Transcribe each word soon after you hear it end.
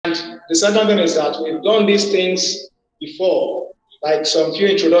the second thing is that we've done these things before, like some few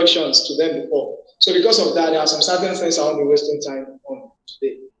introductions to them before. So because of that, there are some certain things I won't be wasting time on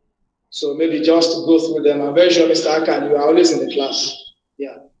today. So maybe just to go through them. I'm very sure, Mr. Akan, you are always in the class.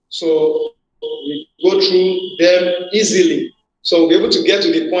 Yeah. So we go through them easily. So we'll be able to get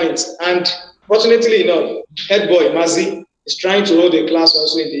to the point. And fortunately enough, head boy, Mazi, is trying to hold a class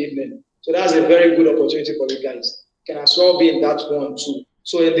also in the evening. So that's a very good opportunity for you guys. You can as well be in that one too.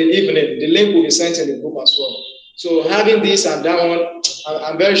 So in the evening, the link will be sent in the group as well. So having this and that one,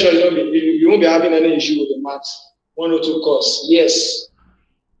 I'm very sure you won't be having any issue with the Maths 102 course. Yes.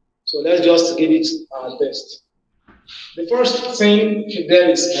 So let's just give it our best. The first thing there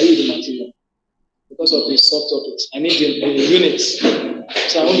is I need the material. Because of the subtopics, I need the units.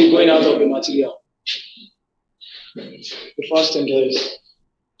 So I won't be going out of the material. The first thing there is.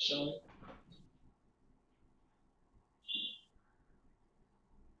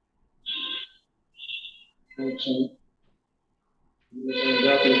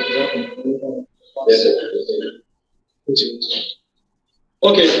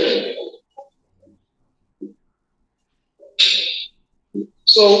 Okay.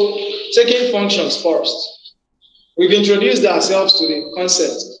 So, taking functions first. We've introduced ourselves to the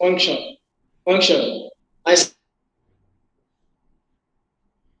concept, function.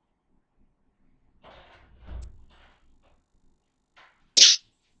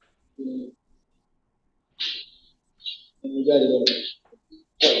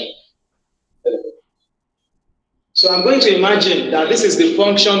 So I'm going to imagine that this is the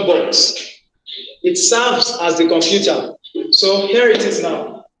function box. It serves as the computer. So here it is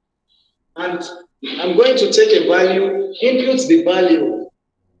now. And I'm going to take a value, input the value.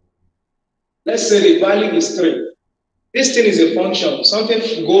 Let's say the value is 3. This thing is a function. Something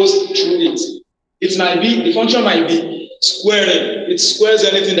goes through it. It might be, the function might be squaring. It squares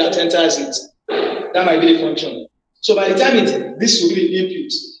anything that enters it. That might be the function. So by the time this will be the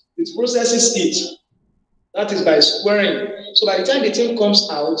input, it processes it. That is by squaring. So by the time the thing comes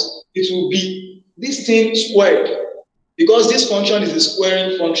out, it will be this thing squared. Because this function is a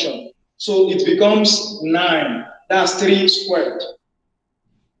squaring function. So it becomes 9. That's 3 squared.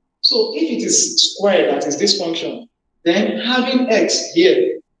 So if it is squared, that is this function, then having x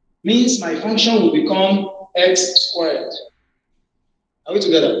here means my function will become x squared. Are we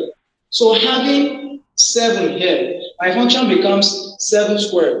together? So having 7 here, my function becomes 7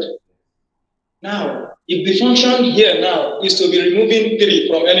 squared. Now, if the function here now is to be removing 3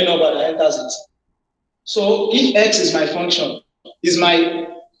 from any number that enters it. So if x is my function, is my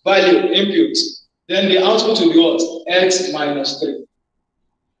value input, then the output will be what? X minus 3.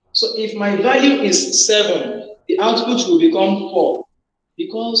 So if my value is 7, the output will become 4.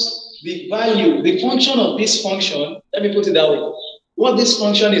 Because the value, the function of this function, let me put it that way. What this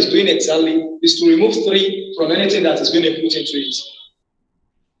function is doing exactly is to remove 3 from anything that is being input into it.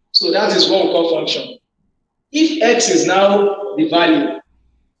 So that is what we call function. If x is now the value,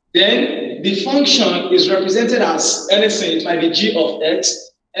 then the function is represented as anything. It might be g of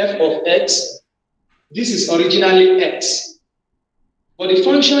x, f of x. This is originally x. But the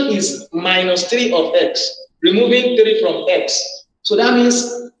function is minus 3 of x, removing 3 from x. So that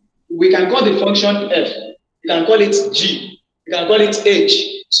means we can call the function f. We can call it g. We can call it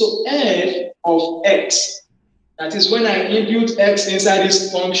h. So f of x, that is when I input x inside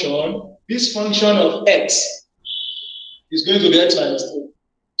this function of x is going to be x minus 3.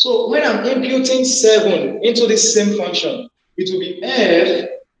 So when I'm imputing 7 into this same function, it will be f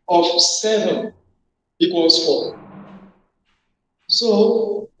of 7 equals 4.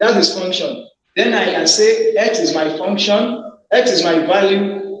 So that is function. Then I can say x is my function, x is my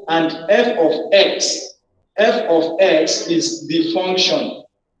value, and f of x is the function.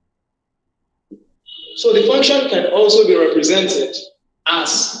 So the function can also be represented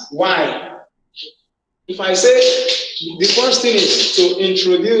as y. If I say the first thing is to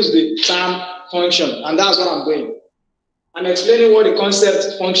introduce the term function, and that's what I'm doing. I'm explaining what the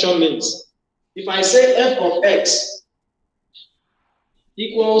concept function means. If I say f of x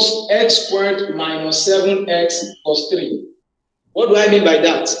equals x squared minus 7x plus 3, what do I mean by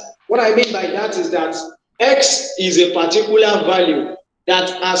that? What I mean by that is that x is a particular value that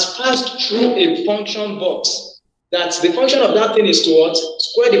has passed through a function box. That the function of that thing is to what?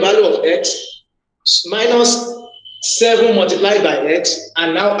 Square the value of x minus 7 multiplied by x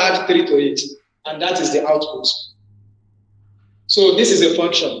and now add 3 to it. And that is the output. So this is a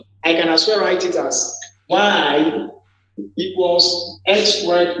function. I can as well write it as y equals x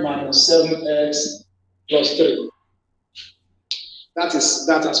squared minus 7x plus 3. That as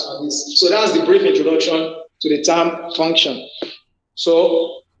for this. So that's the brief introduction to the term function.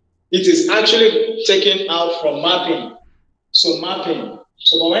 So it is actually taken out from mapping. So mapping.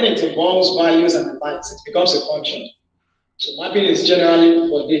 So when it involves values and bytes, it becomes a function. So mapping is generally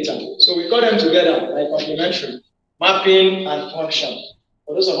for data. So we call them together like complementary. Mapping and function.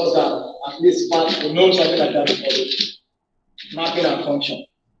 For those of us that at least we know something like that before. Mapping and function.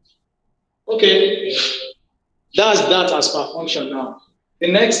 Okay, that's that as per function now.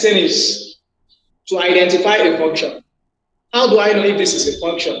 The next thing is to identify a function. How do I know if this is a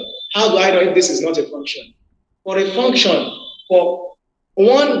function? How do I know if this is not a function? For a function, for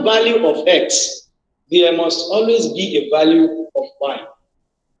one value of x, there must always be a value of y.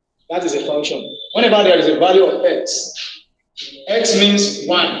 That is a function. Whenever there is a value of x means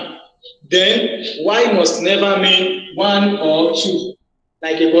 1. Then y must never mean 1 or 2,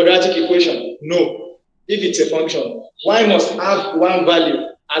 like a quadratic equation. No. If it's a function, y must have one value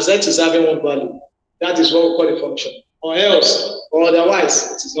as x is having one value. That is what we call a function. Or else, or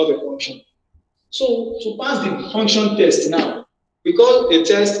otherwise, it is not a function. So to pass the function test now, we call a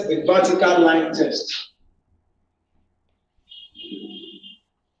test the vertical line test.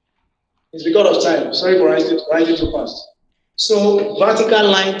 It's because of time. Sorry for writing too fast. So vertical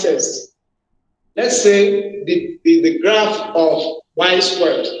line test. Let's say the graph of y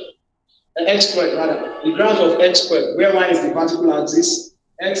squared, x squared rather, the graph of x squared, where y is the vertical axis,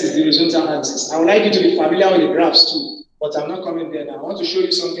 x is the horizontal axis. I would like you to be familiar with the graphs too, but I'm not coming there now. I want to show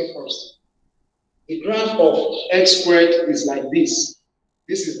you something first. The graph of x squared is like this.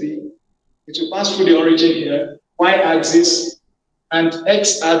 This is it will pass through the origin here, y-axis and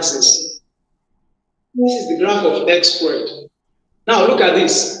x-axis. This is the graph of x squared. Now look at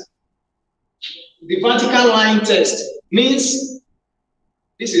this. The vertical line test means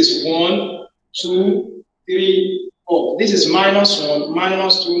this is 1, 2, 3, 4. This is -1, -2,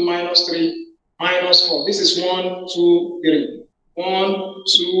 -3, -4. This is 1, 2, 3. 1,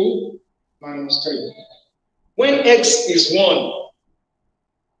 2, -3. When x is 1,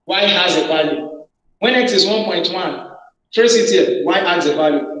 y has a value. When x is 1.1, trace it here, y adds a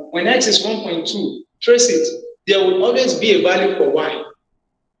value. When x is 1.2, trace it. There will always be a value for y.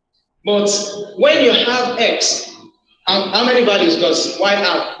 But when you have x, how many values does y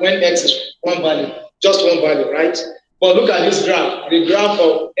have when x is one value? Just one value, right? But look at this graph. The graph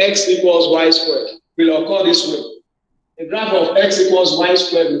of x equals y squared will occur this way. The graph of x equals y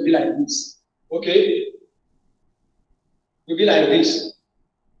squared will be like this. Okay? It will be like this.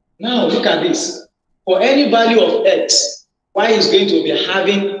 Now look at this. For any value of x, y is going to be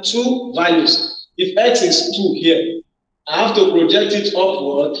having two values. If x is 2 here, I have to project it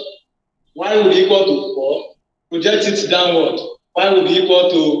upward. Y will be equal to 4. Project it downward. Y will be equal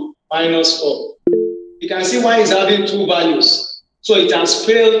to -4. You can see y is having two values. So it has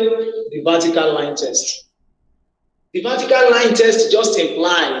failed the vertical line test. The vertical line test just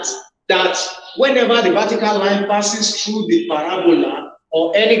implies that whenever the vertical line passes through the parabola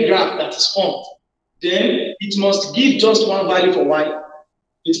or any graph that is formed, then it must give just one value for y.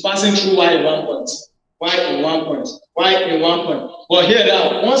 It's passing through y in one point, y in one point, y in one point. But here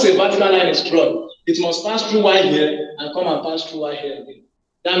now, once a vertical line is drawn, it must pass through y here and come and pass through y here again.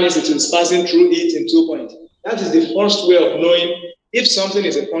 That means it is passing through it in 2 points. That is the first way of knowing if something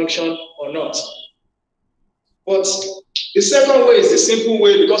is a function or not. But the second way is the simple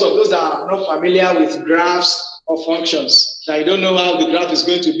way, because of those that are not familiar with graphs or functions, that you don't know how the graph is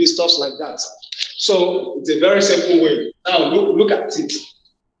going to be, stuff like that. So it's a very simple way. Now look at it.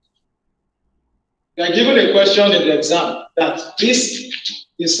 You are given a question in the exam that this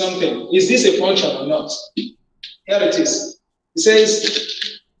is something. Is this a function or not? Here it is. It says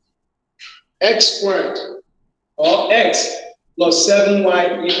x squared or x plus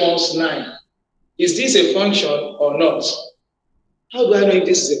 7y equals 9. Is this a function or not? How do I know if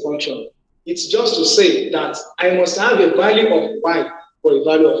this is a function? It's just to say that I must have a value of y for a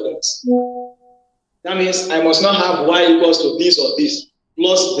value of x. That means I must not have y equals to this or this,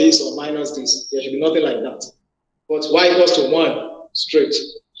 plus this or minus this. There should be nothing like that. But y equals to 1, straight.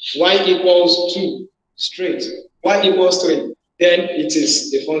 Y equals 2, straight. Y equals 3, then it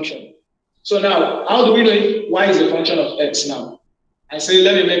is a function. So now, how do we know if y is a function of x now? I say,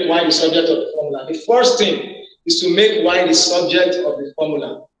 let me make y the subject of the formula. The first thing is to make y the subject of the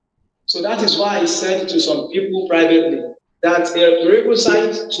formula. So that is why I said to some people privately that a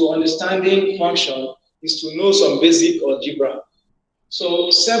prerequisite to understanding function is to know some basic algebra. So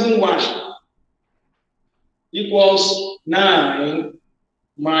 7y equals 9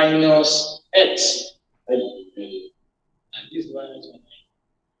 minus x.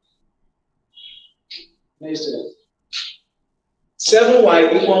 Next to that.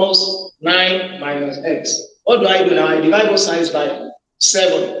 7y equals 9 minus x. What do I do now? I divide both sides by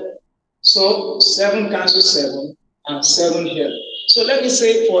 7. So 7 cancels 7 and 7 here. So let me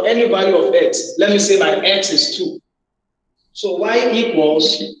say for any value of x, let me say my x is 2. So y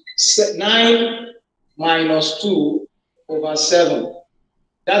equals 9 minus 2 over 7.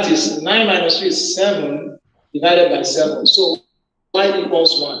 That is 9 minus 2 is 7 divided by 7. So y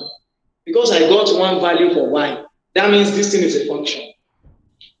equals 1. Because I got one value for y, that means this thing is a function.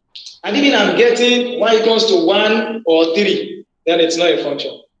 And even I'm getting y equals to 1 or 3, then it's not a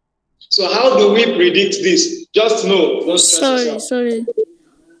function. So how do we predict this? Just know. Don't stress yourself. Sorry.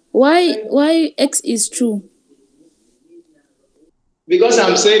 Why x is true? Because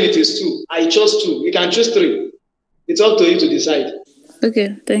I'm saying it is 2. I chose 2. You can choose 3. It's up to you to decide.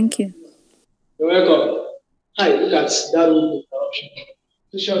 Okay, thank you. You're welcome. Hi, look at that rule option.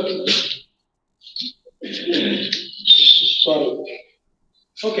 Sorry.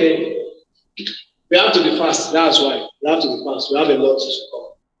 Okay. We have to be fast. That's why. We have to be fast. We have a lot to cover.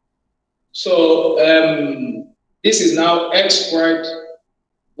 So this is now x squared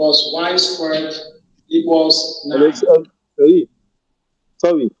plus y squared equals 9.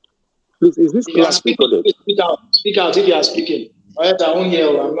 Sorry. Please, is this class recorded? Speak out if you are speaking. I won't hear.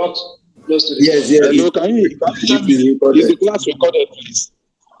 I'm not close to the Yes. Hello, can you is the class recorded, please?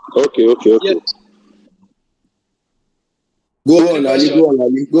 Okay. Yes. Go on,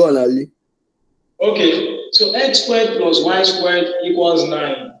 Ali. Okay, so x squared plus y squared equals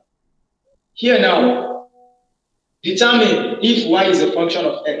 9. Here now, determine if y is a function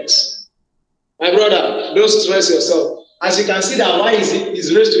of x. My brother, don't stress yourself. As you can see that y is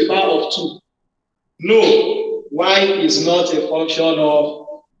raised to the power of 2. No, y is not a function of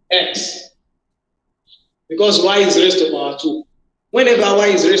x. Because y is raised to power 2. Whenever y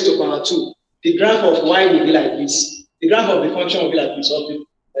is raised to power 2, the graph of y will be like this. The graph of the function will be like this, of the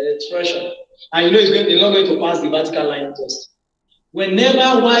expression. And you know it's not going to pass the vertical line test.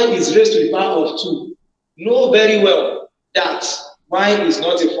 Whenever y is raised to the power of 2, know very well that y is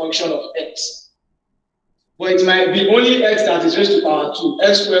not a function of x. But it might be only x that is raised to power 2,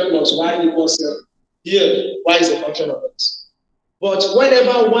 x squared plus y equals 7. Here, y is a function of x. But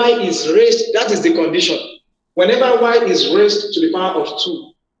whenever y is raised, that is the condition. Whenever y is raised to the power of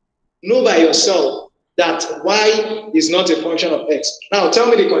 2, know by yourself that y is not a function of x. Now, tell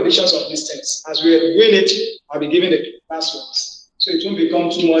me the conditions of these things. As we are doing it, I'll be giving the last ones. So it won't become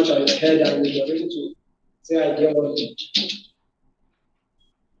too much on your head and we'll be able to say I get one thing.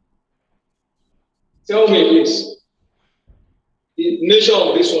 Tell me, please, the nature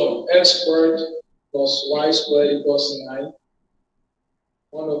of this one, x squared plus y squared equals 9.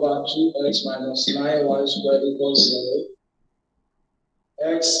 1 over 2x minus 9y squared equals 0.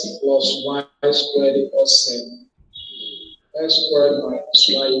 X plus y squared equals 7. X squared minus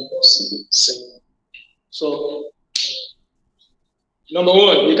y equals 7. So, number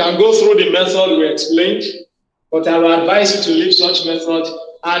 1, you can go through the method we explained, but I will advise you to leave such method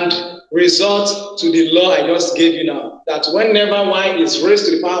and resort to the law I just gave you now, that whenever y is raised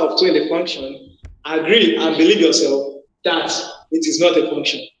to the power of 2 in the function, agree and believe yourself that it is not a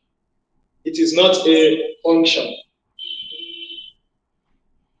function. It is not a function.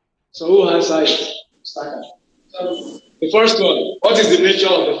 So who has it? The first one, what is the nature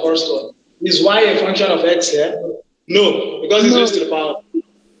of the first one? Is y a function of x here? No, because it's raised to the power.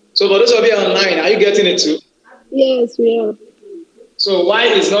 So for those of you online, are you getting it too? Yes, we are. So y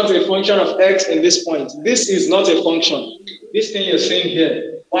is not a function of x in this point. This is not a function. This thing you're saying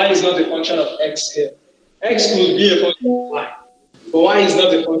here, y is not a function of x here. X could be a function of y, but y is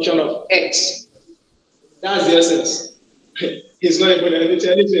not a function of x. That's the essence. It's not even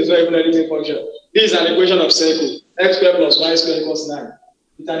anything is not even anything function. This is an equation of circle. X squared plus y squared equals 9.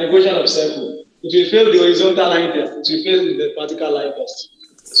 It's an equation of circle. It will fail the horizontal line test. It will fail the vertical line test.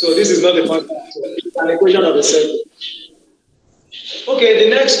 So this is not a function. It's an equation of a circle. Okay, the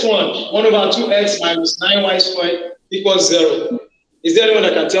next one, 1 over 2x minus 9y squared equals 0. Is there anyone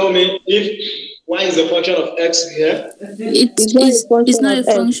that can tell me if y is a function of x here? It's not a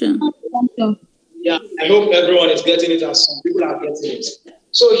function. Yeah, I hope everyone is getting it as some people are getting it.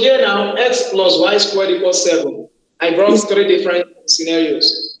 So here now, x plus y squared equals 7. I brought 3 different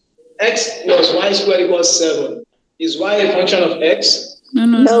scenarios. X plus y squared equals 7. Is y a function of x?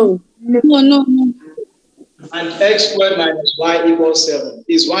 No. And x squared minus y equals 7.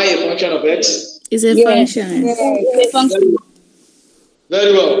 Is y a function of x? It's a function. Yes.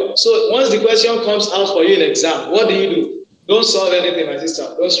 Very well. So once the question comes out for you in exam, what do? Don't solve anything, my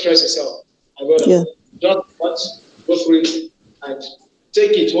sister. Don't stress yourself. Yeah. Just go through it and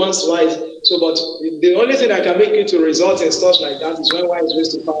take it once twice. So, but the only thing that can make you to result in stuff like that is when y is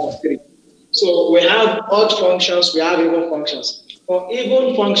raised to the power of 3. So we have odd functions, we have even functions. For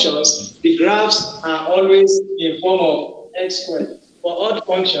even functions, the graphs are always in form of x squared. For odd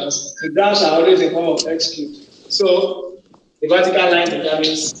functions, the graphs are always in form of x cubed. So the vertical line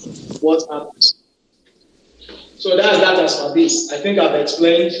determines what happens. So that's that as for this. I think I've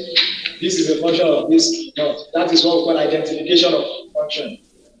explained this is a function of this. No, that is what we call identification of function.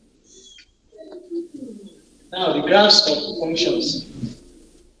 Now the graphs of functions.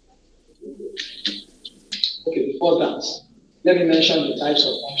 Okay, before that, let me mention the types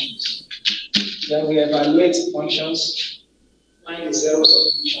of functions. Then we evaluate functions, find the zeros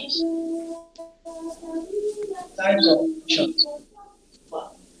of functions. Types of functions.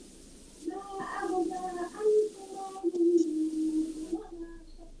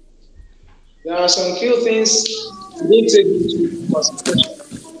 There are some few things you need to take into consideration.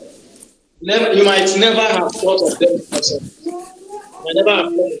 You might never have thought of them yourself. You might never have thought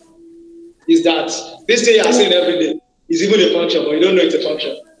of them. Is that this thing you are saying every day is even a function, but you don't know it's a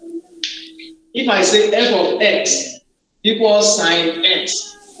function. If I say f of x equals sine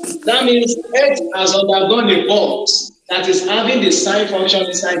x, that means x has undergone a box that is having the sine function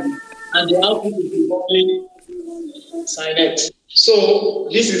inside it, and the output is becoming sine x. So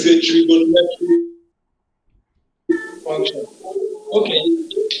this is a trigonometric function. Okay,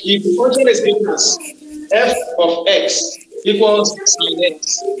 if the function is given as f of x equals sine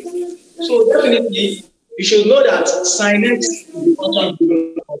x, so definitely you should know that sine x is the function of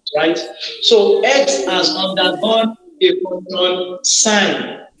trigonometry, right? So x has undergone a function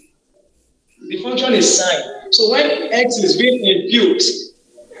sine. The function is sine. So when x is being imputed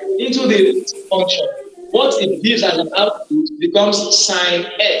into the function, what it gives as an output becomes sine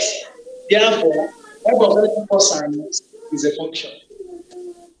x. Therefore, f of x equals sine x is a function.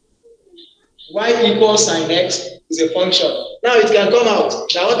 Y equals sine x is a function. Now it can come out.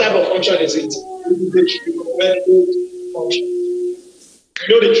 Now what type of function is it? It is a trigonometric function. You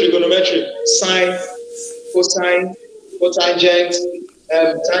know the trigonometry: sine, cosine, cotangent,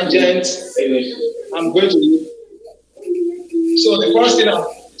 tangent. I'm going to use. So the first thing I'm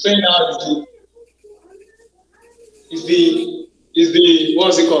saying now is the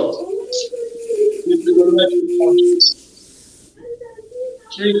what's it called? The trigonometric functions.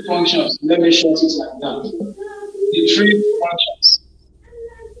 Three functions. Let me short it like that. The three functions.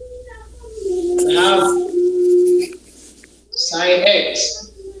 We have sine x.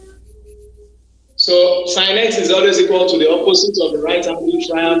 So sine x is always equal to the opposite of the right angle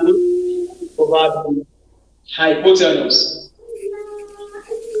triangle over the hypotenuse.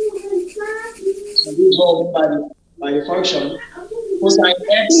 So this is all by the function. Cosine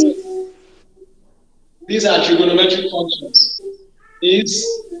x, these are trigonometric functions, is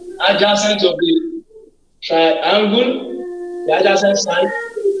adjacent of the triangle, the adjacent side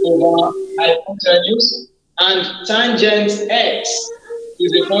over hypotenuse, and tangent x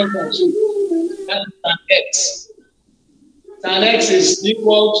is a function too. That's tan x. Tan x is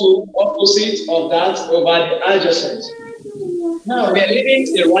equal to opposite of that over the adjacent. Now we are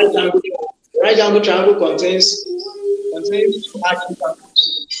leaving the right angle. Right angle triangle contains two angles.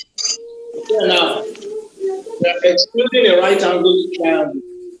 So now we are excluding a right angle triangle.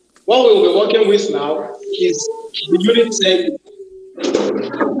 What we will be working with now is the unit circle.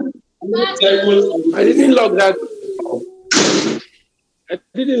 I didn't lock that. I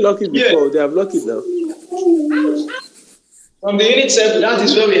didn't lock it before. They have locked it now. From the unit circle, that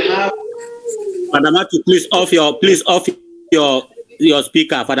is where we have. Father Matu, please off your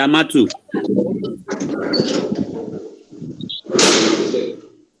speaker, Father Matu.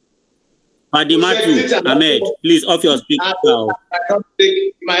 Father Matu, Ahmed, please off your speaker now.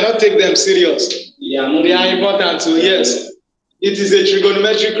 You might not take them serious. Yeah, they are important too. Yes, it is a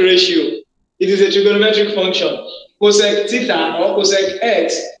trigonometric ratio. It is a trigonometric function. Cosec theta or cosec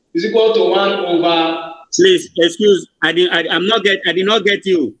x is equal to 1 over. Please excuse. I did not get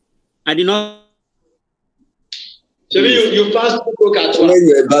you. I did not. You passed Katwa. When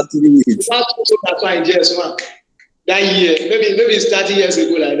you are battling it. You passed Katwa in JS1 that year. Maybe it's 30 years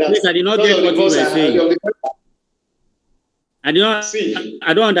ago like that. Please, I did not get what you were saying.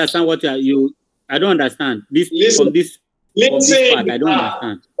 I don't understand what you. I don't understand this from this part. I don't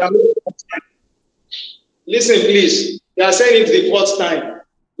understand. Listen, please. You are saying it the fourth time.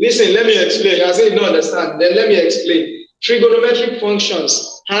 Listen, let me explain. You are saying you don't understand. Then let me explain. Trigonometric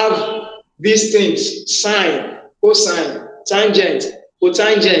functions have these things: sine, cosine, tangent,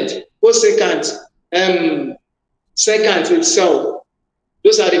 cotangent, cosecant, secant itself.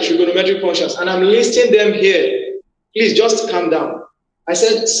 Those are the trigonometric functions, and I'm listing them here. Please just calm down. I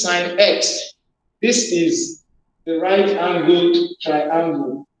said sine x. This is the right angled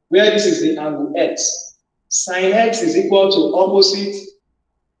triangle, where this is the angle x. Sin x is equal to opposite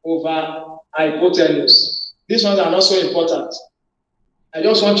over hypotenuse. These ones are not so important. I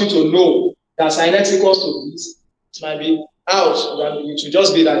just want you to know that sin x equals to this. It might be out, but it will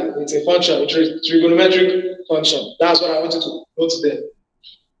just be like it's a function, a trigonometric function. That's what I want you to note there.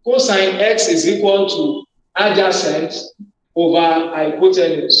 Cosine x is equal to adjacent over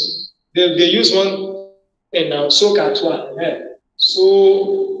hypotenuse. They use one thing now, so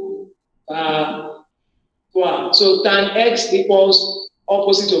so tan x equals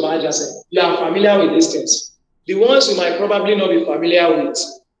opposite over adjacent. You are familiar with these things. The ones you might probably not be familiar with,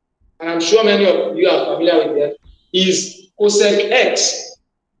 and I'm sure many of you are familiar with them, is cosec x.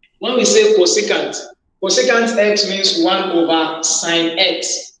 When we say cosecant, cosecant x means 1 over sine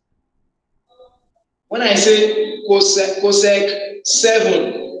x. When I say cosec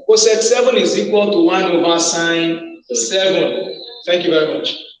 7, cosec 7 is equal to 1 over sine 7. Thank you very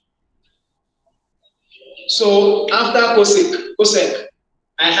much. So after cosec,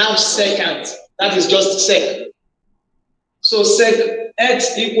 I have secant. That is just sec. So sec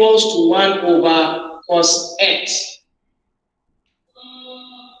x equals to 1 over cos x.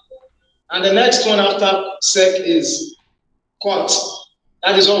 And the next one after sec is cot.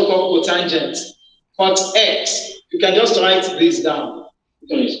 That is what we call cotangent. Cot x. You can just write this down.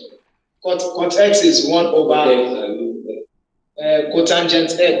 Cot x is 1 over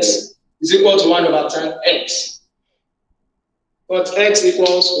cotangent x is equal to 1 over tan x. Cot x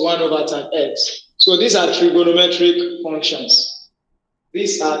equals 1 over tan x. So these are trigonometric functions.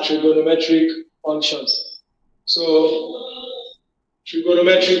 These are trigonometric functions. So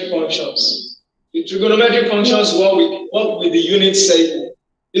trigonometric functions. The trigonometric functions work with the unit circle.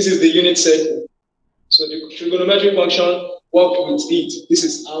 This is the unit circle. So the trigonometric function work with it. This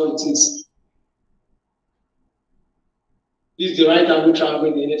is how it is. This is the right angle triangle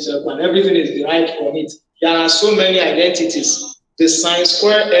in the unit circle, and everything is derived from it. There are so many identities. The sine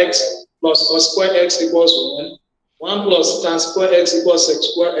square x plus cos square x equals 1. 1 plus tan square x equals sec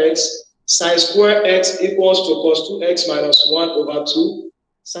square x. Sine square x equals to cos 2x minus 1 over 2.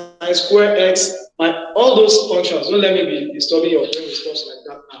 Sine square x, all those functions. Don't let me be disturbing your brain with stuff like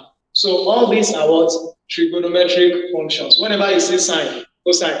that now. So all these are what? Trigonometric functions. Whenever you see sine,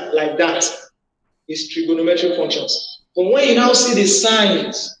 cosine, like that, it's trigonometric functions. But when you now see the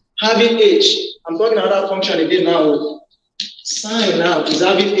sines having h, I'm talking about that function again now. Sine now is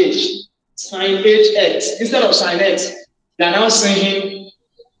having h. Sine hx. Instead of sine x, they are now saying,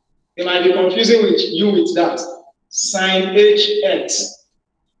 they might be confusing with you with that. Sine hx.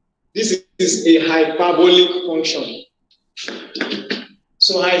 This is a hyperbolic function.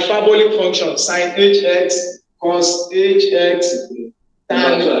 So hyperbolic function, sine hx, cos hx,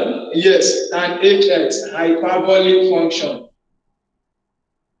 tan hx, hyperbolic function.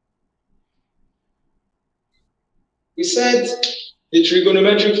 We said the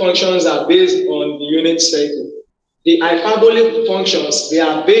trigonometric functions are based on the unit circle. The hyperbolic functions, they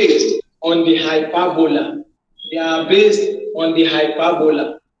are based on the hyperbola. They are based on the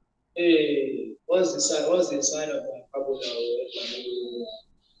hyperbola. Hey, what's the sign of the hyperbola?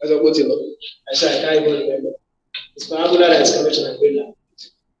 I can't even remember. It's parabola that is coming to my brain now.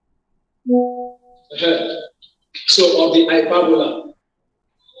 So of the hyperbola,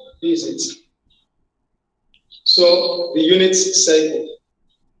 this is it. So the unit circle,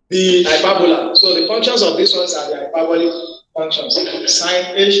 the hyperbola. So the functions of these ones are the hyperbolic functions. Sine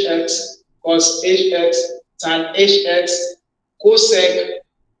hx, cos hx, tan hx, cosec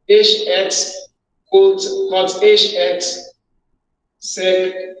hx, cot hx,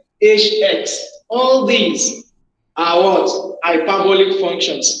 sec hx. All these are what? Hyperbolic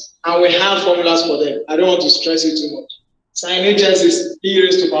functions. And we have formulas for them. I don't want to stress you too much. Sine hx is e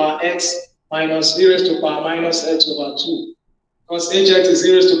raised to power x minus e raised to power minus x over 2. Cos hx is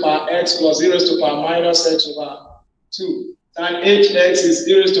e raised to power x plus e raised to power minus x over 2. Tan hx is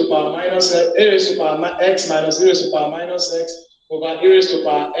e raised to power minus x, e raised to power x minus e raised to power minus x over e raised to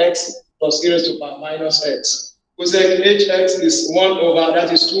power x plus e raised to power minus x. Cosec hx is 1 over,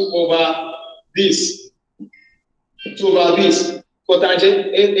 that is 2 over this. 2 over this.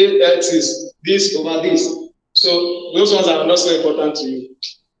 Cotangent hx is this over this. So those ones are not so important to you.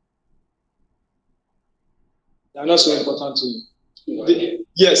 They are not so important to you.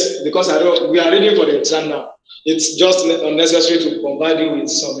 Yes, because we are reading for the exam now. It's just unnecessary to provide you with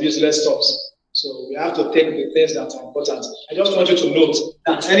some useless stuff. So we have to take the things that are important. I just want you to note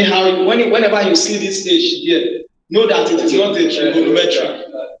that anyhow, whenever you see this stage here, know that it is not a trigonometry.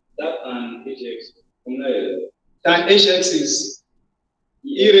 That hx. Tan hx is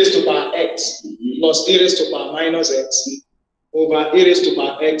e raised to power x plus e raised to power minus x over e raised to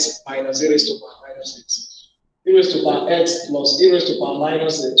power x minus e raised to power minus x. e raised to power x plus e raised to power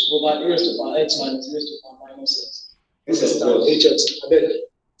minus x over e raised to power x minus e raised to power minus x. This is time hx. It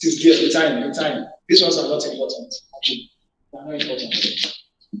is there, the time. These ones are not important, actually. They are not important.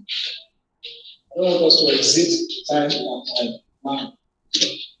 I don't want us to exit time and time. Now.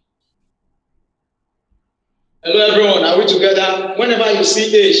 Hello, everyone. Are we together? Whenever you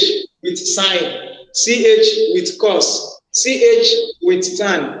see h with sine, ch with cos, ch with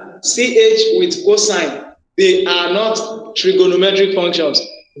tan, ch with cosine, they are not trigonometric functions.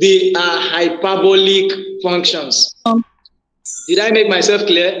 They are hyperbolic functions. Did I make myself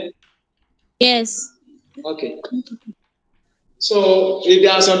clear? Yes. Okay. So if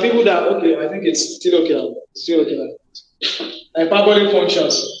there are some people that, okay, I think it's still okay. Still okay. Hyperbolic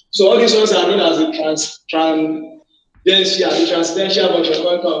functions. So all these ones are known as the transcendental function,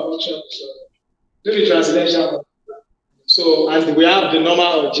 function. Maybe transcendental function. So, and we have the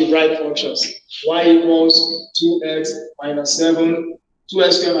normal algebraic functions. Y equals 2x minus 7,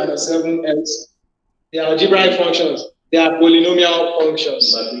 2x squared minus 7x. They are algebraic functions. They are polynomial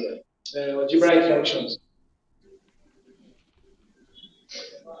functions. Algebraic functions.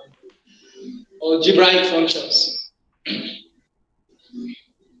 Algebraic functions.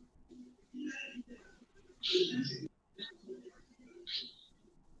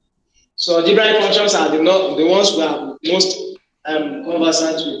 So algebraic functions are the ones we are most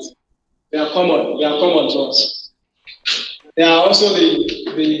conversant with. They are common to us. They are also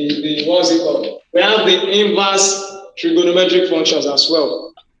the what's it called? We have the inverse trigonometric functions as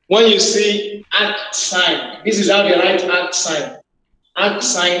well. When you see arc sine, this is how we write arc sine. Arc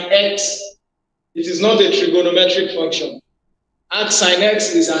sine x, it is not a trigonometric function. Arc sine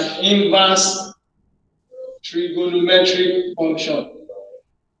x is an inverse trigonometric function.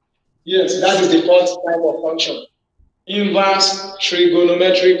 Yes, that is the fourth type of function. Inverse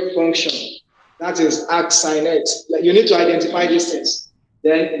trigonometric function. That is arc sine x. Like, you need to identify these things.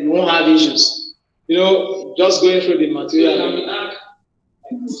 Then you won't have issues. You know, just going through the material.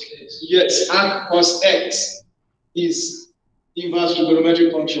 Yes, arc cos x is inverse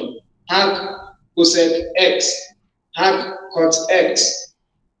trigonometric function. Arc cosec x, arc cot x,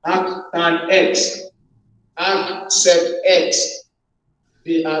 arc tan x, arc sec x.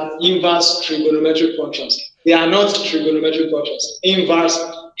 They are inverse trigonometric functions. They are not trigonometric functions. Inverse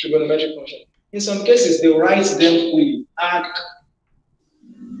trigonometric functions. In some cases, they write them fully. Arc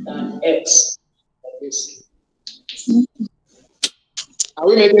and x. Like this. Are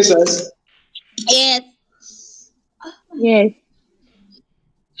we making sense? Yes. Yes.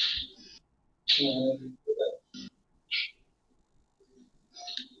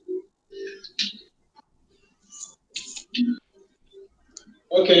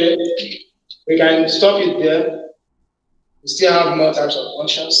 Okay, we can stop it there. We still have more types of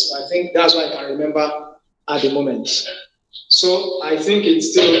functions. I think that's what I can remember at the moment. So I think it's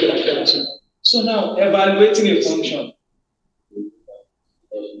still okay like that too. So now, evaluating a function.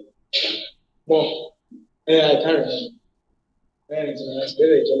 Well, I can't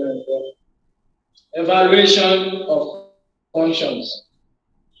remember. Evaluation of functions.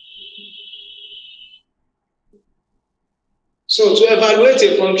 So to evaluate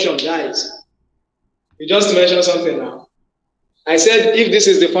a function, guys, you just mentioned something now. I said if this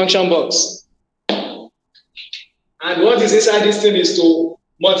is the function box, and what is inside this thing is to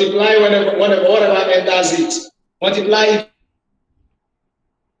multiply whatever enters it. Multiply it.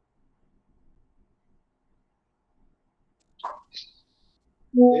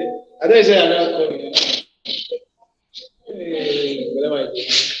 I don't say I'm not coming.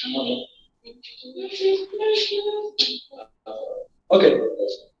 Okay.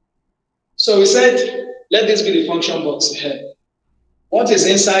 So we said, let this be the function box here. What is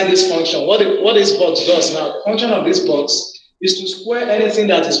inside this function? What this box does now? The function of this box is to square anything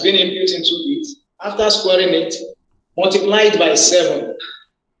that is being input into it. After squaring it, multiply it by 7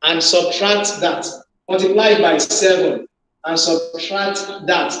 and subtract that. Multiply it by 7 and subtract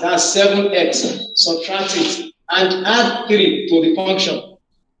that. That's 7x. Subtract it and add 3 to the function.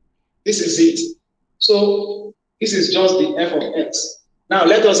 This is it. So this is just the f of x. Now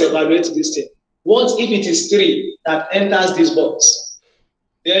let us evaluate this thing. What if it is 3 that enters this box?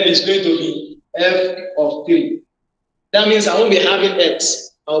 Then it's going to be f of 3. That means I won't be having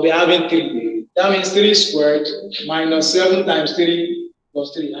x. I'll be having 3. That means 3 squared minus 7 times 3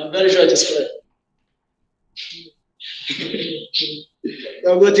 plus 3. I'm very sure it is correct.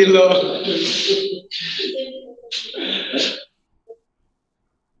 Don't go too low.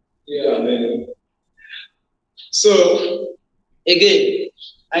 Yeah. So, again,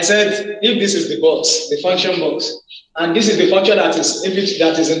 I said, if this is the box, the function box, and this is the function that is input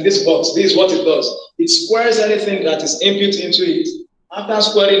that is in this box, this is what it does. It squares anything that is input into it. After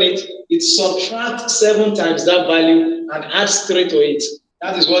squaring it, it subtracts 7 times that value and adds 3 to it.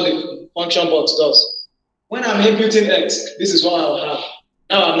 That is what the function box does. When I'm inputting x, this is what I'll have.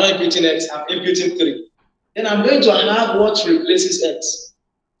 Now I'm not inputting x, I'm inputting 3. Then I'm going to have what replaces x.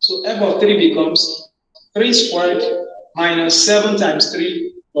 So f of 3 becomes 3 squared minus 7 times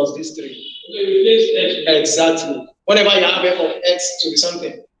 3 plus this 3. Replace x. Exactly. Whenever you have f of x to be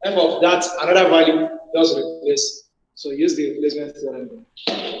something, f of that, another value, just replace. So use the replacement theorem.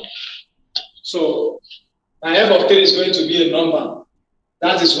 So now f of 3 is going to be a number.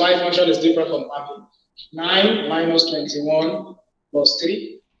 That is why function is different from mapping. 9 minus 21 plus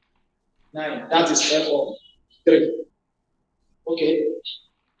 3. 9. That is f of 3. Okay.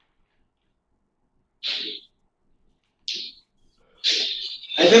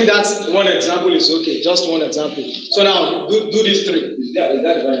 I think that's one example is okay. Just one example. So now do these 3. Is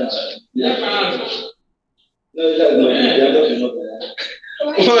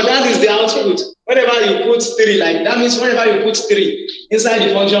well, that is the output. Whenever you put 3, like that means whenever you put 3 inside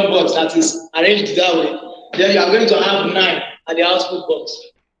the function box that is arranged that way, then you are going to have 9 at the output box.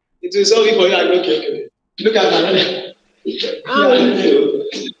 It will solve it for you. Like, okay. Look at another. They're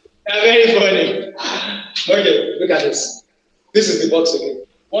very funny. Okay, look at this. This is the box again.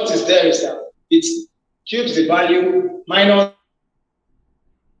 What is there is that it cubes the value minus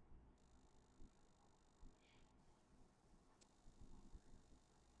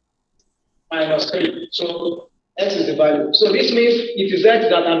minus 3. So x is the value. So this means it is x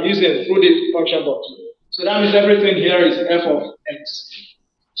that I'm using through this function box. So that means everything here is f of x.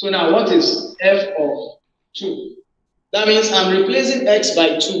 So now what is f of 2? That means I'm replacing x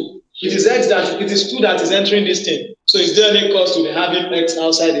by 2. It is x that it is 2 that is entering this thing. So is there any cost to be having x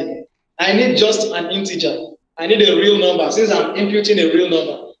outside again? I need just an integer. I need a real number. Since I'm imputing a real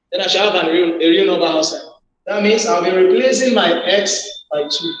number, then I shall have a real number outside. That means I'll be replacing my x by 2.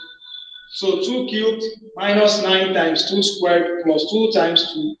 So 2 cubed minus 9 times 2 squared plus 2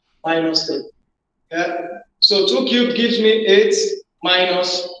 times 2 minus 3. Yeah? So 2 cubed gives me 8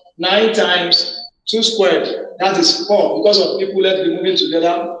 minus 9 times 2 squared. That is 4. Because of people, let's be moving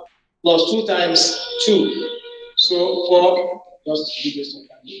together. Plus 2 times 2. So 4, just do this one.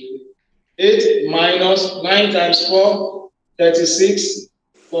 8 minus 9 times 4, 36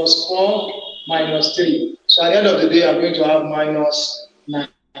 plus 4 minus 3. So at the end of the day, I'm going to have minus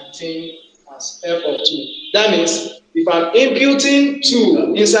 19 as f of 2. That means if I'm imputing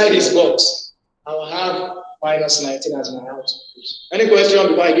 2 inside this box, I will have minus 19 as my output. Any question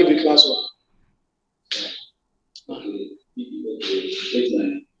before I give the class one?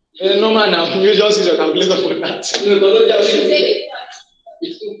 No man, now you just use your calculator for that.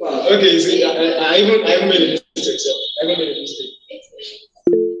 It's too far. Okay, see, I even made a mistake. So I even made a mistake.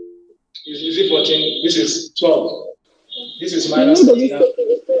 Is it 14? This is 12. This is minus 19.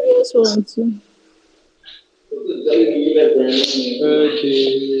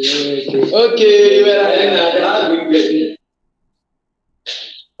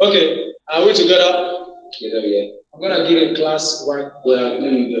 Okay, are we together? Yeah. I'm gonna give a class one.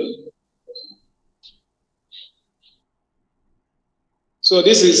 So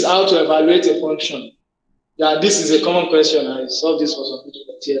this is how to evaluate a function. Yeah, this is a common question. I solved this for some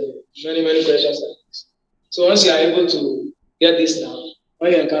people here. Many questions like this. So once you are able to get this now,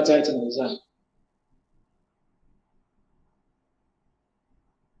 when you encounter it in the exam.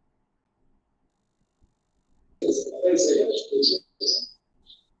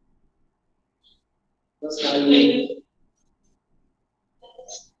 That's how you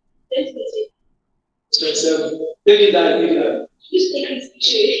 27. Take it down. It's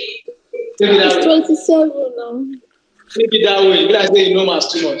 27 now. Take it that way. I say no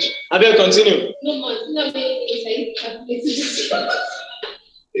mass too much. I better continue. No mass.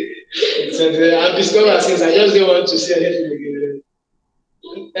 I've discovered since I just don't want to say anything again.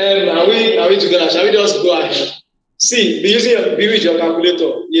 Are we together? Shall we just go ahead? See, be with your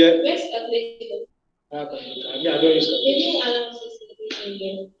calculator. Yeah. Where's calculator? I don't use calculator.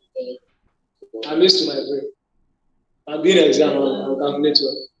 I'm used to my brain. I'm doing an exam on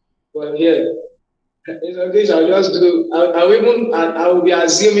calculator. But here, it's okay. I'll just do. I will be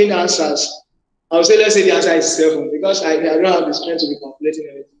assuming answers. I'll say, let's say the answer is 7 because I don't have the strength to be calculating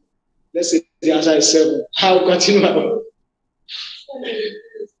everything. Let's say the answer is 7. I'll continue.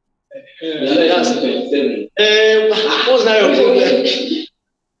 What's not your problem?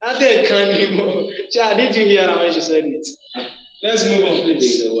 I think can't anymore. Did you hear how she said it? Let's move on,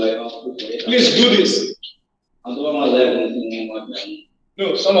 please. Please do this. No,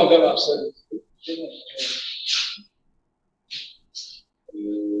 No, some of them have said it.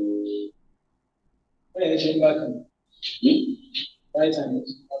 Right hand.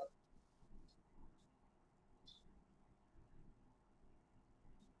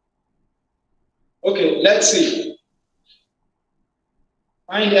 Okay, let's see.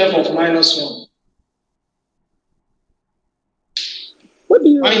 Find f of -1. What do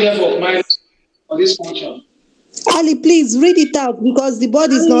you find f of minus for this function? Ali, please read it out because the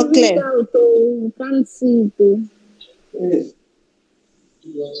board is not clear. Out, oh, can't see it.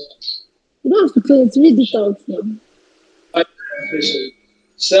 Yes. You don't have to play it. Read it out now.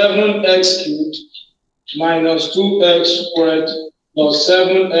 7x cubed minus 2x squared plus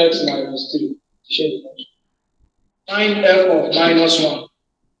 7x minus 3. Find f of -1.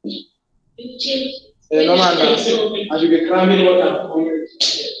 Normal math. As you get cramming water.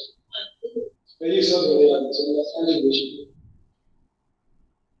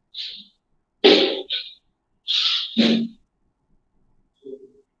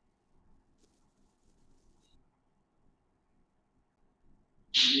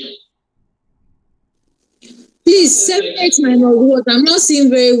 Please, 7x minus what? I'm not seeing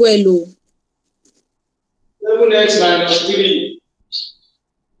very well. 7x minus 3.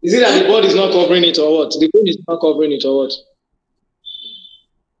 Is it that the board is not covering it or what? The board is not covering it or what?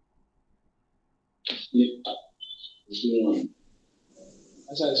 The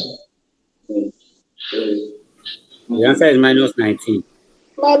answer is -19. Minus 19.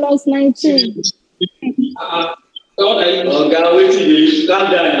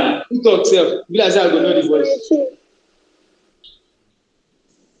 Calm down now. Who talk self? You guys are going to know the voice.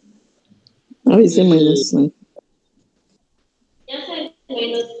 How is it -9?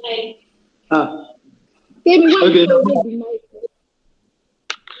 -5. Okay.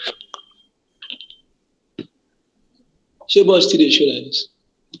 Show boss still show like this.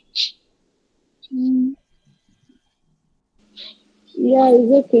 Yeah,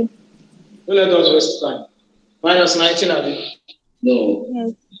 it's okay. Don't let us waste time. -19, Abi. No.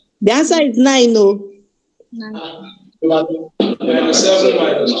 Yes. The answer is 9, no. -7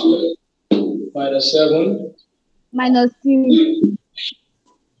 minus 2 minus 7 Minus 3.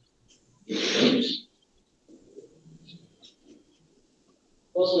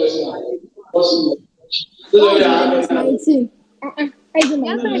 What's Minus 19. The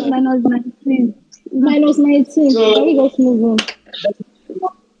answer is minus 19. Minus 19. So- Can we just move on?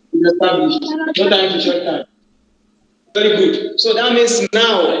 established? No time to short time. Very good. So that means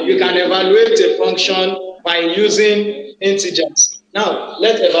now you can evaluate a function by using integers. Now,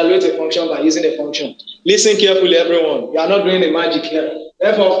 let's evaluate a function by using a function. Listen carefully, everyone. You are not doing the magic here.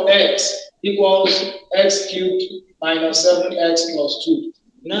 F of x equals x cubed minus 7x plus 2.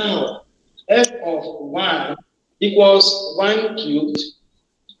 Now, f of 1 equals 1 cubed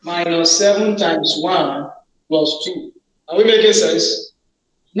minus 7 times 1 plus 2. Are we making sense?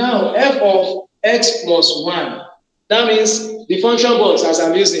 Now, f of x plus 1. That means the function box as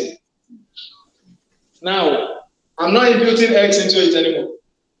I'm using. Now, I'm not imputing x into it anymore.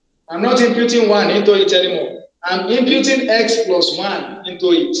 I'm not imputing 1 into it anymore. I'm imputing x plus 1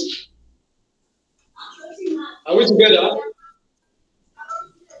 into it. Are we together? Are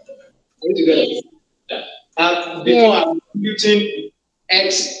we together? Before I'm imputing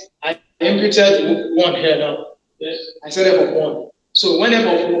x, I imputed 1 here now. I said f of 1. So when it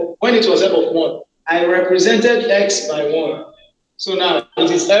was f of 1, I represented x by 1. So now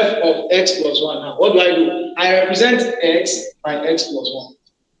it is f of x plus 1. Now what do? I represent x by x plus 1.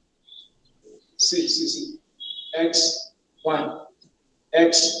 See. X 1.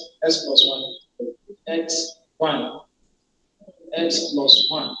 X plus 1. X 1. X plus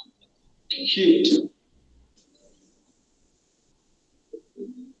 1. Cubed.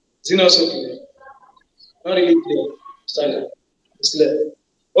 Is it not so clear? Not really clear. Start. It's clear.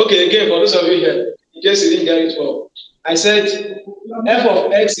 Okay, again, for those of you here, in case you didn't get it well, I said f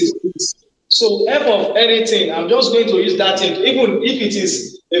of x is this. So f of anything, I'm just going to use that thing, even if it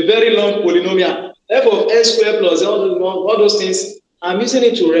is a very long polynomial. F of x squared plus all those things, I'm using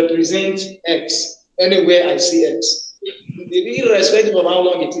it to represent x anywhere I see x, irrespective of how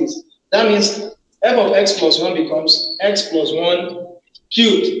long it is. That means f of x plus 1 becomes x plus 1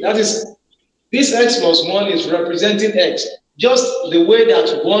 cubed. That is, this x plus 1 is representing x, just the way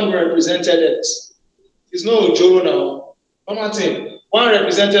that 1 represented x. It's no Ojoro now. Normal thing. 1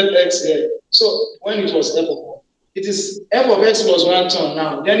 represented x there. So when it was f of 1, it is f of x plus 1 turn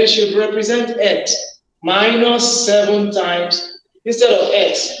now. Then it should represent x minus 7 times, instead of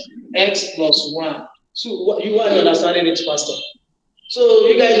x plus 1. So you are understanding it faster. So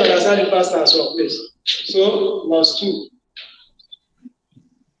you guys understand it faster as well, please. So plus 2.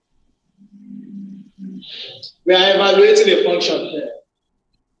 We are evaluating a function here.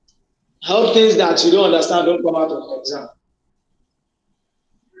 I hope things that you don't understand don't come out of the exam.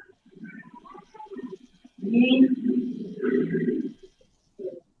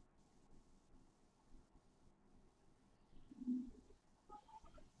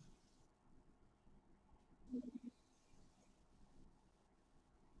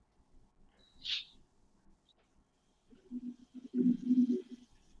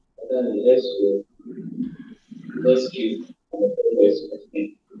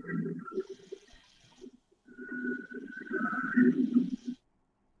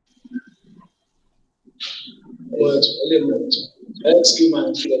 X cube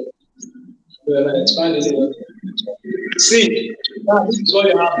minus 4. We are expanding it. See, now this is what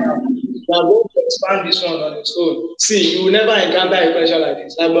you have now. You are going to expand this one on its own. See, you will never encounter a question like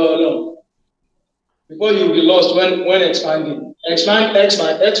this. Before you will be lost when expanding. Expand x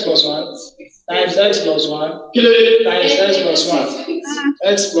by x plus 1 times x plus 1 times x plus 1.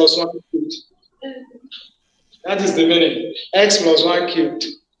 X plus 1 cubed. That is the meaning. X plus 1 cubed.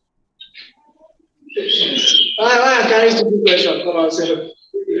 Why I carry stupid question? Come on, say.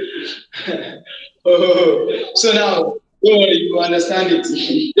 So now, don't worry, you understand it.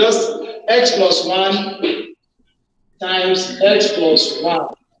 Just x plus 1 times x plus 1.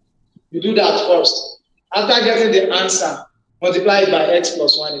 You do that first. After getting the answer, multiply it by x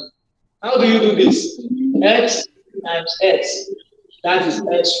plus 1. How do you do this? X times x, that is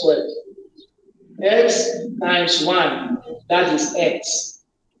x squared. X times 1, that is x.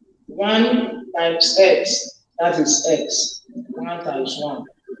 1 times x, that is x. 1 times 1,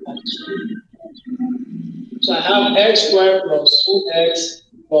 that is 1. So I have x squared plus 2x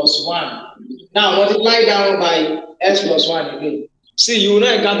plus 1. Now multiply down by x plus 1 again. See, you will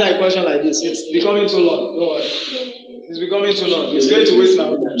not encounter a question like this. It's becoming too long. Don't worry. It's becoming too long. It's going to waste my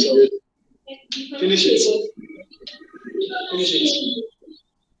time. So finish it. Finish it.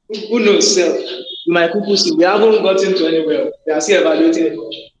 Who knows self? My people see, we haven't gotten to anywhere. We are still evaluating it.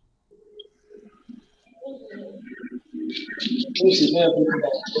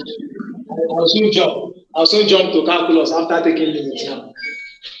 I'll soon jump to calculus after taking limits now.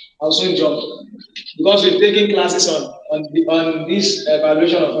 I'll soon jump. Because we've taken classes on this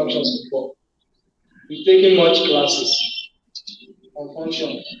evaluation of functions before. We've taken much classes on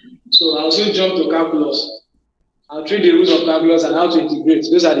function. So I'll soon jump to calculus. I'll treat the rules of calculus and how to integrate.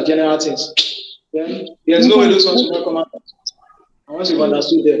 Those are the general things. Then there's no way those ones will not come out. And once you've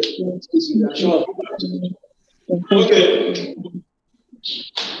understood them, you are sure. Okay.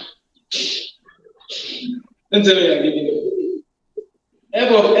 Don't tell me you're giving it. F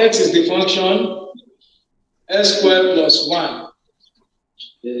of x is the function x squared plus 1.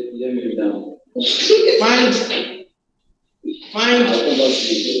 Let me down. Find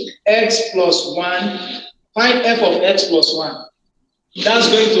x plus 1. Find f of x plus 1. That's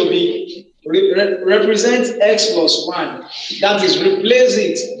going to be represent x plus 1. That is replace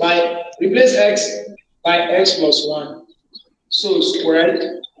x by x plus 1. So squared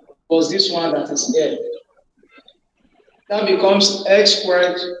plus this one that is here. That becomes x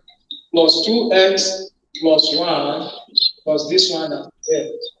squared plus 2x plus 1 plus this one that is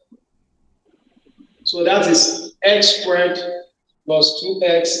here. So that is x squared plus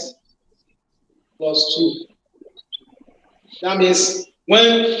 2x plus 2. That means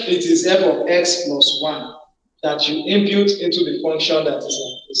when it is f of x plus 1 that you impute into the function that is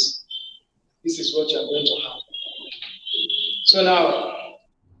like this. This is what you are going to have. So now,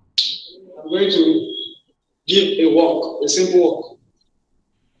 I'm going to give a simple work.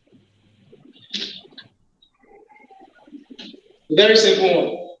 Very simple one.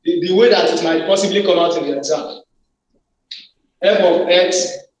 The way that it might possibly come out in the exam. F of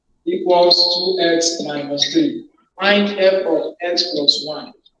x equals 2x minus 3. Find f of x plus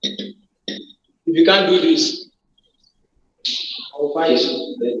 1. If you can't do this, I will find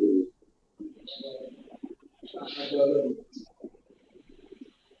you.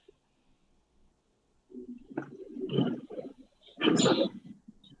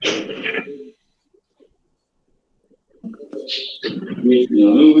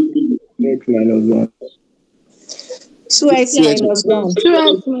 X minus 1. 2x minus 1.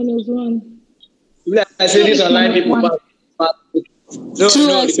 2x minus 1. I say this online people. No,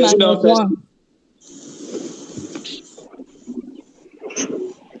 2x minus 1.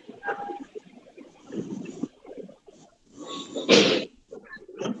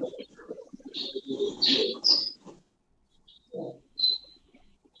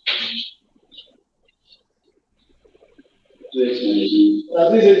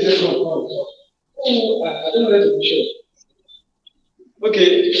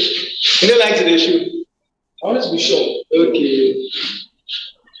 Okay, you don't like the issue. Always be sure. Okay.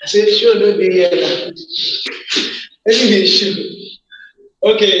 I said, sure, don't be here. Let me be sure.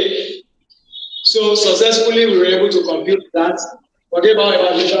 Okay. So successfully we were able to compute that. Forget about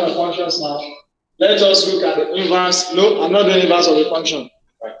evaluation of functions now. Let us look at the inverse. No, I'm not doing inverse of a function.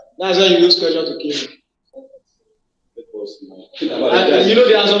 Right. That's why you use question to kill me. And you know,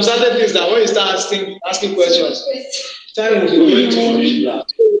 there are some certain things that when you start asking questions, time will be going to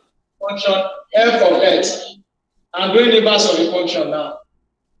function f of x. I'm doing inverse of a function now.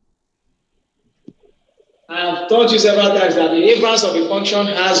 I have taught you several times that the inverse of a function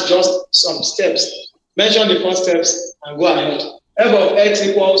has just some steps. Mention the first steps and go ahead. F of x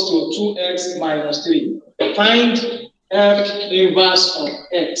equals to 2x minus 3. Find f inverse of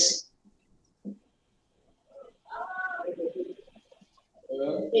x.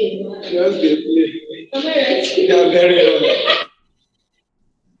 Just be play. They are very long.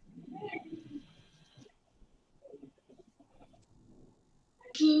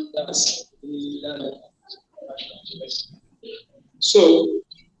 So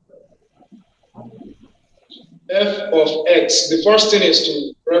f of x, the first thing is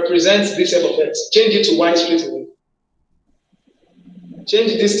to represent this f of x. Change it to y straight away.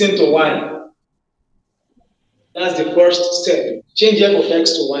 Change this thing to y. That's the first step. Change f of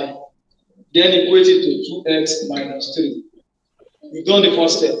x to y. Then equate it to 2x minus 3. You've done the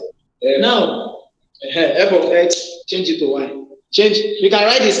first step. Now, f of x, change it to y. Change. You can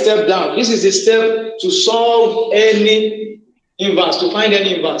write the step down. This is the step to solve any inverse, to find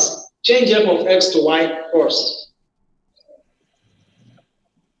any inverse. Change f of x to y first.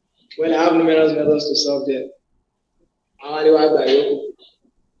 When I have numerous methods to solve them, y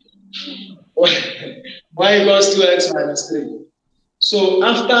equals 2x minus 3. So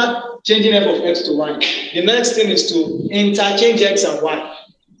after changing f of x to y, the next thing is to interchange x and y.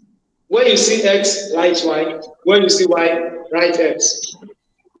 When you see x, write y. When you see y, write x.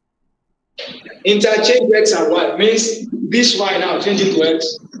 Interchange x and y means this y now change it to x.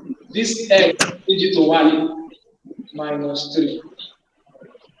 This x change it to y minus 3.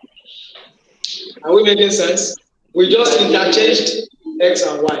 Are we making sense? We just interchanged x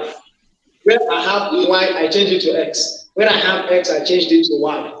and y. When I have y, I change it to x. When I have x, I changed it to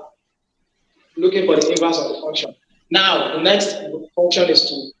y. Looking for the inverse of the function. Now, the next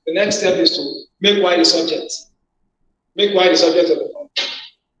step is to make y the subject. Make y the subject of the function.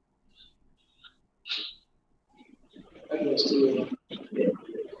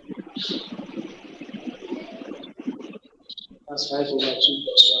 That's 5 over 2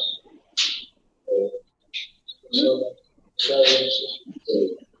 plus 1.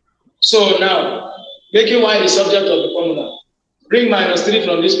 So now, making y the subject of the formula. Bring minus 3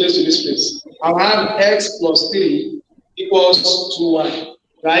 from this place to this place. I'll have x plus 3 equals 2y.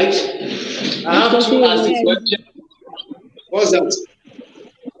 Right? I have 2 as the question. What's that?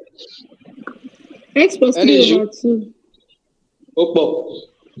 X plus 3 over 2. Okay.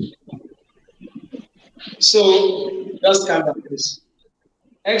 So, just count that, please.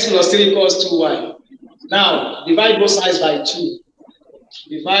 X plus 3 equals 2y. Now, divide both sides by 2.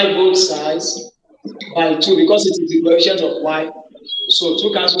 Divide both sides by 2 because it is the coefficient of y. So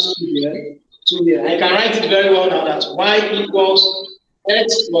 2 cancels 2 here, 2 here. I can write it very well now that y equals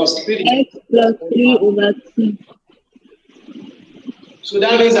x plus 3. X plus 3 over 2. So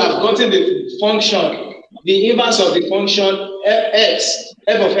that means I've gotten the function, the inverse of the function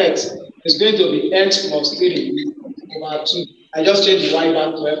f of x is going to be x plus 3 over 2. I just changed the y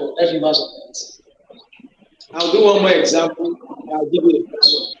back to f inverse of x. I'll do one more example. I'll give you the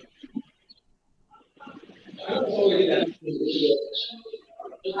first one.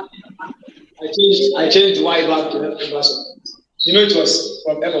 I changed the y back to f inverse of x. You know it was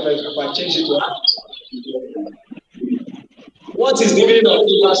from f of x, but I changed it to f. What is the meaning of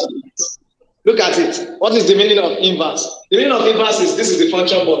inverse of x? Look at it. What is the meaning of inverse? The meaning of inverse is this is the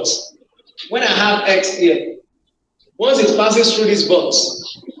function box. When I have x here, once it passes through this box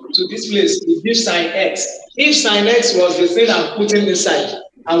to this place, it gives sine x. If sine x was the thing I'm putting inside,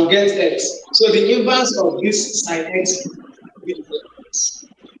 I'll get x. So the inverse of this sine x will be x.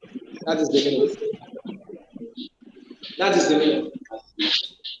 That is the meaning. That is the meaning.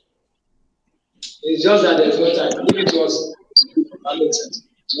 It's just that there's no time. If it was, that makes sense.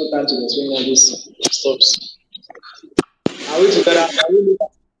 No time to explain all these stops. Are we together?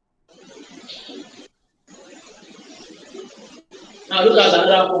 Now look at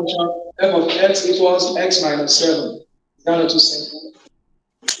another function. F of x equals x minus 7. Is that not too simple?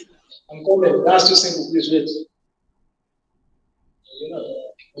 I'm coming. That's too simple. Please wait.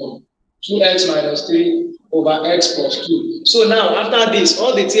 2x minus 3 over x plus 2. So now, after this,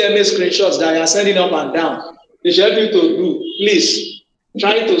 all the TMA screenshots that you are sending up and down, They should help you to do. Please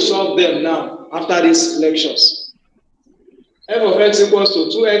try to solve them now after these lectures. F of x equals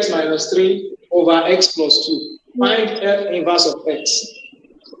to 2x minus 3 over x plus 2. Find F inverse of x.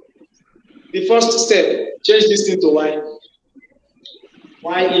 The first step, change this thing to y.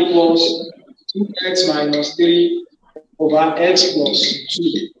 Y equals 2x minus 3 over x plus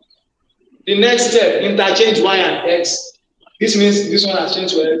 2. The next step, interchange y and x. This means this one has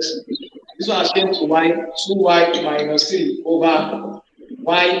changed to x. This one has changed to y. 2y minus 3 over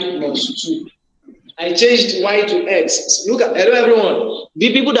y plus 2. I changed y to x. Look at, hello everyone.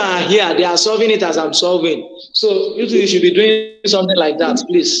 The people that are here, they are solving it as I'm solving. So you should be doing something like that,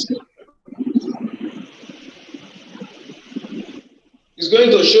 please. It's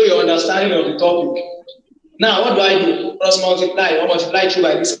going to show your understanding of the topic. Now, what do? Cross multiply or multiply through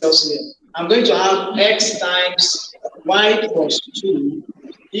by this LCM. I'm going to have x times y plus 2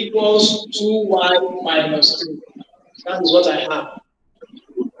 equals 2y minus 3. That is what I have.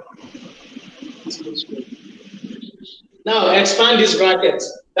 Now, expand this bracket.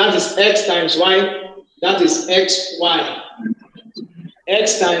 That is x times y. That is xy.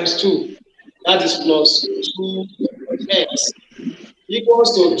 X times 2. That is plus 2x.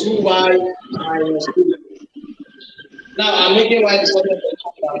 Equals to 2y minus 3. Now I'm making y is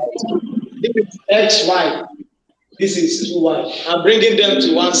this is xy. This is 2y. I'm bringing them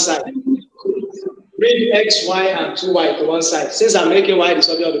to one side. Bring xy and 2y to one side. Since I'm making y the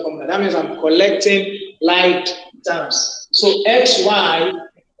subject of the formula, that means I'm collecting like terms. So xy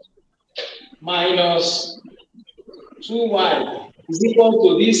minus 2y is equal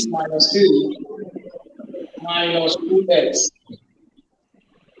to this minus 3 minus 2x.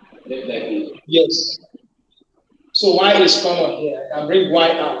 Yes. So y is common here. I can bring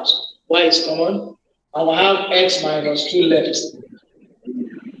y out. Y is common. I will have x minus 2 left.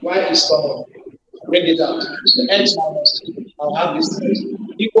 Y is common. Bring it out. So x minus 2. I'll have this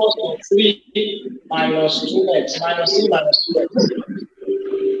equals to 3 minus 2x. Minus 3 minus 2x.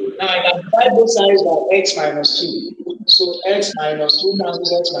 Now I can divide both sides by x minus 2. So x minus 2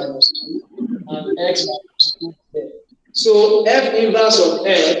 cancels x minus 2. And x minus 2 there. So F inverse of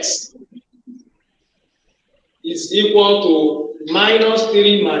x is equal to minus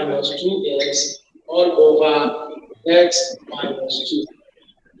 3 minus 2x all over x minus 2.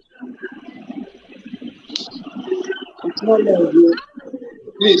 It's not like you.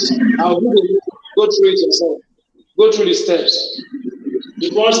 Please, I'll do the, go through it yourself. Go through the steps. The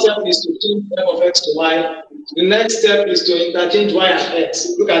first step is to change f of x to y. The next step is to interchange y and x.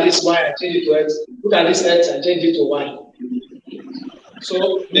 Look at this y and change it to x. Look at this x and change it to y.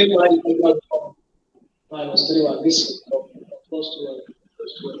 So make y equal to minus 3 1. This plus 2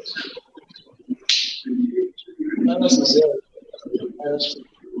 minus 0. Minus 2.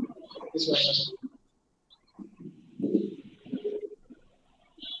 This minus 2.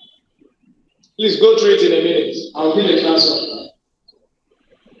 Please go through it in a minute. I'll give a class on.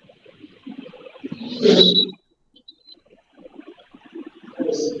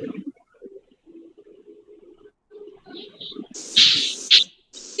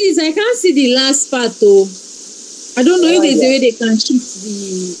 Please, I can't see the last part though. I don't know if there's a way they can shift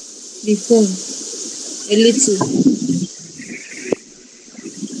the phone a little.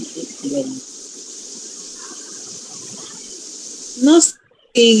 Not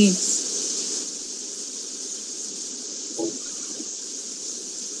saying it.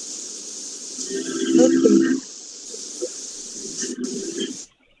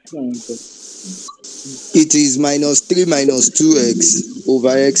 It is minus 3 minus 2x over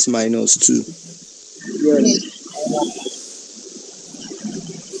x minus 2. Yes.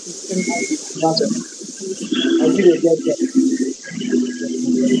 I'll give you a get.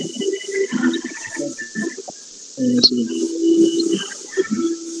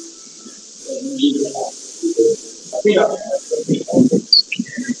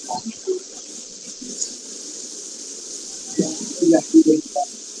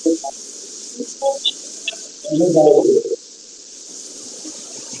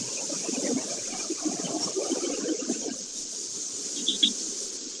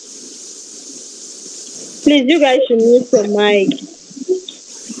 Please, you guys should mute your mic.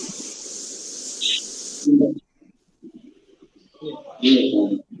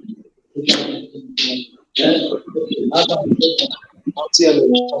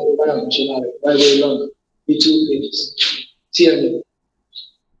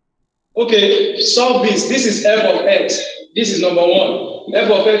 Okay, solve this. This is f of x. This is number 1. F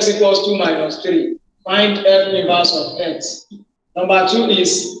of x equals 2 minus 3. Find f inverse of x. Number 2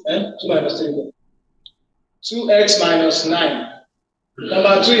 is 2 minus 3. 2x minus 9.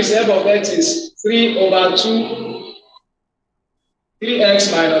 Number 2 is f of x is 3 over 2,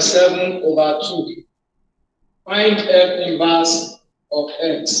 3x minus 7 over 2. Find f inverse of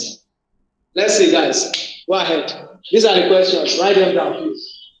x. Let's see, guys. Go ahead. These are the questions. Write them down, please.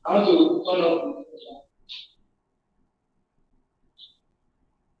 I want to turn off.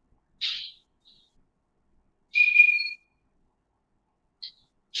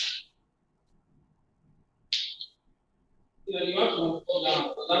 You have to go down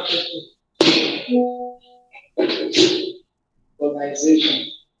for that question. Organization.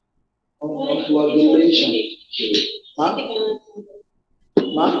 Coordination. Huh?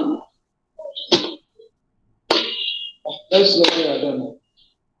 Huh? Let's look at them.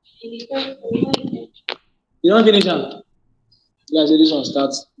 You don't finish them? Yeah, so this one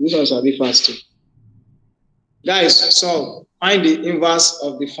starts. This one's a bit fast too. Guys, so find the inverse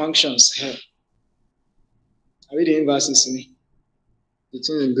of the functions here. I read the inverses in me. It's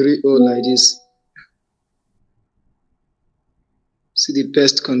in grey O like this. See the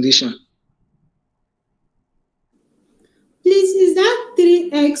best condition. Please, is that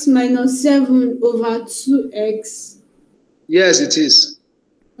 3x minus 7 over 2x? Yes, it is.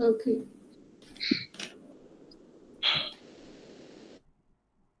 Okay.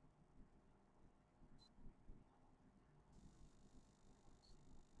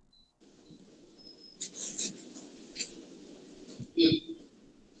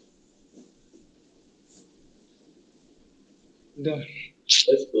 Done.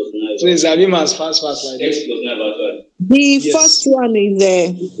 Please, I mean as fast like this. The first one is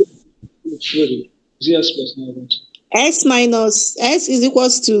Yes, plus 9. x minus x is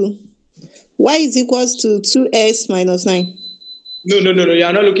equals to y is equals to 2x minus 9. No. You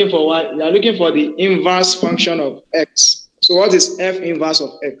are not looking for y. You are looking for the inverse function of x. So what is f inverse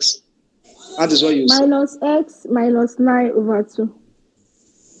of x? That is what you say. Minus x minus 9 over 2.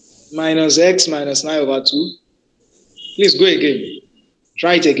 Minus x minus 9 over 2. Please go again.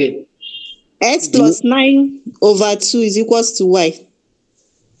 Try it again. X plus 9 over 2 is equals to y.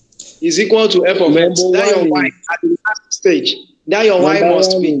 Is equal to f of x. That your y at the last stage. That your y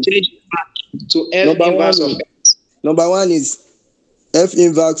must be changed back to f inverse of x. Number 1 is f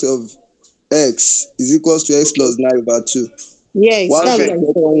inverse of x is equals to x plus 9 over 2. Yes. While the second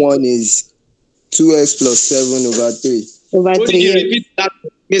one is 2x plus 7 over 3. Over 3. Did you repeat that,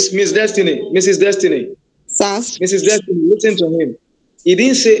 Miss Destiny? Mrs. Destiny. Sir? Mrs. Destiny, listen to him. He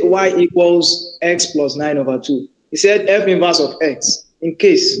didn't say y equals x plus 9 over 2. He said f inverse of x. In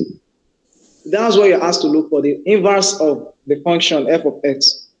case. That's what you're asked to look for, the inverse of the function f of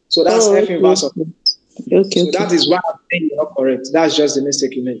x. So that's f inverse of x. Okay. So that is why I'm saying you're not correct. That's just the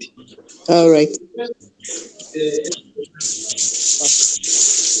mistake you made. All right.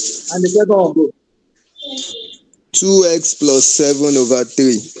 And the second one, go. 2x plus 7 over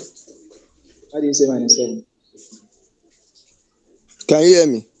 3. How do you say minus 7? Can you hear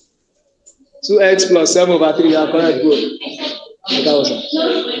me? 2x plus 7 over 3, you are correct, good. That was it.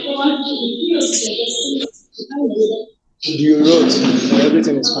 You wrote, and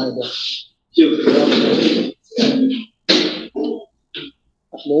everything is fine there.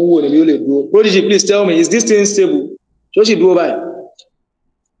 Prodigy, please tell me, is this thing stable? Should she do by?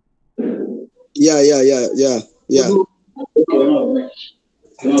 Yeah.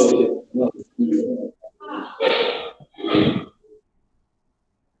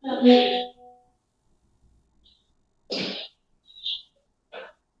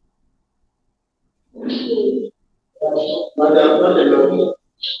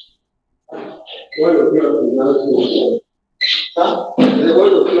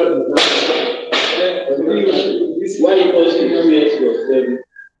 Why equals to 2x plus 7?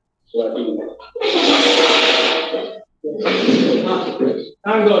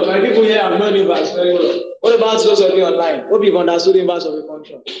 Thank God, my people here have known inverse very well. What about those of you online? Hope you've understood inverse of a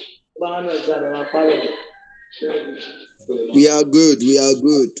function. We are good.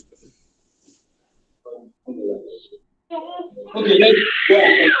 Okay, let's go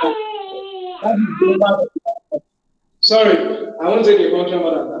ahead. Sorry, I won't take a function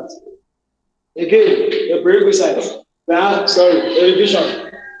more than that. Again, a prerequisite. A revision.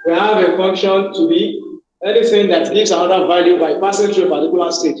 We have a function to be anything that gives another value by passing through a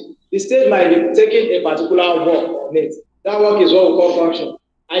particular state. The state might be taking a particular work on it. That work is what we call function.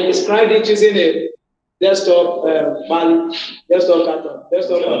 I described it using a desktop carton.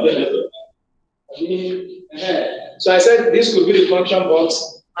 So I said this could be the function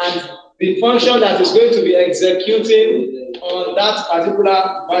box, and the function that is going to be executing on that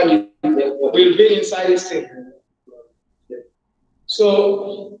particular value will be inside this thing.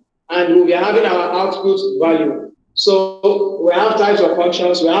 So, and we'll be having our output value. So we have types of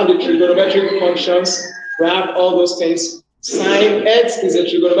functions. We have the trigonometric functions. We have all those things. Sine x is a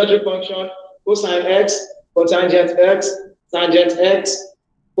trigonometric function. Cosine x, cotangent x, tangent x,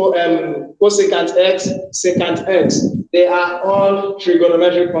 cosecant x, secant x. They are all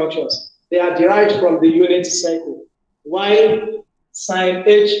trigonometric functions. They are derived from the unit circle. While sine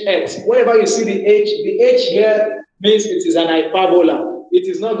hx, whenever you see the h here means it is an hyperbola. It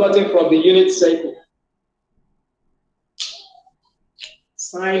is not gotten from the unit circle.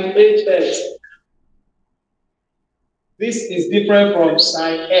 Sine hx. This is different from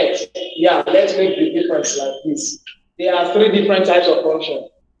sine x. Yeah, let's make the difference like this. There are three different types of function.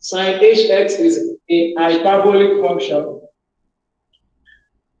 Sine hx is a hyperbolic function,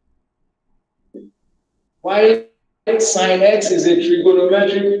 while sine x is a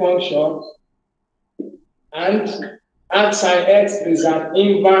trigonometric function, and sine x is an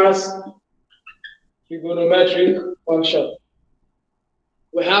inverse trigonometric function.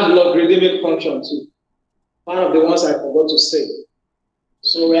 We have logarithmic function too. One of the ones I forgot to say.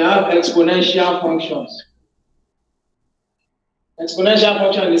 So we have exponential functions. Exponential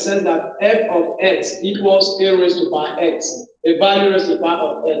function in the sense that f of x equals a raised to power x, a value raised to the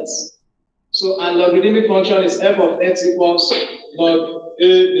power of x. So a logarithmic function is f of x equals log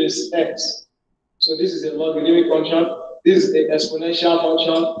a base x. So this is a logarithmic function. This is the exponential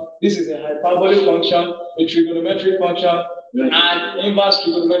function. This is a hyperbolic function, a trigonometric function, an inverse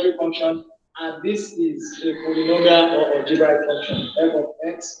trigonometric function, and this is a polynomial or algebraic function. F of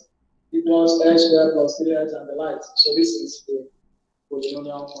x equals x squared plus 3x and the like. So this is the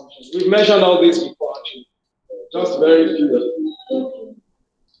polynomial function. We've mentioned all this before actually. Just very few.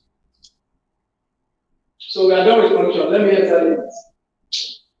 So we are done with function. Let me enter it.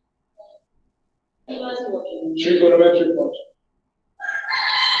 Trigonometric function.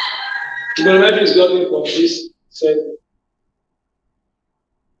 Trigonometry is gotten from this set.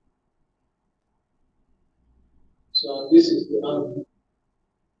 So this is the angle.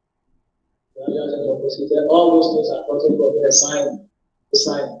 All those things are gotten from the sine,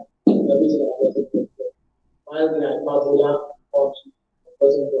 everything are gotten from there. While the hyperbola function are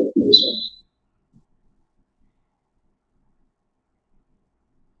gotten from this one.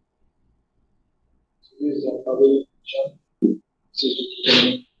 This is a hyperbolic function.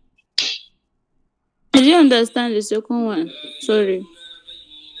 I didn't understand the second one. Sorry.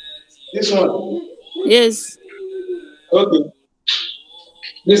 This one? Yes. Okay.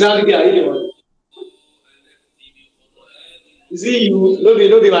 This Abigail, are you the one? Is it you? No,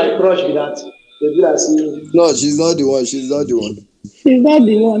 be my crush with that. They do that. No, she's not the one. She's not the one. She's not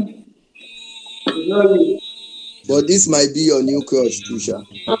the one. It's not you. But this might be your new crush, Trisha.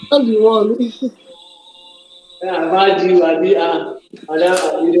 I'm not the one. Yeah, I've had you, and you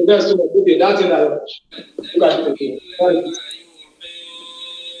the best to okay, that thing I watch. Look at it again.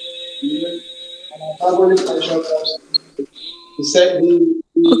 And hyperbolic function comes. He said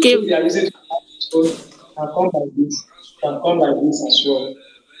Okay. If they are using can come like this, can come like this as well.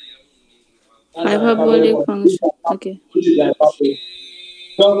 Hyperbolic function. Okay. Which is the hyperbolic.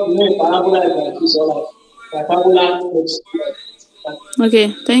 So, you know, parabola is like this, all like hyperbola looks like. Okay,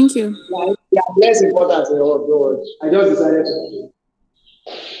 thank you. Yeah, less important than what God. I just decided to do.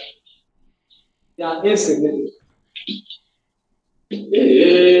 They are insignificant.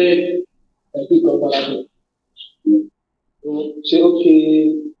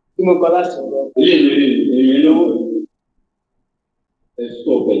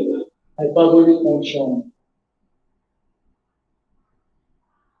 Hyperbolic function.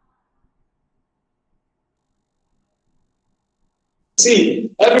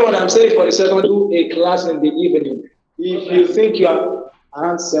 See, everyone, I'm saying for the second, do a class in the evening. If you think you are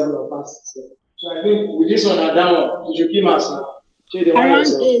around 7 or past 7. So I think with this one and that one, you should keep us now. Around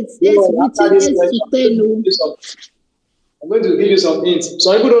 8. I'm going to give you some hints.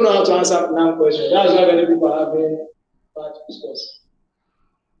 Some people don't know how to answer now questions. That's why many people are having bad response.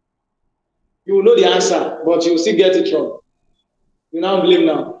 You will know the answer, but you will still get it wrong. You now believe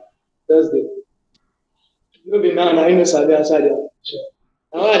now. Thursday. You will be now, you know, Sabi answer there.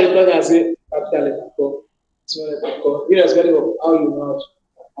 Now, I plug and say capital letter call, small letter call, irrespective of how you know how to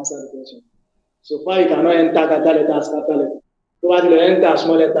answer the question. So far, you cannot enter capital letter as capital letter. So, what you enter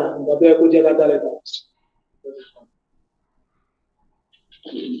small letter, you can put your capital letter.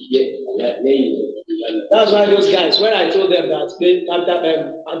 That's why those guys, when I told them that they after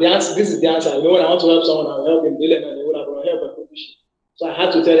and the answer, this is the answer. You know, when I want to help someone, I'll help him. They would have help and push. So I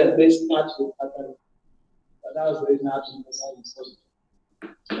had to tell them, please start with capital. But that was the reason I had to decide this.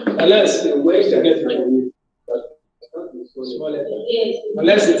 Unless the way to get my way, small letter.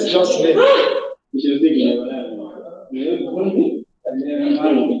 Unless it's just me. You should think Okay,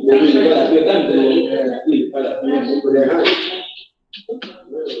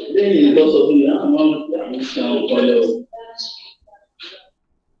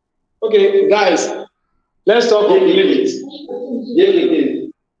 guys, let's talk of limit.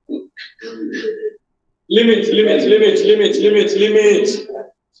 Limit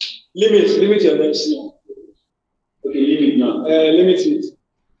your next. Okay, limit now. Limit it.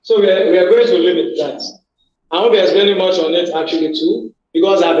 So we are going to limit that. I won't be explaining much on it actually too,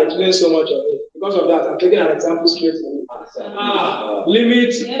 because I've explained so much on it. Because of that, I'm taking an example straight from it.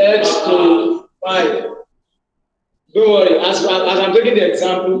 Limit x to 5. Don't worry, as I'm taking the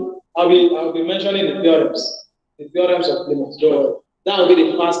example, I'll be mentioning the theorems of limits. Don't worry. That will be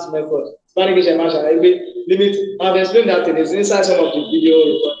the fast method. Limit. I've explained that it is inside some of the video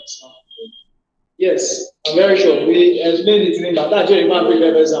recordings now. Yes, I'm very sure. We explained it in that. That's your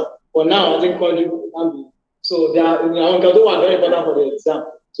previous exam. But now I think conjugate can be. So they are very important for the exam.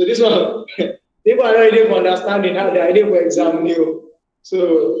 So this one, people are already understanding how the idea for exam new.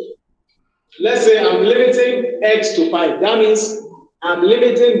 So let's say I'm limiting x to 5. That means I'm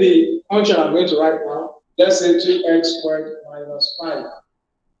limiting the function I'm going to write now. Let's say 2x squared minus 5.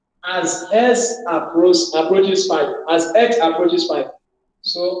 As s approaches 5, as x approaches 5.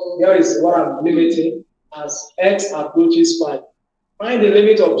 So here is what I'm limiting as x approaches 5. Find the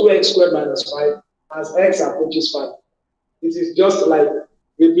limit of 2x squared minus 5 as x approaches 5. It is just like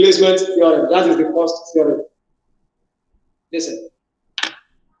replacement theorem. That is the first theorem. Listen.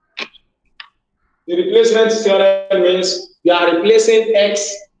 The replacement theorem means you are replacing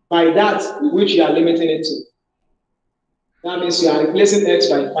x by that which you are limiting it to. That means you are replacing x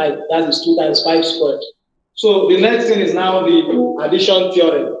by 5. That is 2 times 5 squared. So the next thing is now the addition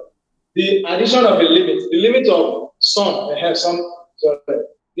theorem. The addition of a limit. The limit of sum,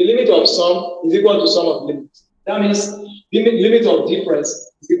 the limit of sum is equal to sum of limits. That means the limit of difference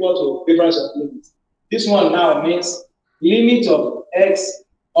is equal to difference of limits. This one now means limit of x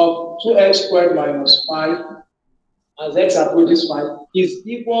of 2x squared minus 5 as x approaches 5 is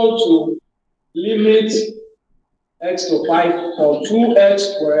equal to limit x to 5 for 2x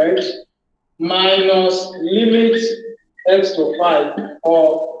squared minus limit x to 5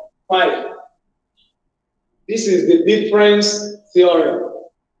 or 5. This is the difference theorem.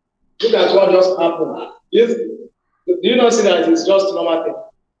 Look at what just happened. Do you not see that it's just normal thing?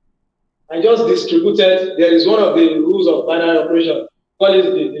 I just distributed. There is one of the rules of binary operation. Call it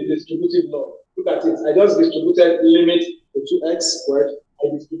the distributive law. Look at it. I just distributed limit to 2x squared.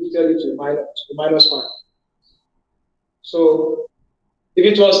 I distributed it to minus 5. So if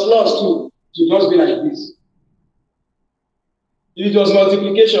it was plus 2, it would just be like this. If it was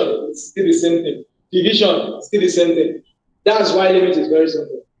multiplication, it's still the same thing. Division, still the same thing. That's why limit is very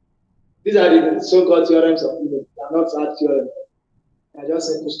simple. These are the so-called theorems of limit. They are not hard theorems. They are just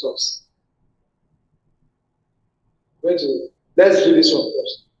simple stuffs. Let's do this one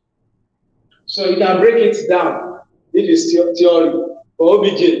first. So you can break it down if it's theory. For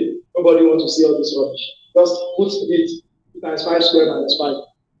OBJ, nobody wants to see all this rubbish. Just put it 2 times 5 squared minus 5.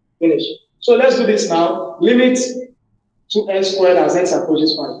 Finish. So let's do this now. Limit 2x squared as x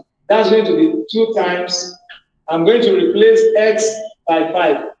approaches 5. That's going to be 2 times. I'm going to replace x by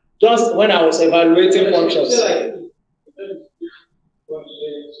 5. Just when I was evaluating functions.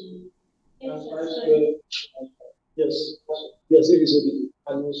 Yes, it is okay.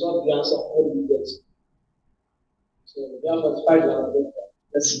 And you solve the answer all the details. So we have 5.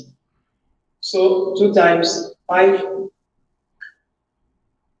 Let's see. So 2 times 5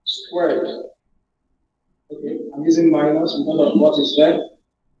 squared. Okay, I'm using minus because of what is there.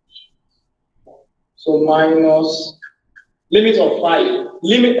 So minus limit of 5.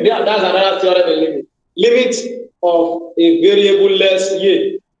 Limit, that's another theorem of limit. Limit of a variable less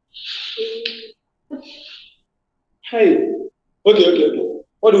y. Hey, okay.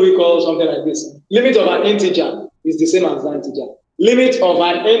 What do we call something like this? Limit of an integer is the same as that integer. Limit of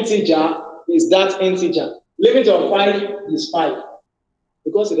an integer is that integer. Limit of 5 is 5.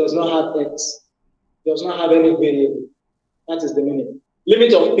 Because it does not have x. It does not have any variable. That is the meaning.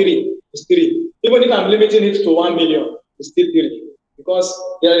 Limit of 3 is 3. Even if I'm limiting it to 1 million, it's still 3. Because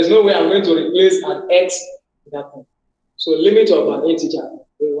there is no way I'm going to replace an x in that one. So limit of an integer.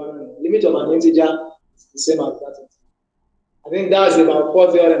 Limit of an integer is the same as that. I think that's about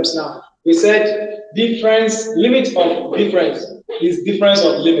 4 theorems now. We said limit of difference is difference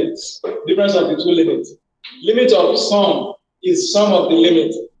of limits. Difference of the 2 limits. Limit of sum is sum of the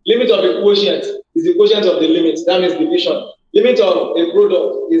limit. Limit of a quotient is the quotient of the limit. That means division. Limit of a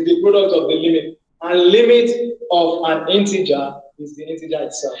product is the product of the limit. And limit of an integer is the integer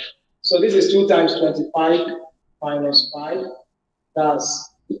itself. So this is 2 times 25 minus 5,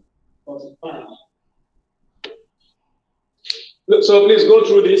 that's 45. So please go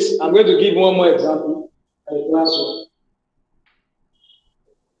through this. I'm going to give one more example. Last one.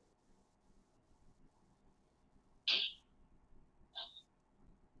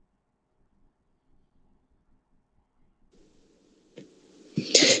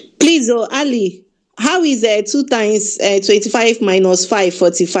 Please, Ali, how is 2 times 25 minus 5,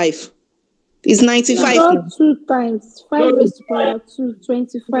 45? It's 95. Not 2 times 5 is to power 2,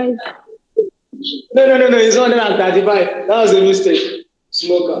 25. No, it's 135. That was a mistake.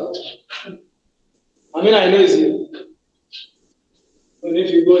 Smoker. I mean, I know it's you. And if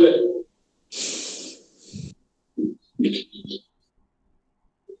you go there.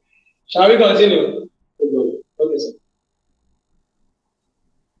 Shall we continue? Okay, sir.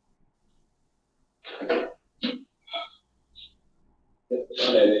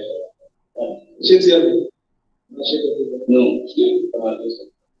 No.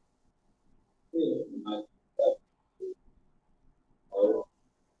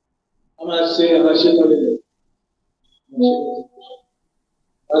 I'm not saying I'm not sure.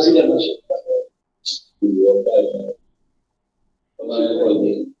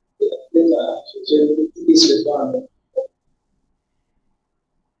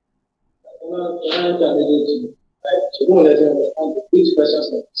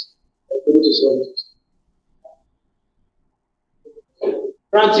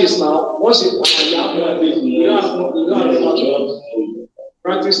 Practice now. Once you have more, you don't have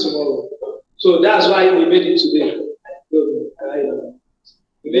practice tomorrow. So that's why we made it today. We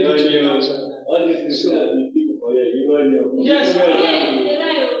made it today. All this is yes.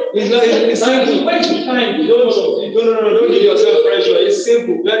 It's simple. Waste time. Don't give yourself pressure. It's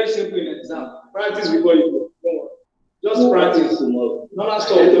simple, very simple in exam. Practice before you go. Don't worry. Just practice tomorrow. Normal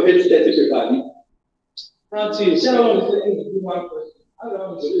stuff. Practice.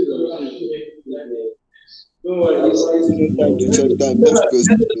 Don't worry.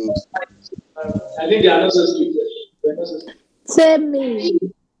 I think they are not so strict. Tell me.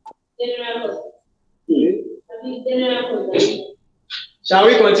 Shall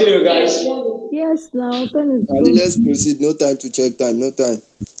we continue, guys? Yes, now. Let's proceed. No time to check time. No time.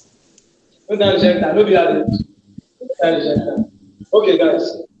 No time to check time. No be that. No time to check time. Okay,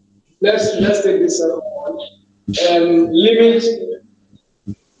 guys. Let's take this limit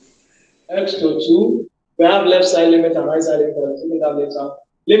x to 2. We have left side limit and right side limit. That later.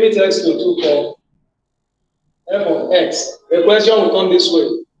 Limit x to 2 for f of x. The question will come this way.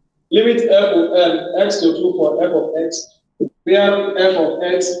 Limit f of x to 2 for f of x. Where f of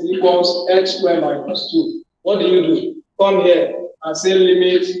x equals x squared minus 2. What do? Come here and say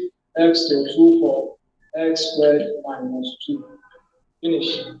limit x to 2 for x squared minus 2.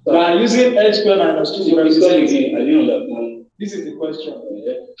 Finish. We are using x squared minus 2 to represent. This is the question.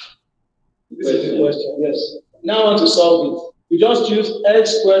 This is the question, yes. Now I want to solve it. We just use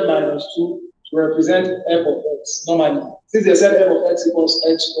x squared minus 2 to represent f of x normally. Since they said f of x equals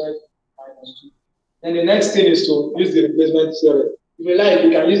x squared minus 2. And the next thing is to use the replacement theorem. If you like,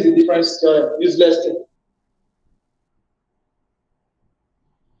 you can use the difference theorem, use less thing.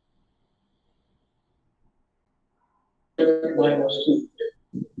 Minus 2.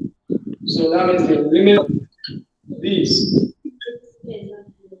 So that means the limit of this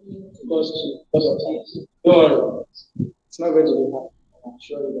equals to because of time. Don't worry. It's not going to be hard. I'm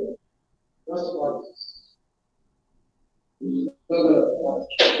sure you will. Just one.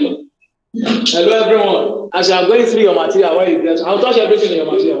 Hello everyone. As you are going through your material, where you get, I'll touch everything in your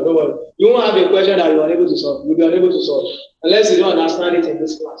material. Don't worry. You won't have a question that you are unable to solve. You'll be unable to solve unless you don't understand it in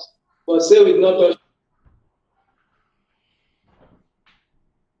this class. But say we not touch.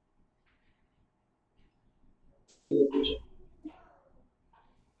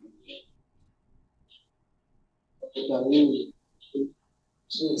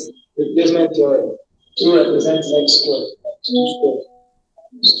 Replacement theorem. 2 represents x squared. 2 squared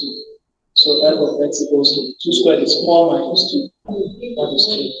minus 2. So f of x equals to 2 squared is 4 minus 2. That is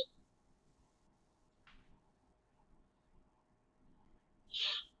 3.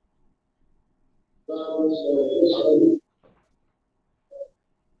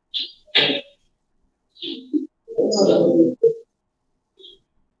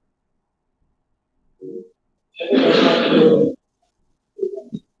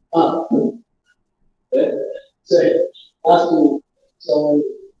 Say, ask to someone. It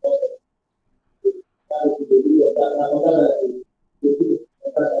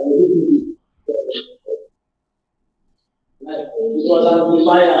was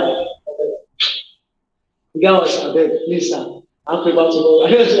amplifier. The guy was a bit, please, sir. I'll pay back tomorrow. I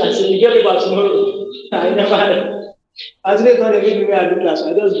said, you get me back tomorrow. I never. As they thought they made me I do class,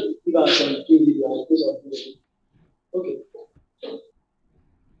 I just give out some videos. Okay.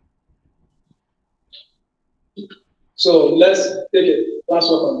 So let's take a class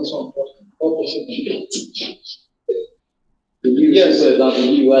work on this one. Yes.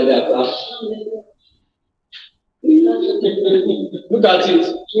 Look at it.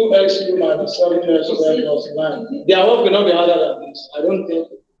 2x cubed minus 7x squared plus 9. Their work will not be harder than this. I don't think.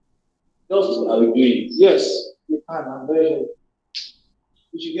 Just I will do it. Yes, you can. I'm very sure.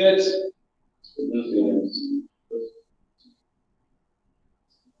 You should get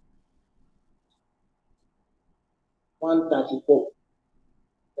 134.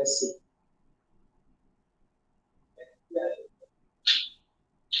 Let's see.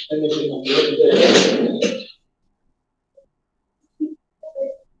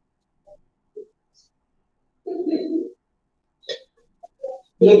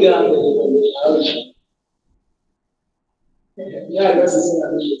 Yeah, that's the same.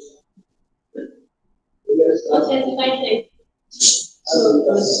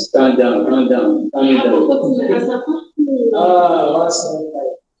 Stand down, stand down, stand down.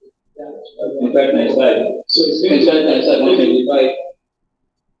 175. So it's 175.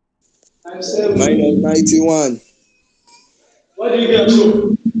 Minus 91. What do you get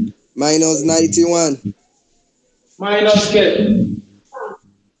to? Minus 91. Minus K.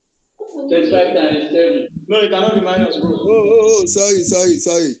 25 times 7. No, it cannot be minus, bro. Oh, sorry.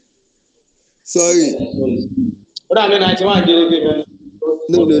 What I mean, 91,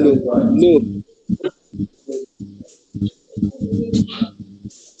 No.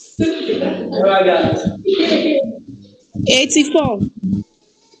 84.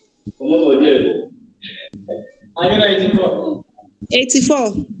 Come over here. I mean, 84.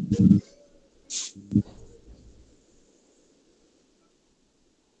 84.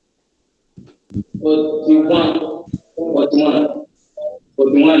 41.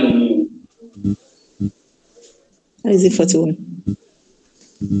 How is it 41?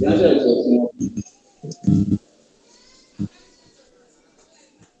 The answer is 41.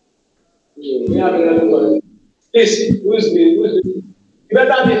 Please, who's the? You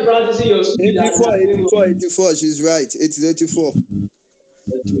better be practicing your speed. 84. She's right. It's 84.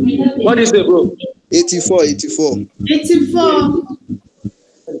 What is it, bro? 84. 84.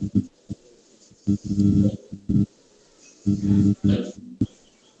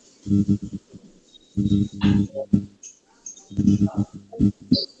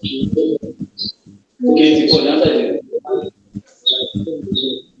 Okay, 84. The answer is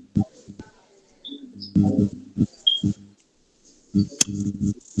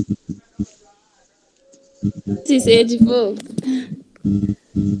This is 84.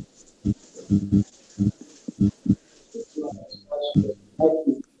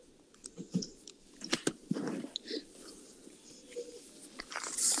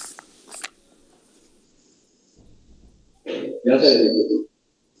 the answer is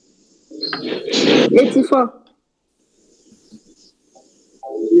 84.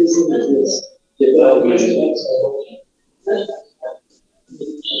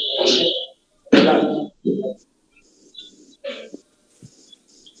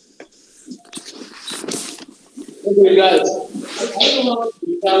 Okay, guys.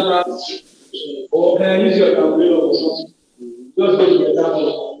 Or can I use your calculator or something? Just go to the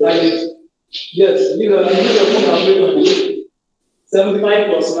example. Like it. Yes, use your phone calculator. 75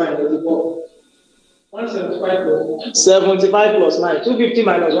 plus 9 is 4. 175 plus 75 plus 9. 250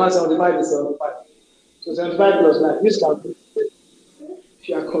 minus 175 is 75. So 75 plus 9. Use calculator. If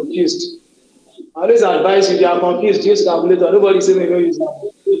you are confused. I always advise you, if you are confused, use calculator. Nobody say they don't use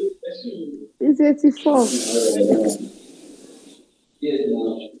calculator. It's 84. yes,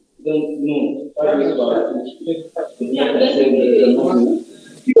 no. Don't know.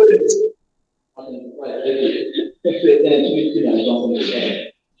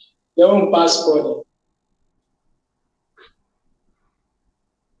 Your own passport.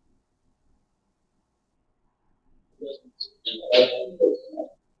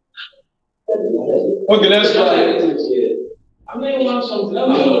 Okay, let's go ahead. I mean, want something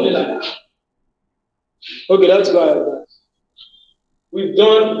like that. Okay, let's go ahead. We've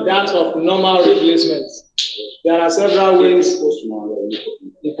done that of normal replacements. There are several ways.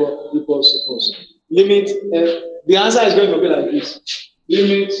 Equals. Limit. The answer is going to be like this.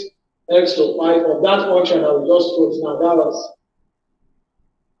 Limit x to 5 of that function that we just put now. That was.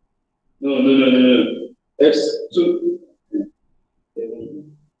 No. X 2.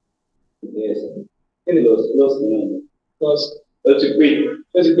 Yes. Plus 9. Plus. Plus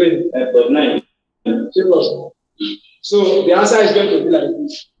 9. So the answer is going to be like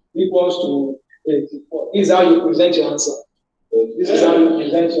this. Equals to 84. This is how you present your answer. This is how you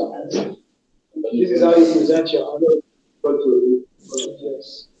present your answer. This is how you present your answer.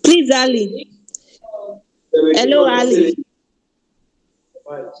 Yes. Please, Ali. Hello, Ali.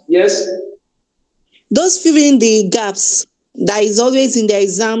 Yes. Those filling the gaps that is always in the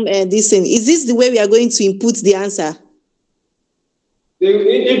exam this thing, is this the way we are going to input the answer?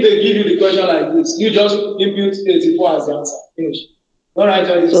 If they give you the question like this, you just input 84 as the answer. Finish. Don't write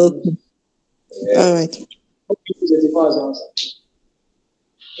all this. Okay. All right. 84 as the answer.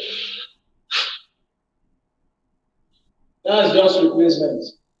 That's just replacement.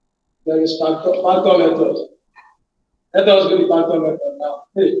 There is factor method. Let us do the factor method now.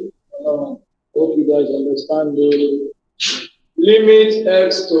 Hey, hope you guys understand the limit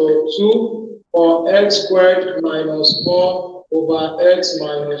x to 2 or x squared minus 4 over x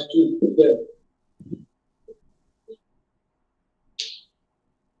minus 2. There.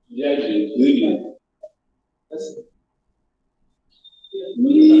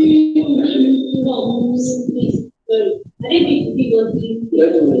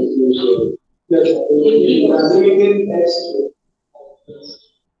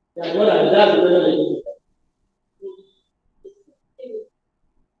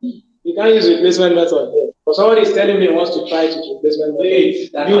 You can't use replacement method here. But somebody is telling me he wants to try to use replacement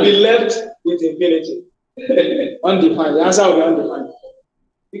method. You'll be left with infinity. Undefined. The answer will be undefined.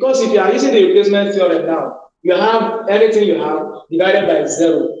 Because if you are using the replacement theorem now, you have anything you have divided by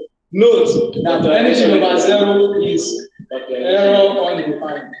 0. Note that anything over 0 is error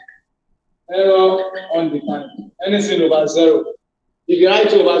undefined. Error undefined. Anything over 0. If you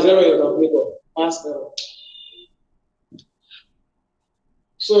write over 0, you're calculator. Pass error.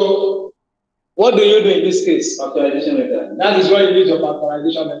 So, what do you do in this case? Factorization method. That is why you use your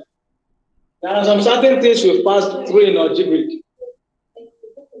factorization method. There are some certain things we've passed through in algebraic.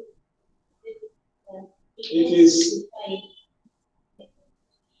 It is.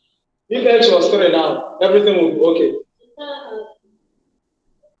 If x was 3 now, everything will be okay.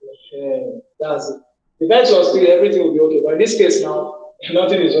 That's it. If x was 3, everything will be okay. But in this case now,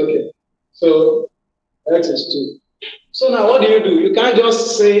 nothing is okay. So, x is 2. So now what do? You can't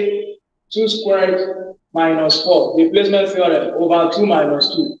just say 2 squared minus 4, replacement theorem, over 2 minus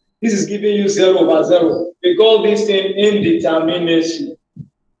 2. This is giving you 0 over 0. We call this thing indeterminacy.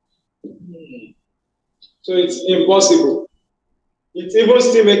 So it's impossible. It even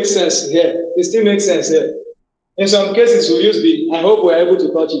still makes sense here. It still makes sense here. In some cases, we use the, I hope we're able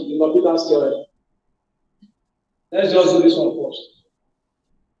to touch it, the L'Hopital's theorem. Let's just do this one first.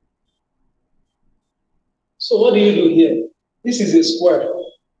 So what do you do here? This is a square.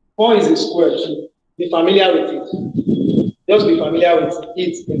 4 is a square too. Be familiar with it. Just be familiar with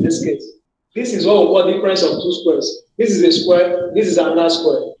it in this case. This is what we call difference of 2 squares. This is a square. This is another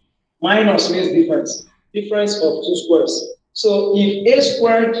square. Minus means difference. Difference of 2 squares. So if a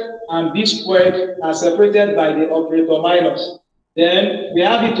squared and b squared are separated by the operator minus, then we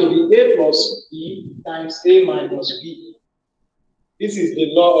have it to be a plus b times a minus b. This is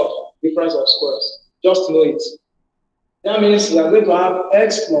the law of difference of squares. Just know it. That means we are going to have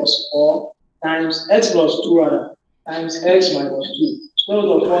x plus 4 times x plus 2 rather times x minus 2. Square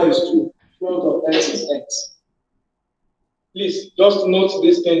root of 4 is 2. Square root of x is x. Please just note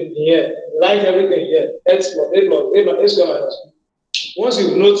this thing here. Write everything here. X plus a square minus 2. Once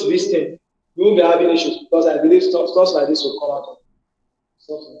you note this thing, you won't be having issues because I believe stuff like this will come out.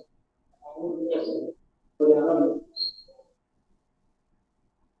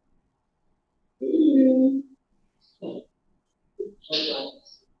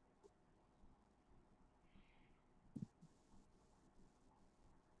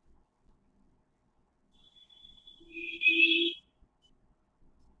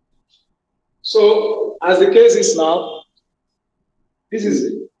 So, as the case is now, this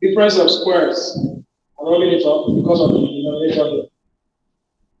is difference of squares. I'm rubbing it up because of the denominator here.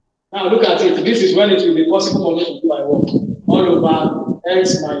 Now look at it. This is when it will be possible for me to do my work. All over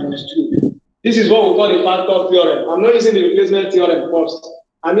x minus 2. This is what we call the factor theorem. I'm not using the replacement theorem first.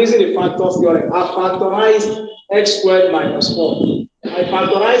 I'm using the factor theorem. I factorized x squared minus 4. I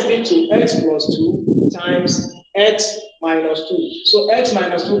factorized it to x plus 2 times x minus 2. So x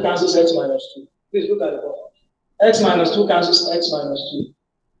minus 2 cancels x minus 2. Please look at the bottom. X minus 2 cancels x minus 2.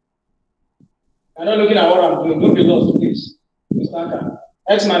 I'm not looking at what I'm doing. Don't be lost, please.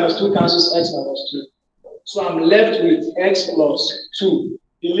 X minus 2 cancels x minus 2. So I'm left with x plus 2.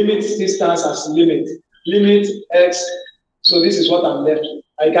 The limit still stands as limit. Limit x. So this is what I'm left with.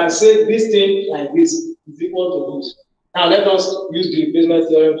 I can say this thing like this is equal to this. Now let us use the replacement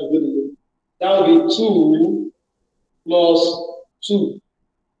theorem to do the limit. That will be 2 plus 2.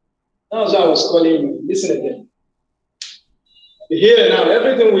 That's why I was calling you. Listen again. Here now,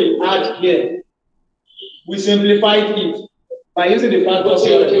 everything we add here, we simplified it by using the factors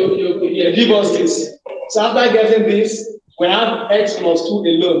here. Okay. Give us this. So after getting this, we have x plus 2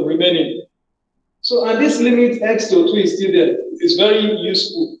 alone remaining. So, and this limit x to 2 is still there. It's very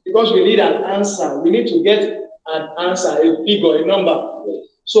useful because we need an answer. We need to get an answer, a figure, a number.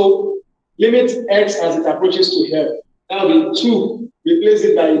 So, limit x as it approaches to here. That will be 2. Replace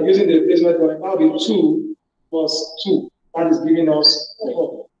it by using the replacement point. That will be 2 plus 2. That is giving us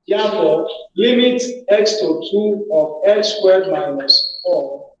 4. Therefore, limit x to 2 of x squared minus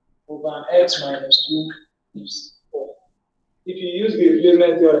 4 over x minus 2 is 4. If you use the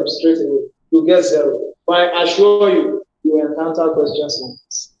replacement theorem straight away, you get 0. But I assure you, you will encounter questions like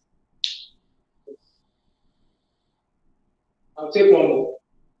this. I'll take one more.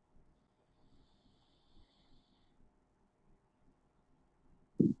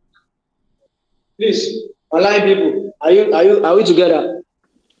 Please, online people, are we together?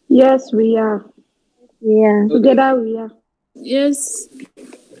 Yes, we are. Yeah, okay. Together we are. Yes.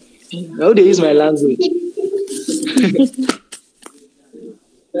 How they use my language?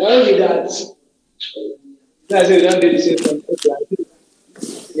 Now with that, that's a young lady said,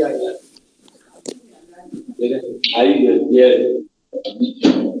 yeah. Are you here?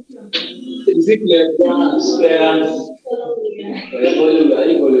 Is it clear?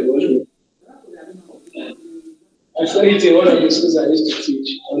 I saw it in one of the schools I used to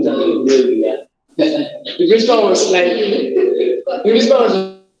teach. The principal was like, the principal was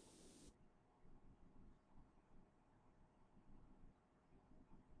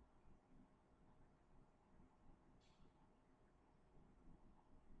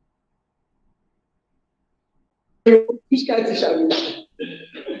which kind of teacher?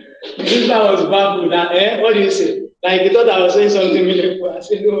 The principal was baffled that, what do you say? Like, he thought I was saying something meaningful. I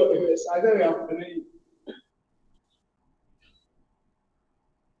said, no, I don't we are following you.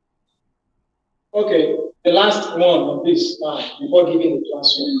 Okay, the last one of this before giving the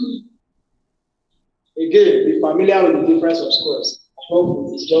class one. Again, be familiar with the difference of squares. I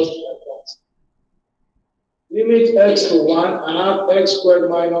hope it's just like that. Limit x to 1 and have x squared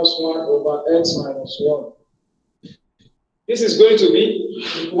minus 1 over x minus 1. This is going to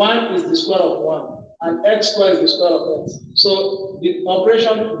be 1 is the square of 1 and x squared is the square of x. So the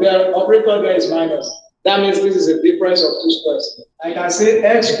operator there is minus. That means this is a difference of 2 squares. I can say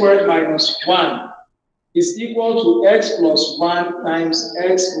x squared minus 1 is equal to x plus 1 times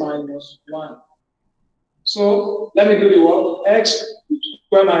x minus 1. So let me do the work. X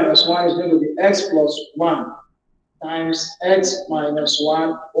squared minus 1 is going to be x plus 1 times x minus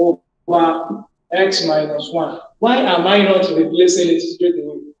 1 over x minus 1. Why am I not replacing it straight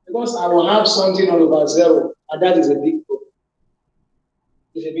away? Because I will have something all over 0, and that is a big problem.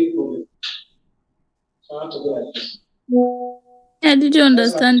 It's a big problem. So I have to go like this. Yeah, did you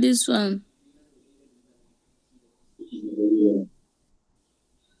understand this one?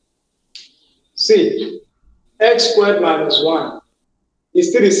 See, x squared minus 1 is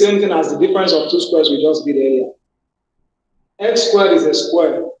still the same thing as the difference of 2 squares we just did earlier. X squared is a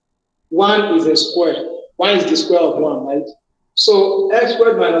square. 1 is a square. 1 is the square of 1, right? So x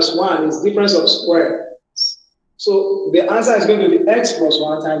squared minus 1 is difference of square. So the answer is going to be x plus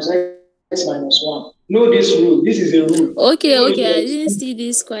 1 times x minus 1. Know this rule. This is a rule. Okay. I didn't see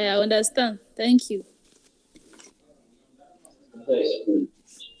this square. I understand. Thank you.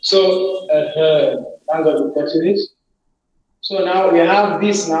 So, thank God we got it. So now we have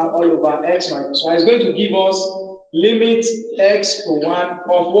this now all over x minus 1. It's going to give us limit x to 1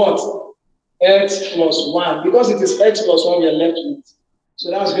 of what? X plus 1. Because it is x plus 1 we are left with.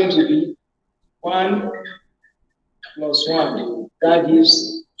 So that's going to be 1 plus 1. That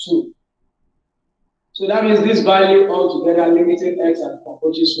gives 2. So that means this value altogether limiting x and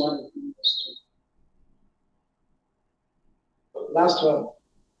approaches 1 equals 2. Last one.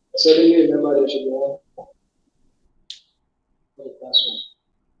 Suddenly remember there should be 1. Last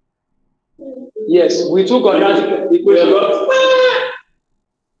one. Yes, we took quadratic equation.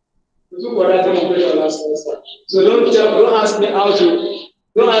 We took quadratic equation last semester. So don't ask me how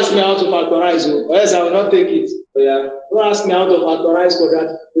to factorize you, or else I will not take it. Yeah. Don't ask me how to factorize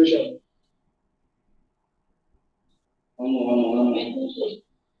quadratic equation. I don't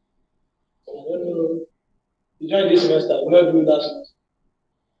know. You joined this semester, you not do that semester.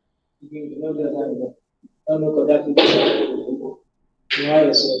 You not do that. I don't know quadratic equation. You know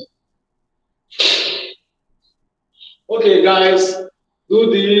yourself. Okay, guys, do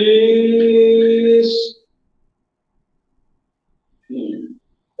this.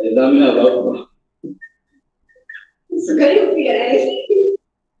 So can you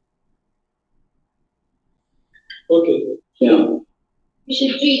Okay. Yeah. We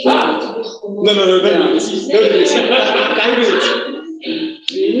should do it. No, don't do this. Don't do this. Can you do it?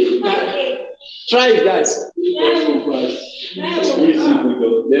 Try it, guys.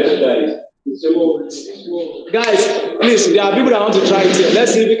 Guys, please, there are people that want to try it here.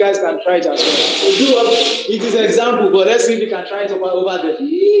 Let's see if you guys can try it as well. It is an example, but let's see if you can try it over there.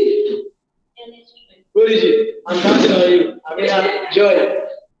 Who is it? I'm counting on you. Amina, Joy,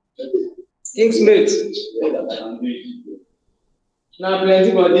 Kingsmate. Now,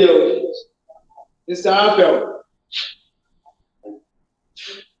 plenty for deal. Mr. Apple.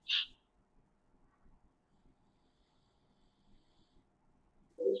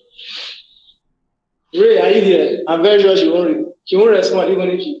 Ray, are you here? I'm very sure she won't respond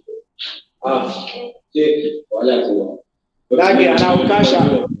even if she. That girl, and I will cash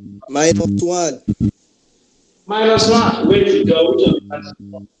out. -1. -1. Wait,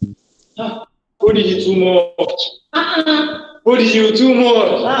 who did you too much? Who did you too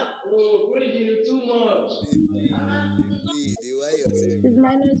much? Who did you too much? It's -1.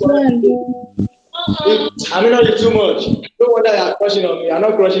 I mean, not you too much. Don't wonder you are crushing on me. I'm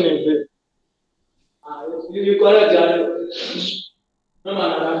not crushing in vain. You correct, no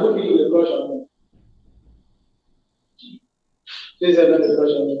man, I'm good people will crush on me. Please have not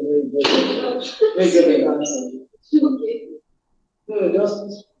crush on me. Please get an answer. No, just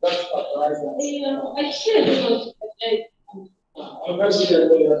factorize that. I should I'm very sure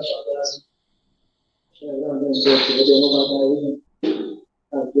that you have factorized.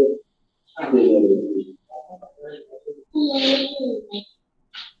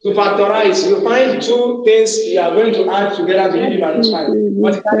 To factorize, you find two things you are going to add together to give you -5.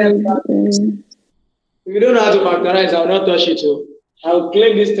 If you don't know how to factorize, I will not touch it. I will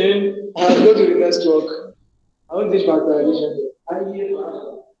claim this thing and I will go to the next work. I won't teach factorization.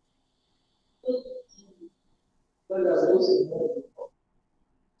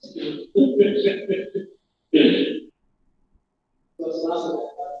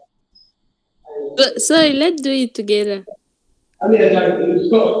 Sorry, let's do it together.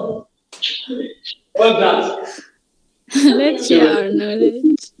 What's that? Let's share our knowledge.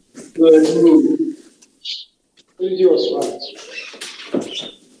 Really was right.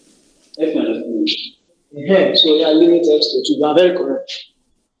 Yeah, so yeah, limit x to 2. You are very correct.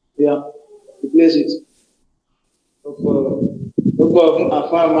 Yeah, replace it.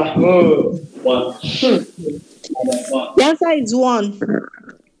 The answer is 1.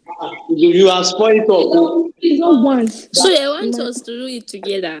 You have spoiled it up. It's not 1. So I want us to do it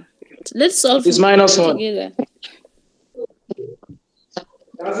together. Let's solve It's -1 together.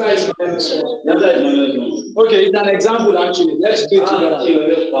 The answer is -1. Okay, it's an example actually. Let's do it together.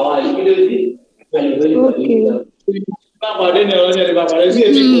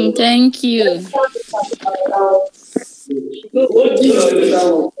 Thank you.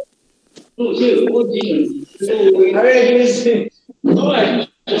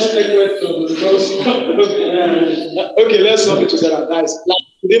 Okay, let's solve it together, guys. Like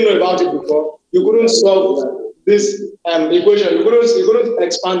you didn't know about it before. You couldn't solve this equation. You couldn't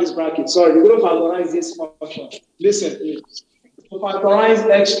expand this bracket. Sorry, you couldn't factorize this function. Listen, please. To factorize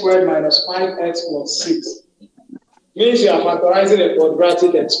x squared minus 5x plus 6 means you are factorizing a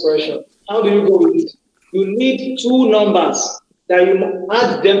quadratic expression. How do you go with it? You need two numbers that you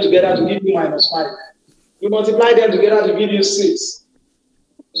add them together to give you -5. You multiply them together to give you 6.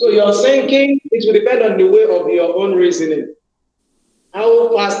 So you're thinking it will depend on the way of your own reasoning. How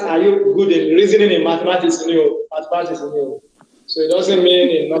fast are you good in reasoning in mathematics? So it doesn't mean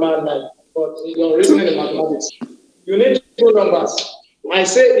in normal life, but you're reasoning in mathematics. You need two numbers. I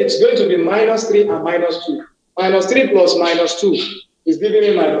say it's going to be -3 and -2. -3 plus -2 is giving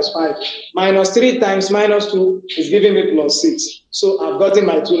me -5. -3 times -2 is giving me +6. So I've gotten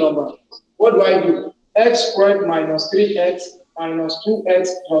my two numbers. What do I do? X squared minus 3x minus 2x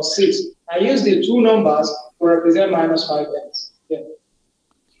plus 6. I use the two numbers to represent -5x. Yeah.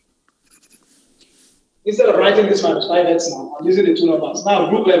 Instead of writing this -5x now, I'm using the two numbers. Now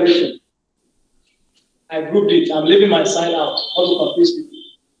group everything. I grouped it. I'm leaving my sign out. How to confuse people.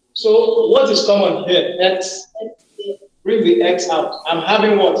 So what is common here? X. Bring the x out. I'm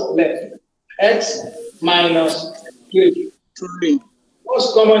having what left? X minus 3. What's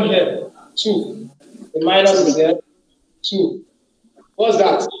common here? 2. The minus is there. 2. What's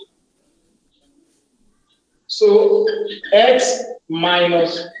that? So x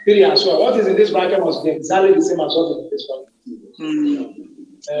minus 3 as well. What is in this bracket must be exactly the same as what is in this bracket.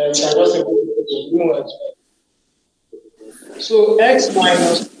 So x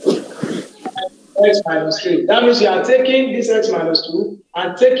minus 3. That means you are taking this x minus 2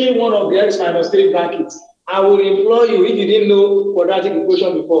 and taking one of the x minus 3 brackets I would implore you, if you didn't know quadratic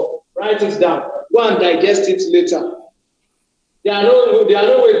equation before, write it down. Go and digest it later. There are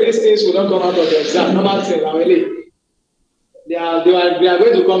no way these things will not come out of the exam. Normal thing, they are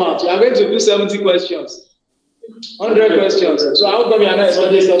going to come out. You are going to do 70 questions, 100 questions. So how come you are not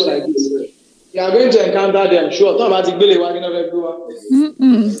expecting stuff like this? You are going to encounter them. Sure. Talk about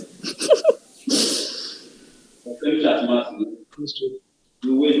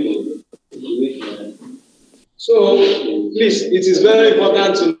So please, it is very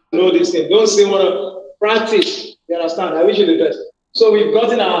important to know this thing. Don't say practice. You understand? I wish you the best. So we've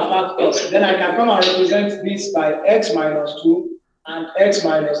gotten our factors. Then I can come and represent this by x minus 2 and x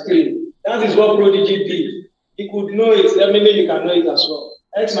minus 3. That is what Prodigy did. He could know it. Definitely you can know it as well.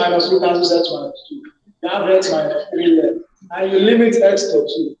 X minus 2 cancels x minus 2. You have x minus 3 left. And you limit x to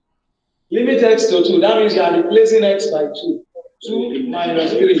 2. Limit x to 2. That means you are replacing x by 2. 2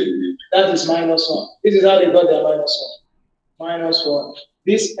 minus 3. That is minus 1. This is how they got their minus 1. Minus 1.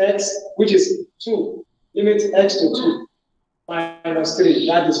 This x, which is 2. Limit x to 2. Minus 3.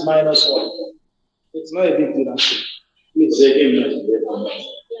 That is minus 1. It's not a big deal. Please.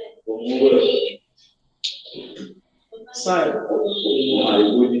 Sign. The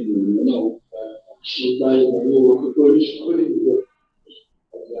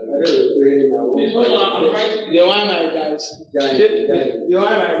one like that. The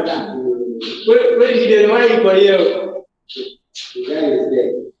one like that. Where did you the one you for here? The guy is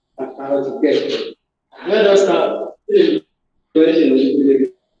there. I was there. Let us start.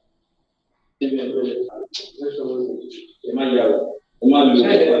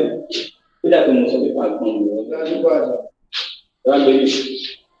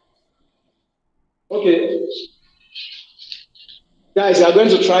 Okay. Guys, we are going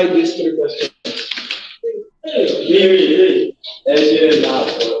to try these 3 questions.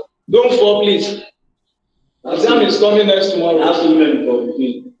 Don't fall, please. Exam is coming next tomorrow.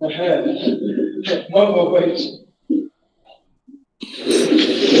 One more question.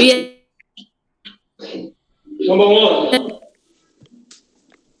 Yeah. Number 1.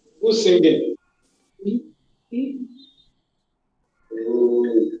 Who's singing?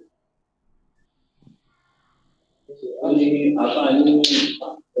 Only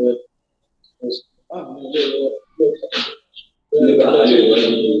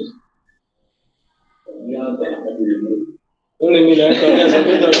me that there's a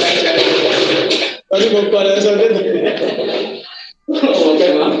bit of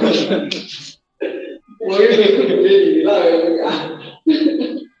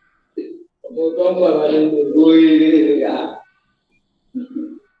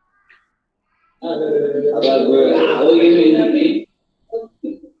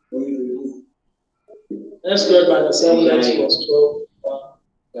X squared minus 7x plus 12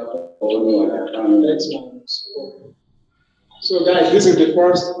 x minus 4. So guys, this is the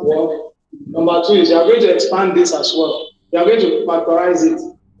first one. Number 2 is you are going to expand this as well. You are going to factorize it.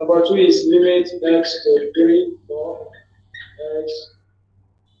 Number 2 is limit x to 3 for x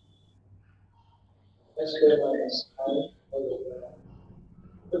squared minus 9.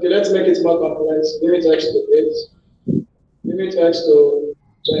 Okay, let's make it more complex. Limit x to 8. Limit x to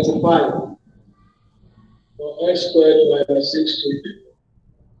 25 for x squared minus 6 to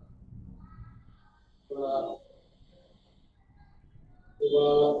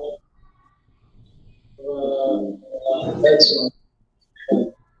x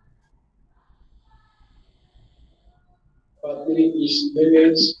 1. 3 is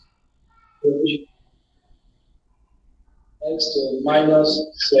limit x to minus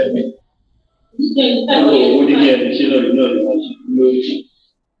 7.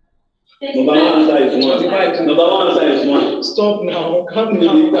 Number 1 answer is 1. Number 1 answer is 1. Stop now. Come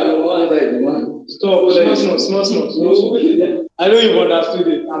now. Number 1 answer is 1. Stop. Small. I know you've understood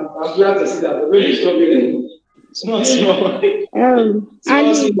it. I'm glad to see that. But when you stop it, small.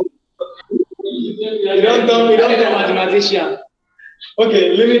 You don't tell mathematician.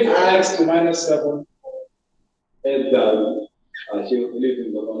 Okay, limit x to minus 7.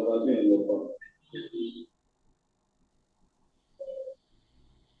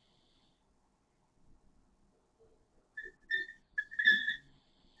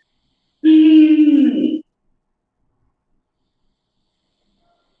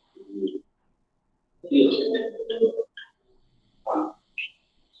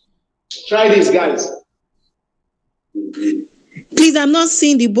 Try this, guys. Please, I'm not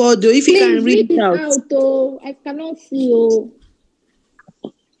seeing the board though. If you can read it out. I cannot see.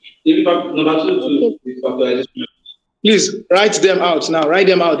 Number 2 is factorization. Please write them out now. Write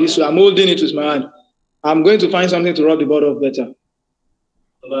them out this way. I'm holding it with my hand. I'm going to find something to rub the board off better.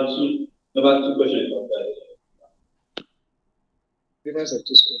 Number 2 question. Difference of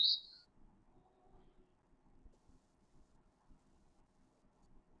two squares.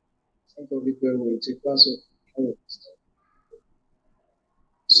 Think of it very well. It's a class of.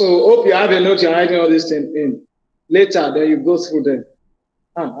 So hope you have a note you're writing all these things in. Later, then you go through them.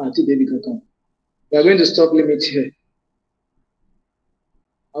 Auntie David can come. We are going to stop limit here.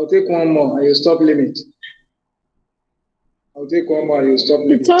 I'll take one more and you stop limit. I'll take one more and you stop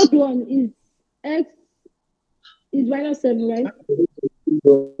limit. The third one is x is minus 7, right?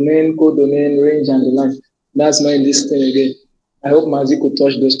 Domain, codomain, range, and the like. That's not in this thing again. I hope Mazi could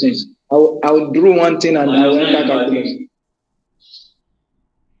touch those things. I'll draw one thing and I will enter calculation.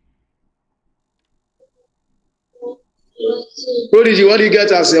 Prodigy, what do you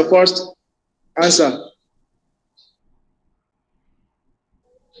get as your first answer?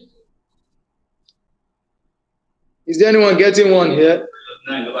 Is there anyone getting one here?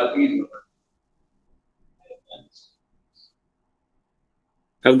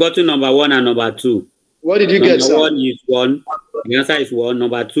 I've gotten number 1 and number 2. What did you get, sir? Number 1 is 1. The answer is 1.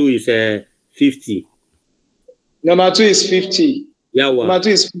 Number 2 is 50. Number 2 is 50. Yeah, 1. Number 2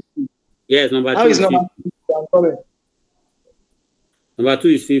 is 50. Yes, number 2 How is 50. Number 2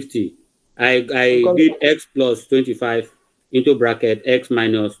 is 50. I did x plus 25 into bracket x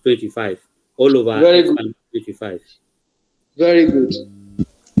minus 25 all over Very x good. minus 25. Very good.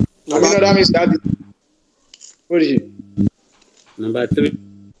 That means that. What is it? Number 3.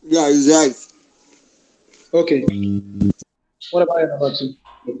 Yeah, it's right. Okay. What about number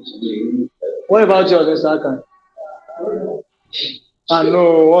 2? What about yours, Mr. Akan?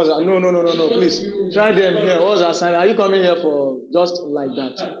 No. What's that? No. Please try them here. What's that sign? Are you coming here for just like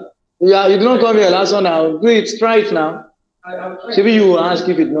that? Yeah, you don't come here last one now. Do it. Try it now. Maybe you will ask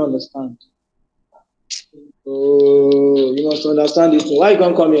if you don't understand. Oh, you must understand this thing. Why you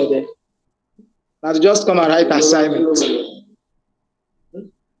can't come here then? Now just come and write assignment.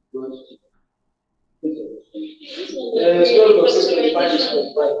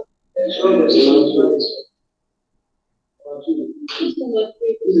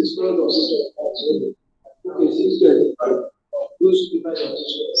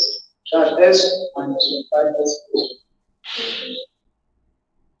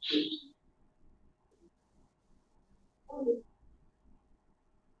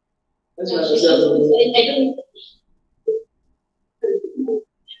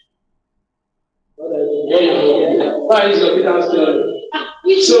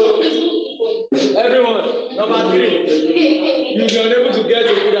 So, everyone, number 3, you'll be unable to get a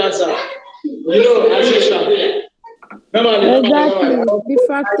good answer. You know, as usual. Exactly. The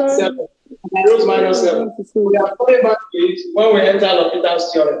factor. Root minus 7. We are coming back to it when we enter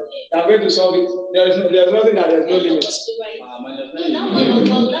L'Hopital's theorem. We are going to solve it. There's nothing that there's no limit.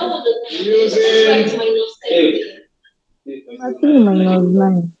 Using I think minus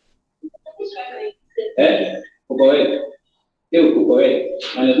 9. Correct. Correct.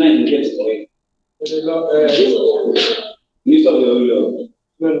 Minus 9 you get correct. You stop your rule.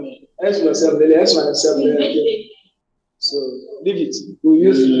 No. X plus 7, X minus 7. So leave it. We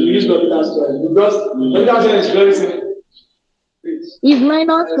use L'Hopital's theorem because L'Hopital's theorem is very simple. It's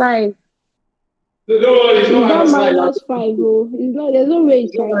minus 5. No, don't worry, it's not minus 5. Oh. It's not. There's no way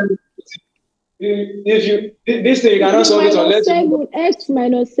it's fine. If you this thing you cannot solve it unless 7, x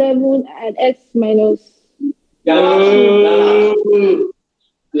minus 7 and x minus. I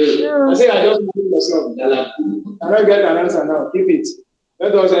say I just moved myself. I don't get an answer now. Keep it.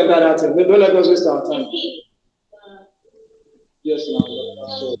 Let us enter that thing. Don't let us waste our time. Yes, now.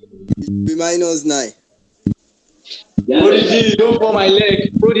 Be minus 9. Prodigy, don't pour my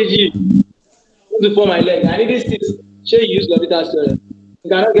leg. Prodigy, don't pour my leg. I need this 6. Shall you use L'Hopital's theorem? You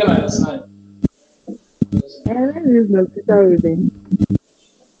cannot get minus 9. I don't use L'Hopital then.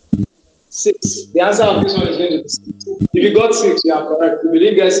 6. The answer of this one is going to be 6. If you got 6, you are correct. If you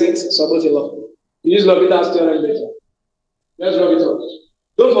didn't get 6, support your law. You use L'Hopital's theorem later. Let's rub it up.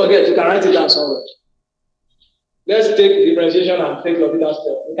 Don't forget, you can write it down somewhere. Let's take differentiation and take L'Hopital's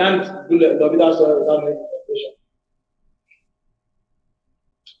theorem. You can't do L'Hopital's theorem without making differentiation.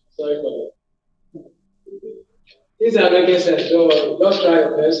 Sorry for that. These are making sense. Don't worry. Just try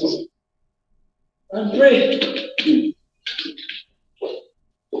your best. And pray.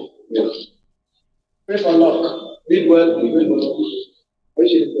 Pray for luck. Read well. Read well. I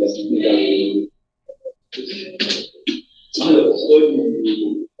should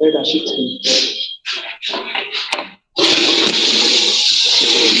I can shift him.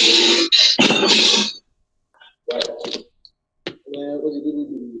 What did you do?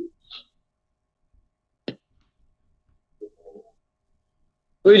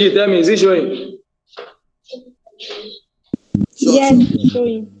 What did you tell me? Is he showing? Sure. Yes,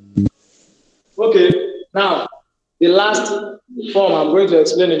 showing. Okay, now the last form I'm going to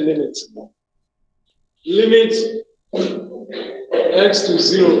explain in limit. Limit x to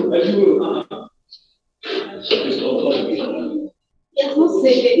 0.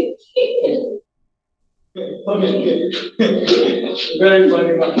 Very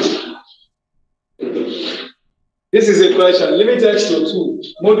funny man. This is a question. Limit x to 2.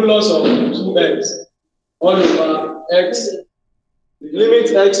 Modulus of 2x all over x.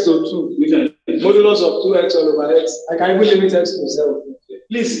 Limit x to 2. Modulus of 2x all over x. I can even limit x to 0.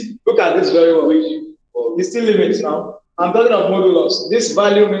 Please look at this very well. It's still limits now. I'm talking of modulus. This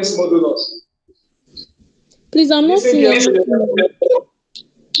value means modulus. Please, I'm not seeing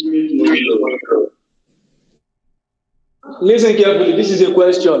Listen carefully. This is a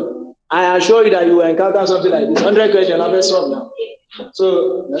question. I assure you that you will encounter something like this. 100 questions, I'll be solved now.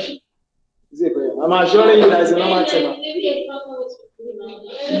 So, I'm assuring you that it's a normal thing.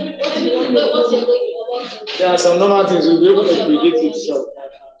 There are some normal things you'll be able to predict it.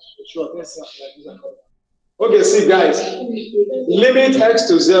 Okay, see guys, limit x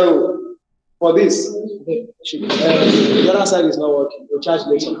to 0 for this. The other side is not working. You'll charge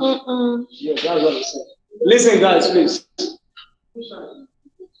later. Yes, that's what I said. Listen, guys, please.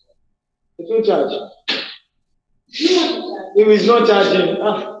 It will charge. If it's not charging,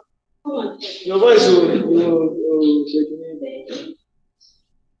 your voice will shake.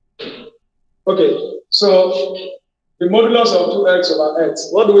 Okay, so the modulus of 2x over x.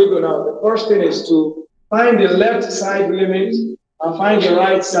 What do we do now? The first thing is to find the left side limit and find the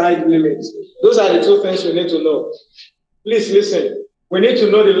right side limit. Those are the two things we need to know. Please listen. We need to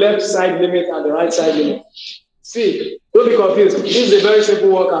know the left side limit and the right side limit. See, don't be confused. This is a very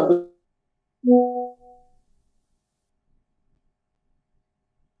simple work I'm doing.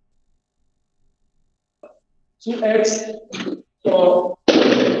 2x for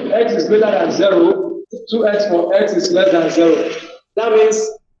x is greater than 0, 2x for x is less than 0. That means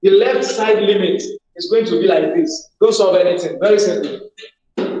the left side limit is going to be like this. Don't solve anything. Very simple.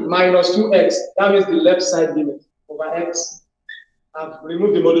 Minus 2x. That means the left side limit over x. I've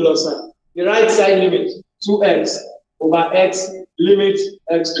removed the modulus sign. The right side limit, 2x over x, limit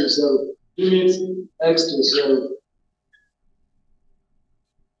x to 0. Limit x to 0.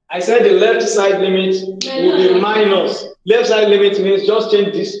 I said the left side limit will be minus. Left side limit means just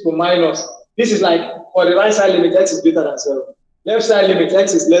change this to minus. This is like for the right side limit, x is greater than 0. Left side limit,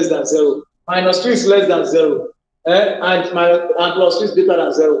 x is less than 0. Minus 2 is less than 0. And plus 2 is greater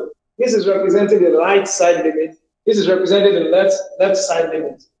than 0. This is representing the right side limit. This is representing the left side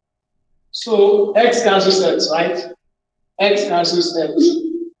limit. So x cancels x, right? X cancels x.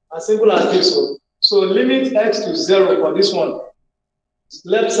 As simple as this one. So limit x to 0 for this one.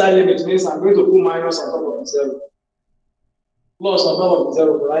 Left side limit means I'm going to put minus on top of the 0. Plus on top of the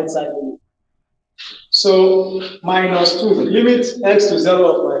 0 for right side limit. So minus 2. Limit x to 0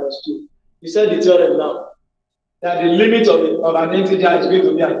 of minus 2. You said the theorem now. That the limit of an integer is going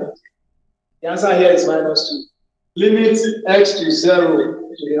to be an. The answer here is minus 2. Limit x to 0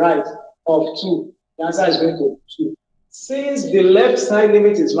 to the right of 2. The answer is going to 2. Since the left side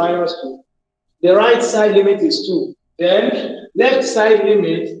limit is minus 2, the right side limit is 2. Then left side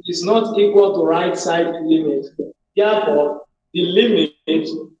limit is not equal to right side limit. Therefore, the limit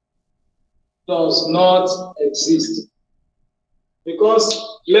does not exist.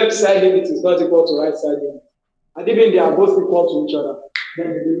 Because left side limit is not equal to right side limit. And even they are both equal to each other,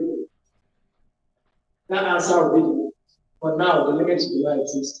 then that answer will be the limit. But now the limit do not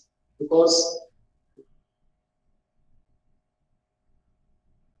exist. Because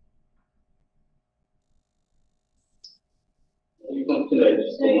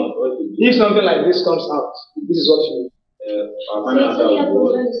if something like this comes out, this is what you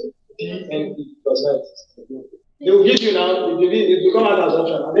DNE does not exist. They will give you now, it will come out as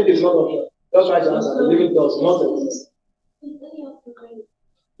option, and if it's not option, just write the answer. The limit does not exist.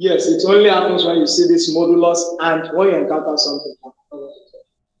 Yes, it only happens when you see this modulus and when you encounter something.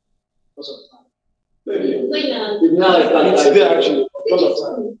 It's there actually, because of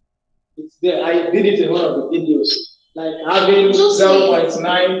time. It's there. I did it in one of the videos. Like having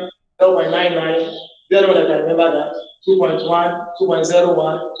 0.9, 0.99, zero that I remember that, 2.1,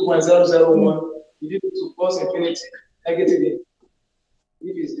 2.01, 2.001. You did it to cos infinity, negative.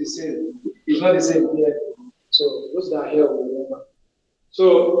 If it's the same, it's not the same here. So those that are here will remember.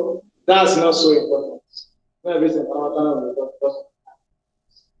 So that's not so important. Not everything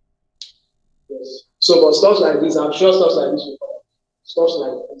yes. So but stuff like this, I'm sure stuff like this will come. Stuff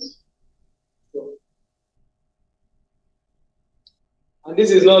like this. So, and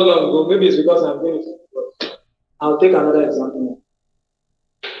this is not long ago. Maybe it's because I'm doing it. I'll take another example.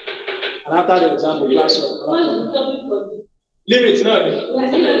 And after the example, class limit, no.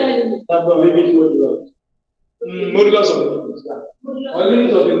 Limit modulus. Modulus of the modulus. Or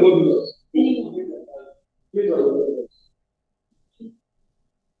limit of the modulus. Limit of the modulus.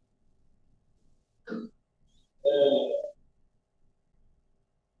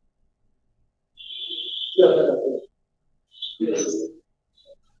 Yes.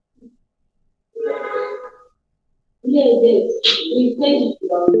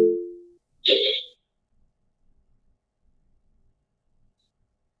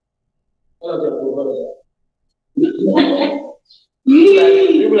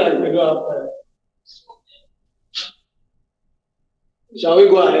 Shall we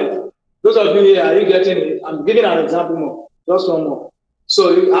go ahead? Those of you here, are you getting it? I'm giving an example more, just one more.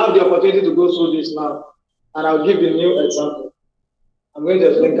 So you have the opportunity to go through this now, and I'll give you a new example. I'm going to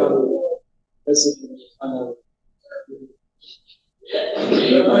explain carefully. Let's see.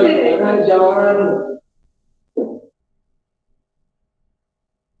 What is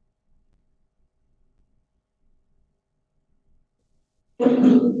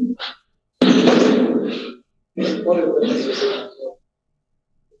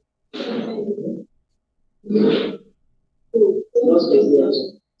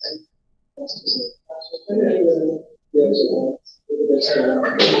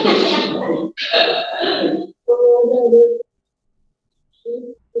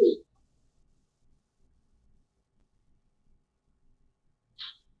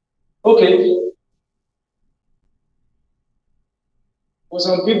okay. For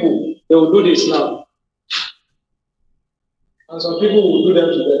some people, they will do this now. And some people will do them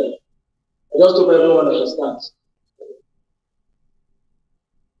together. I just hope everyone understands.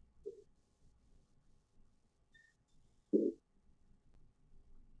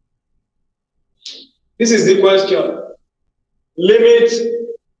 This is the question. Limit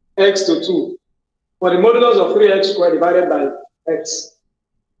x to 2 for the modulus of 3x squared divided by x.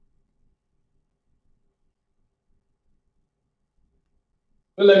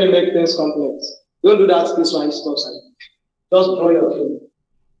 Don't let me make things complex. Don't do that this one stop sign. Just draw your finger.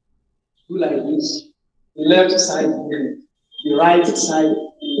 Do like this. The left side limit. The right side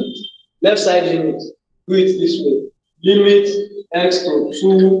limit. Left side limit. Do it this way. Limit x to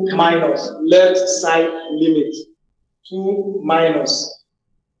 2 minus left side limit. 2 minus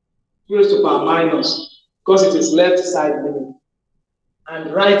 2 raised to power minus, because it is left side limit.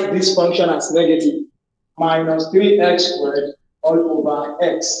 And write this function as negative. Minus 3x squared all over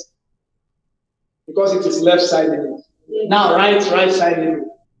x. Because it is left side limit. Now write right side limit.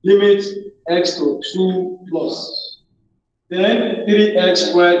 Limit x to 2 plus. Then 3x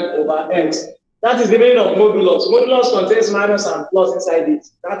squared over x. That is the meaning of modulus. Modulus contains minus and plus inside it.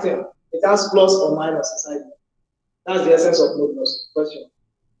 That's it. It has plus or minus inside it. That's the essence of modulus. Question.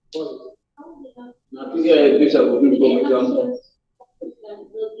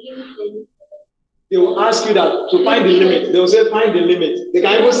 They will ask you that to find the limit. They will say find the limit. They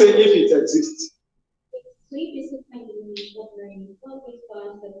can even say if it exists.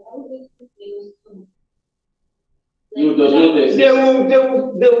 They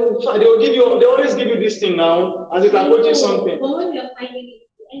will give you. They always give you this thing now as if approaching something.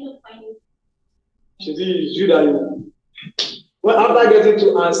 Should you that you? Well, after getting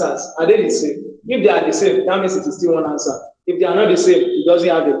 2 answers, are they the same? If they are the same, that means it is still one answer. If they are not the same, it doesn't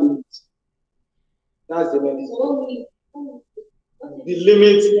have a limit. That's the limit. The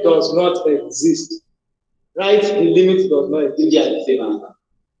limit does not exist. Right? The limit does not exist. If they are the same answer.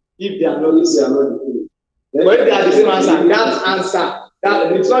 If they are not the same, but if they are the same answer, that answer,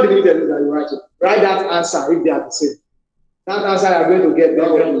 that it's not the limit that you write it. Write that answer if they are the same. That answer you are going to get.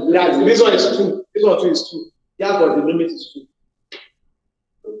 That this one is 2. This one 2 is 2. Therefore, the limit is 2.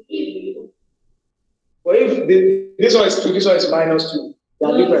 But if this one is 2, this one is minus 2, they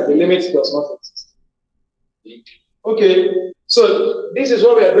are different. The limit does not exist. Okay, so this is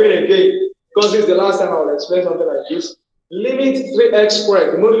what we are doing again, because this is the last time I will explain something like this. Limit 3x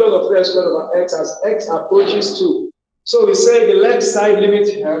squared, the modulus of 3x squared over x as x approaches 2. So we say the left side limit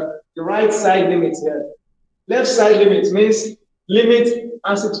here, the right side limit here. Left side limit means limit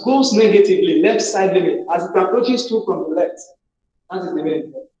as it goes negatively, left side limit, as it approaches 2 from the left. That is the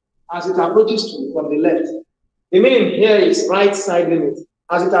meaning. As it approaches 2 from the left. The meaning here is right side limit.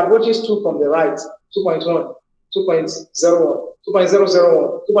 As it approaches 2 from the right, 2.1, 2.01,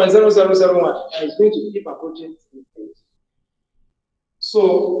 2.001, 2.0001, and it's going to keep approaching 2.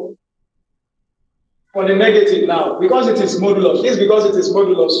 So, for the negative now, because it is modulus, this because it is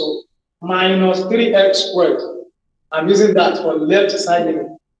modulus, so minus 3x squared. I'm using that for the left side limit.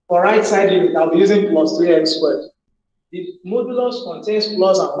 For right side limit, I'll be using plus 3x squared. the modulus contains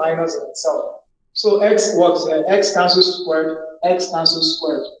plus and minus in itself. So x works, x cancels squared, x cancels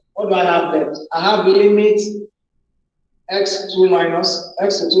squared. What do I have left? I have limit x to 2 minus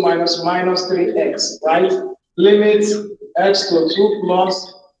minus 3x, right? Limit x to 2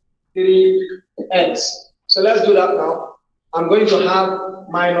 plus 3x. So let's do that now. I'm going to have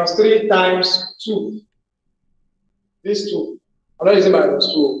minus 3 times 2. This 2. I'm not using minus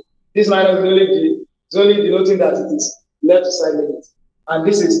 2. This minus is only denoting that it is left side limit. And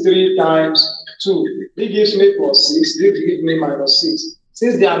this is 3 times 2. This gives me plus 6. This gives me minus 6.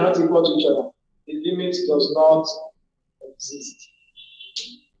 Since they are not equal to each other, the limit does not exist.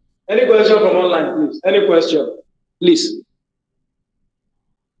 Any question from online, please? Any question? Please.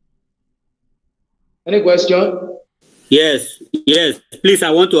 Any question? Yes. Please,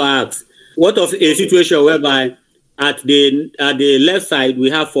 I want to ask, what of a situation whereby at the left side we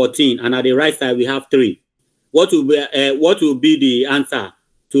have 14 and at the right side we have 3? What will be the answer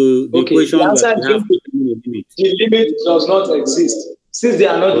to the equation the answer that we have limit? The limit does not exist since they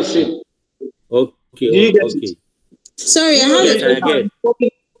are not the same. Okay. Sorry,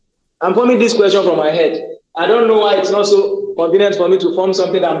 I'm forming this question from my head. I don't know why it's not so convenient for me to form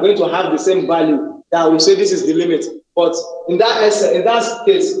something that I'm going to have the same value that I will say this is the limit. But in that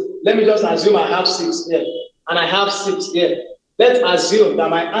case, let me just assume I have 6 here and I have 6 here. Let's assume that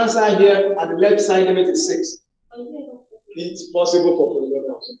my answer here at the left side limit is 6. It's possible for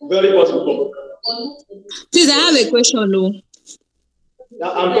polynomials. Very possible for polynomials. Please, I have a question, though.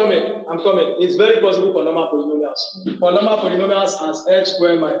 I'm coming. It's very possible for normal polynomials. For normal polynomials as x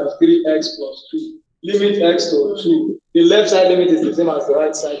squared minus 3x plus 2. Limit x to 2. The left side limit is the same as the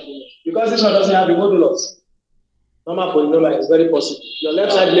right side limit. Because this one doesn't have the modulus. Normal polynomial is very possible. Your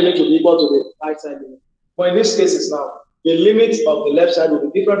left side limit will be equal to the right side limit. But in this case, now, the limit of the left side will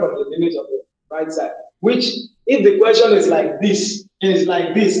be different from the limit of the right side. Which, if the question is like this,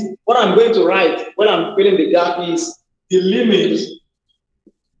 what I'm going to write when I'm filling the gap is the limit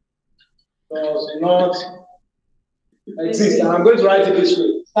does not exist. And I'm going to write it this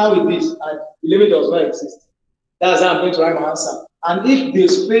way. Start with this, and the limit does not exist. That's how I'm going to write my answer. And if the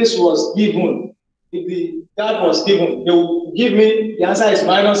space was given, if the gap was given, they will give me the answer is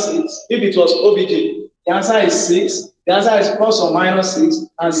minus 6. If it was OBJ, the answer is 6. The answer is plus or minus 6,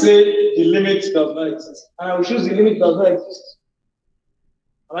 and say the limit does not exist. And I will choose the limit does not exist.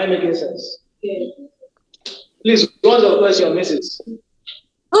 Am I making sense? Yeah. Please, what's your question, Mrs.?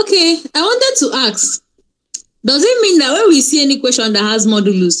 Okay, I wanted to ask, does it mean that when we see any question that has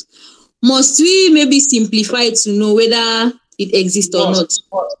modulus, must we maybe simplify it to know whether it exists or not?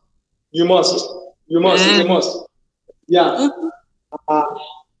 You must. Yeah.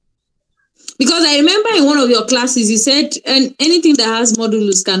 Because I remember in one of your classes, you said anything that has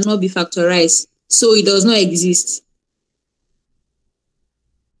modulus cannot be factorized, so it does not exist.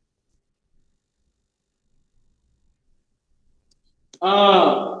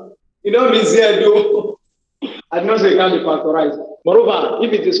 Means here, though. I don't say it can be factorized. Moreover,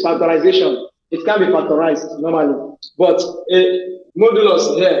 if it is factorization, it can be factorized normally. But a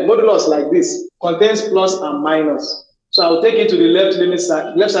modulus like this contains plus and minus. So I will take it to the left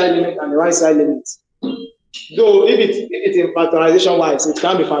side limit and the right side limit. Though if it's in factorization wise, it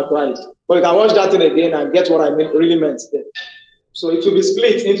can be factorized. But you can watch that thing again and get what I really meant there. So it will be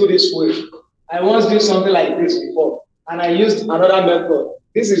split into this way. I once did something like this before, and I used another method.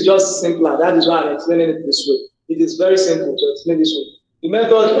 This is just simpler. That is why I'm explaining it this way. It is very simple to explain this way. The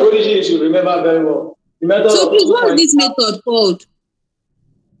method, Prodigy, you should remember very well. The method. So please, what is this method called?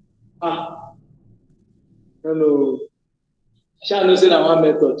 No. Shall not say that one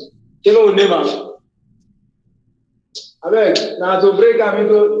method. You know name am. I beg. Now to break am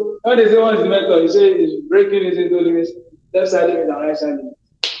into. When they say what is the method, you say it's breaking it into limits, left side limit and right side limit.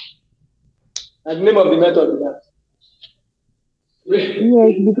 And the name of the method is that.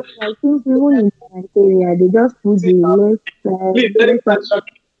 Yes, because I think even in Nigeria, they just put the left side. Please, any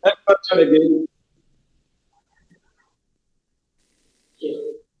question again?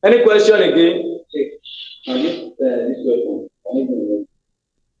 Any question again?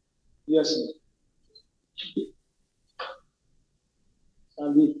 Yes.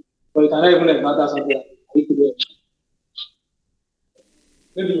 But you cannot even matter something.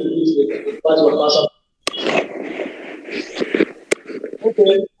 Maybe you pass.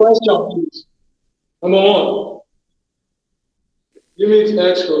 Okay, question please. Number 1. Limit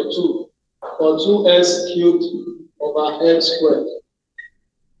x for 2 or 2x cubed over x squared.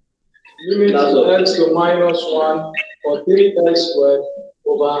 Limit x to minus 1 or 3x squared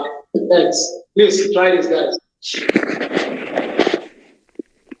over x. Please try this, guys.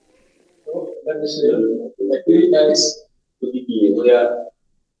 Let me see. 3x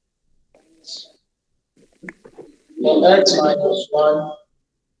or x minus 1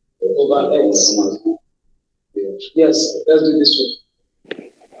 over x. Yes, let's do this one.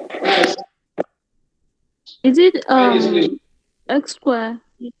 Nice. Is it Easily. x square?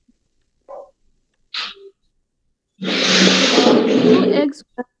 2x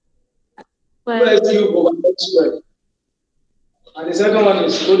square. 2x cubed over x squared. And the second one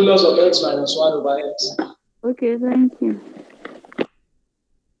is modulus of x minus 1 over x. Okay, thank you.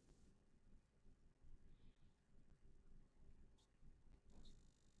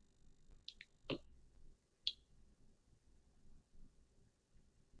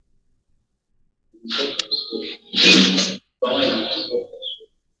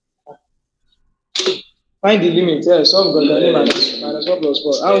 Find the limit. Yeah, solve Gordani minus 4 plus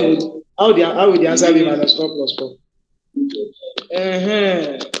 4. How would the answer be minus 4 plus 4?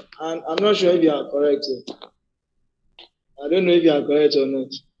 And I'm not sure if you are correct. I don't know if you are correct or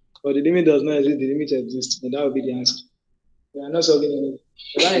not. But the limit does not exist, the limit exists. And that would be the answer. We are not solving anything.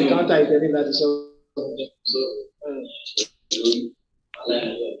 If I encounter it, then that is solved.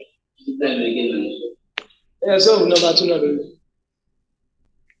 Yeah, solve number 2 not only.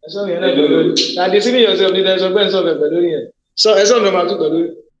 So you're not going to. Now, deceiving yourself, there's a question of a balloon. So, it's not number 2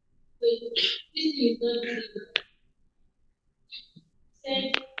 balloon.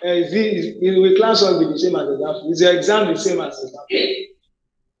 Will class 1 be the same as example? Is the exam the same as example?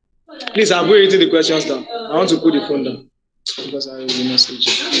 Please, I'm writing the questions down. I want to put the phone down because I will message.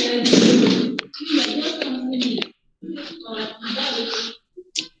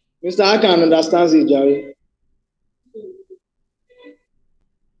 Mr. I can understand it, Jerry.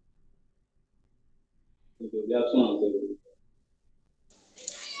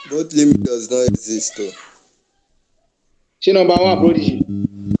 Both limit does not exist though. She number 1 prodigy.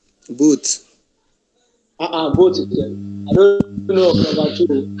 Both. Both. I don't know number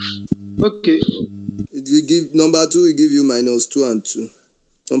 2. Okay. It will give number 2 will give you minus 2 and 2.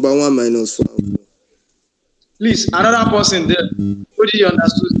 Number 1 minus 4 and 4. Please, another person there. Prodigy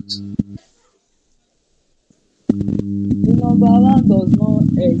understood it. The number 1 does not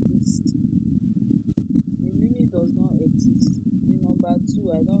exist. The limit does not exist. The number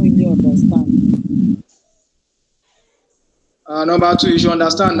 2, I don't really understand. Number 2, you should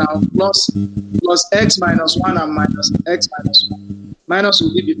understand now. Plus x minus 1 and minus x minus 1. Minus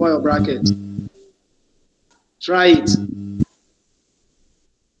will be before your bracket. Try it.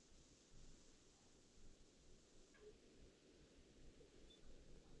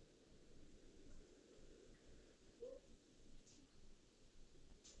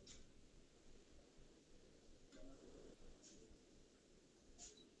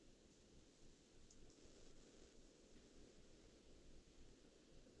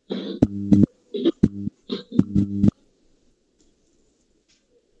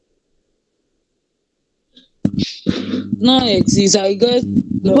 No exist. I guess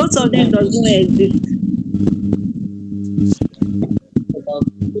Both of them does not exist.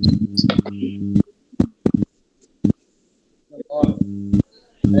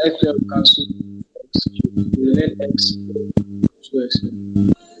 X will cancel x. We let x. So x.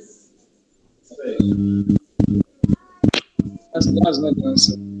 That's not the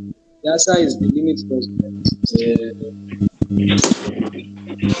answer. The answer is the limit does not exist.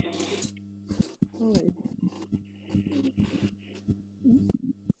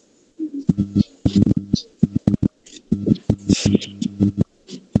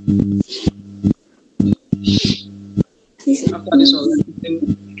 After this one,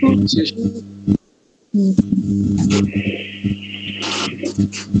 pronunciation.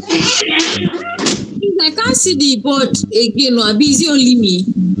 I can't see the board again. No, I'm busy only me.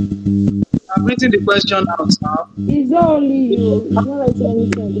 I'm writing the question out now. It's not only you. It's not like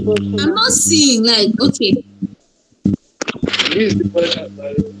anything on the board. I'm not seeing, like, okay. This is the question,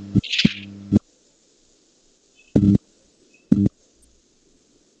 sorry.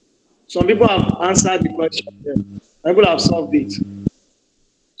 Some people have answered the question there. Some people have solved it.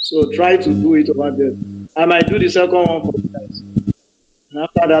 So try to do it over there. I might do the second one for you guys. And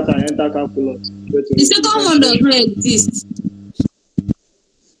after that, I enter calculus. The second one does not exist.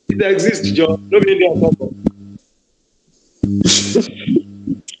 It exists, Joe. Nobody there on top of.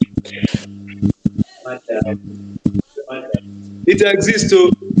 It exists, so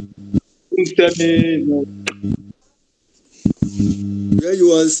don't tell me no. Where you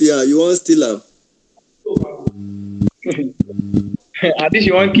want to see her? You want to steal her? I think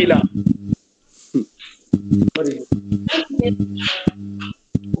you want kill her. What is it?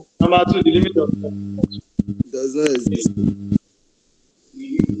 Number 2, the limit of does not exist.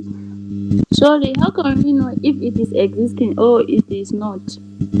 Sorry, how can we know if it is existing or it is not?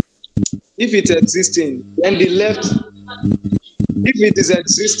 If it's existing, then the left, if it is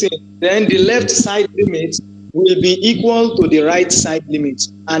existing, then the left side limit will be equal to the right side limit,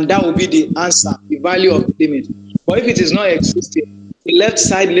 and that will be the answer, the value of the limit. But if it is not existing, the left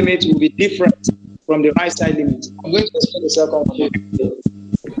side limit will be different from the right side limit. I'm going to explain the second one.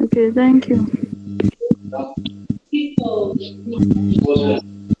 Okay, thank you.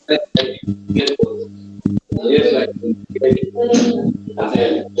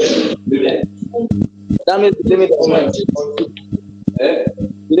 That means the limit does not exist.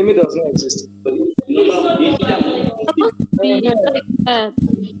 The limit does not exist. Supposed to be like that.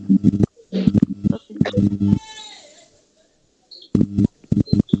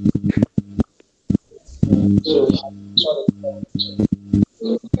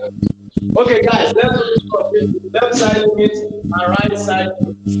 Okay, guys, let's do this one. Left side limit and right side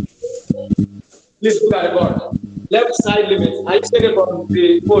limit. Please look at the board. Left side limit. Are you taking from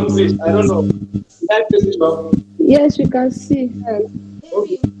the phone, please? I don't know. Did I place it wrong? Yes, we can see.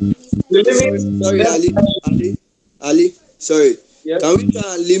 Okay. The limit. Sorry, Ali. Sorry. Yes? Can we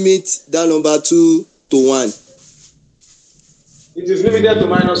try and limit that number 2 to 1? It is limited to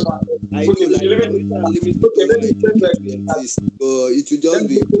minus 1. I Okay, know, like, the limit. Okay, let me check that. But it will just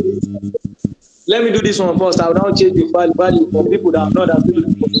be. Let me do this one first. I will now change the value for people that have not understood.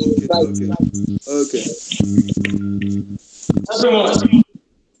 Okay. Everyone,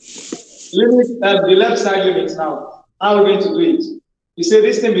 limit the left side limit now. How are we going to do it? You say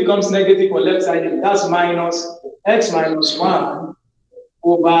this thing becomes negative for left side limit. That's minus x minus 1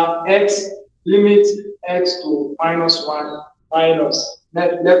 over x limit x to minus 1 minus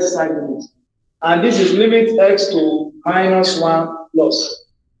left side limit. And this is limit x to minus 1 plus.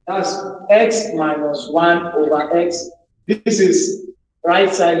 That's x minus 1 over x. This is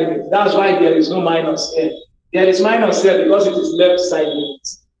right side limit. That's why there is no minus here. There is minus here because it is left side limit.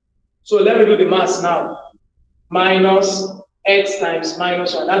 So let me do the math now. Minus x times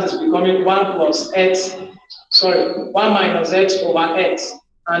minus 1. That is becoming 1 plus x. Sorry, 1 minus x over x.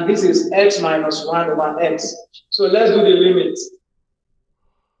 And this is x minus 1 over x. So let's do the limit.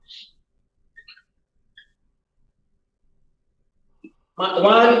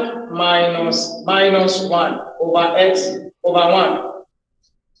 One minus 1 over x over 1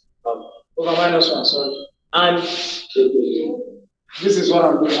 over minus 1, sorry. And this is what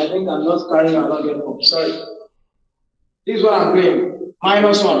I'm doing. I think I'm not carrying along anymore. Sorry. This is what I'm doing.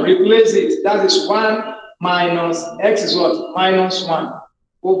 Minus 1. Replace it. That is 1 minus x is what? Minus 1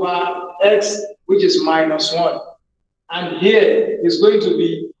 over x, which is minus 1. And here is going to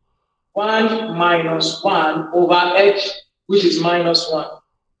be 1 minus 1 over x, which is minus 1.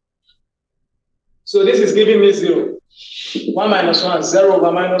 So this is giving me 0. 1 minus 1 is 0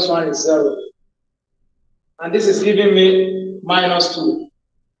 over minus 1 is 0. And this is giving me minus 2.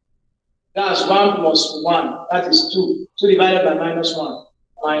 That's 1 plus 1. That is 2. 2 divided by minus 1.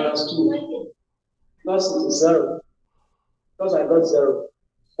 Minus 2. Plus it is 0. Because I got 0.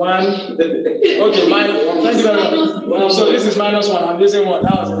 1. Okay, minus 1. Thank you very much. So this is minus 1. I'm using 1.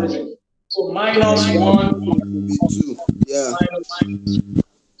 That was the reason. So minus 1. 2. Yeah.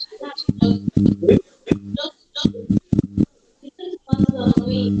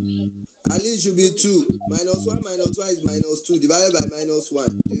 At least should be 2. Minus 1 is minus 2 divided by minus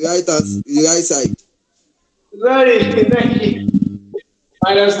 1. The right side. Very, thank you.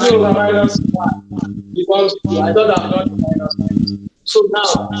 Minus 2 over minus 1 becomes 2. I thought I'm not minus 1. So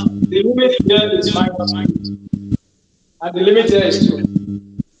now, the limit here is minus 2. And the limit here is 2.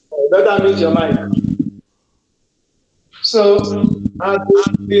 You better meet your mind. So,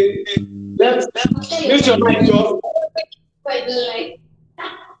 let's meet your mind, Joe.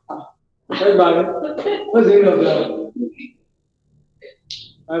 Hey, buddy. What's the end of that?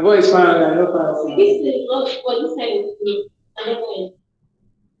 My voice is fine. I know fine. This is what you said.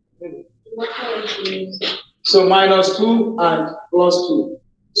 So minus 2 and plus 2.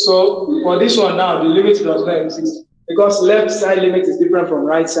 So for this one now, the limit does not exist because left side limit is different from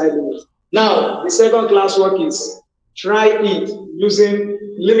right side limit. Now, the second class work is try it using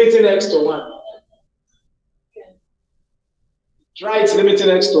limiting x to 1. Try it limiting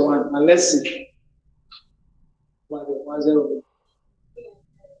x to 1 and let's see. 1, 0.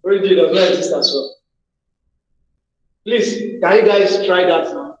 Origin does not exist as well. Please, can you guys try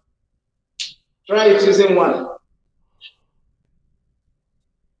that now? Try it using 1.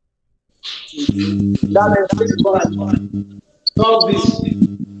 That is, this is what I want. Solve this.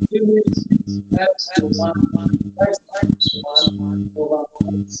 Limit x to 1. X times 1 over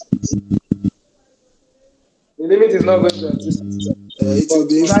 1. The limit is not going to exist. It will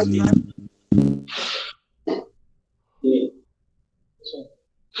be. Yeah.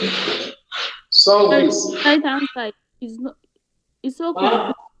 Solve this. Right answer is not. It's so Huh?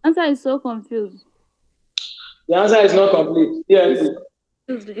 confused. Answer is so confused. The answer is not complete. Yes.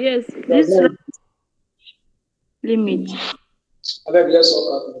 Yes. This limit. I beg, let's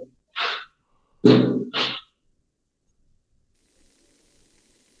solve that.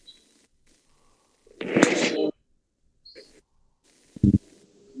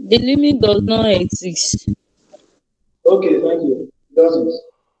 The limit does not exist. Okay, thank you. It doesn't.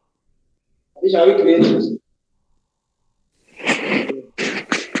 Shall we create this?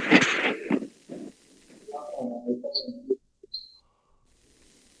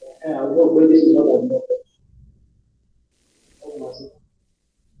 I will go this is not enough.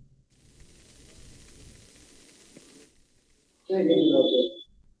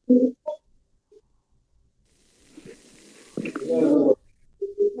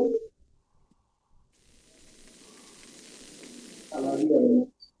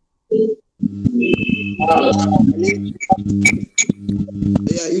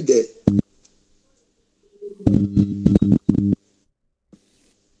 Yeah, you there?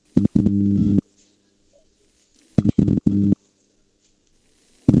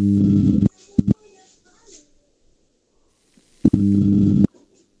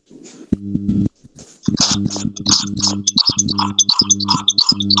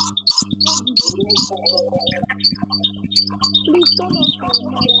 Please turn off your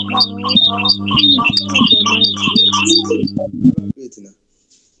mic now. Wait now.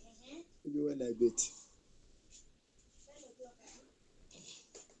 You when I bet.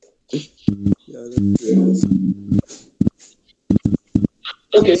 Yeah, let's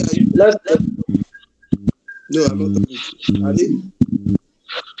okay, let's. No, I'm not talking. Are they?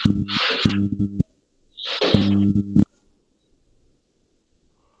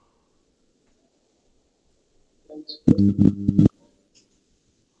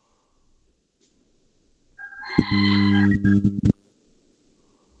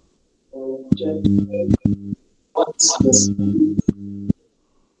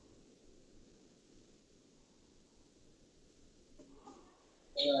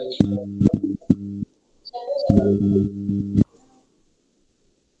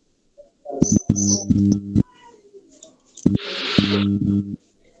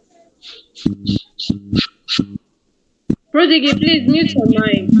 Prodigy, please mute your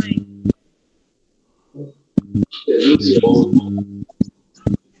mic.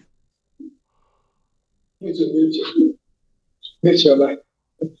 Mute your mic.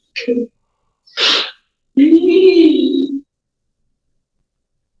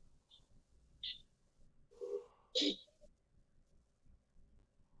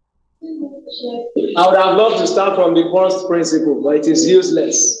 I would have loved to start from the first principle, but it is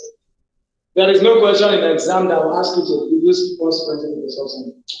useless. There is no question in the exam that will ask you to use first principle or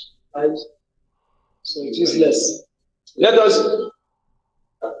something, right? So it is useless. Let us.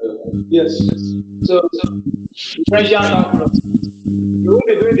 Yes. So differential calculus. You won't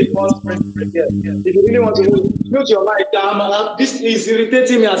be doing the first principle here. If you really want to mute your mic, this is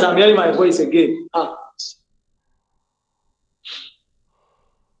irritating me as I'm hearing my voice again.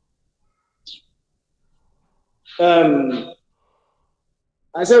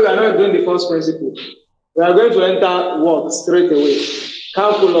 I said we are not doing the first principle. We are going to enter what straight away.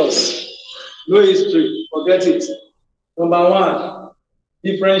 Calculus, no history, forget it. Number one,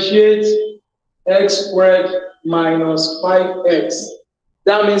 differentiate x squared minus 5x.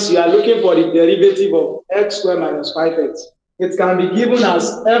 That means you are looking for the derivative of x squared minus 5x. It can be given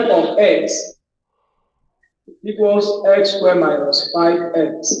as f of x equals x squared minus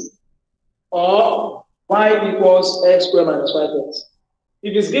 5x, or y equals x squared minus 5x.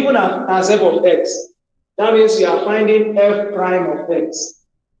 If it's given as f of x, that means you are finding f prime of x.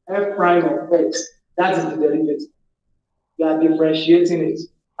 F prime of x, that is the derivative. You are differentiating it.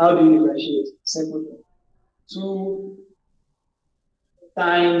 How do you differentiate? Simple thing. 2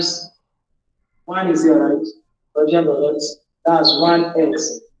 times 1 is here, right? Coefficient of x. That's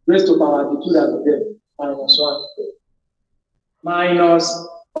 1x raised to power the 2 that is there, minus 1. Minus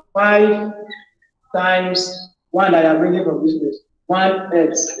 5 times 1 that you are bringing from this place.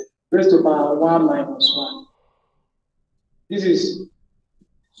 1x raised to power 1 minus 1. This is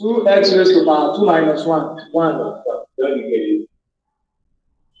 2x raised to power 2 minus 1. 1.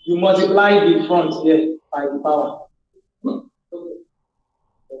 You multiply the front here by the power.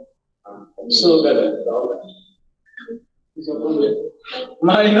 So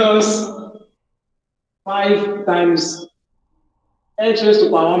minus 5 times x raised to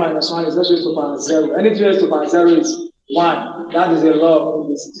power 1 minus 1 is x raised to power 0. Anything raised to power 0 is 1. That is a law of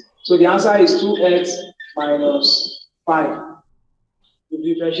implicity. So the answer is 2x minus 5.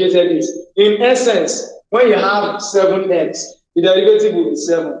 We differentiated this. In essence, when you have 7x, the derivative will be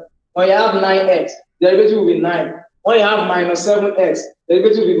 7. When you have 9x, the derivative will be 9. When you have minus 7x, the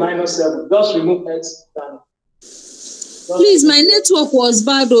derivative will be minus 7. Just remove x down. Please, my network was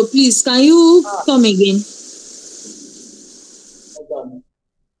bad. Oh, please, can you come again?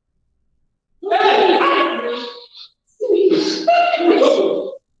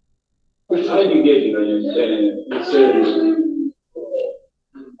 How do you get it? How do you get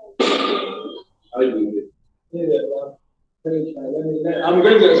it? I'm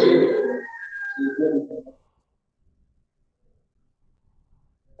going to explain it.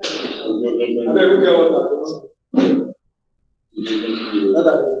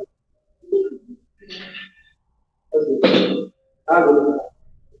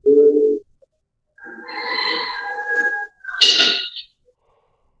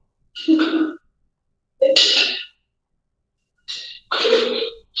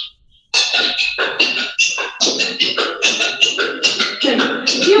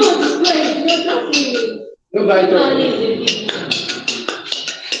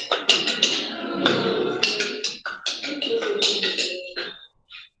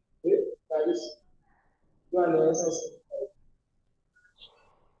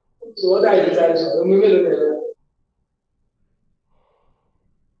 So what I decided to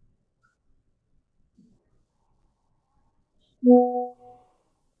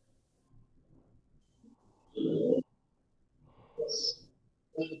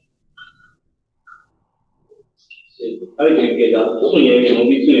How do you get that?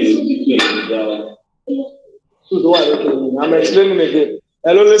 I'm explaining again.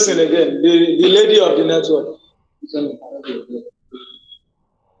 Hello, listen again. The lady of the network.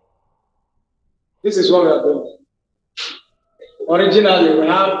 This is what we are doing. Originally, we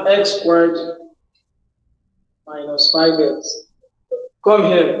have x squared minus 5x. Come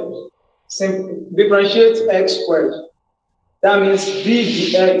here. Differentiate x squared. That means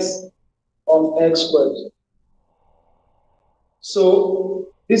d dx of x squared. So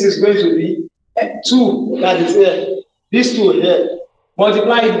this is going to be 2, that is here. This 2 here.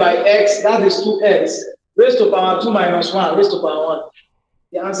 Multiply it by x, that is 2x. Raised to power 2 minus 1, raised to power 1.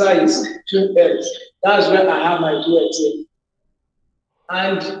 The answer is 2x. That's where I have my 2x here.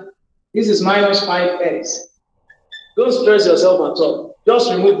 And this is minus 5x. Don't stress yourself at all.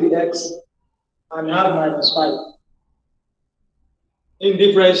 Just remove the x and have minus 5. In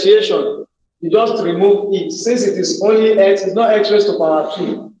differentiation, you just remove it. Since it is only x, it's not x raised to power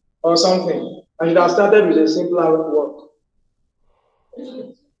 2 or something. And you have started with a simpler work.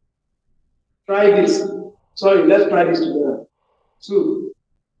 Try this. Sorry, let's try this together. 2.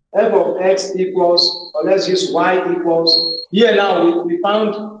 F of x equals, or let's use y equals. Here now we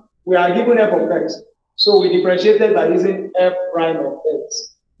found we are given f of x. So we differentiated by using f prime of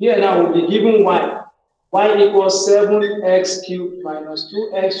x. Here now we'll be given y. Y equals 7x cubed minus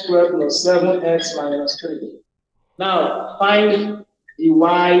 2x squared plus 7x minus 3. Now find the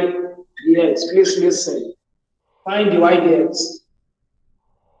y dx. Please listen. Find the y dx.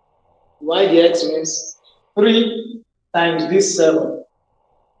 Y dx means 3 times this 7.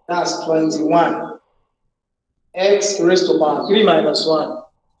 That's 21. X raised to power 3 minus 1,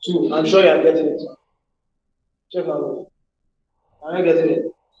 2. I'm sure you are getting it. Check my way. Am I getting it?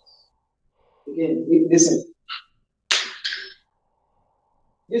 Again, listen.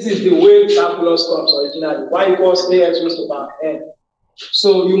 This is the way calculus comes originally. Y equals ax raised to power n.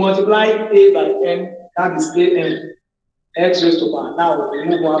 So you multiply a by n, that is an. X raised to power. Now we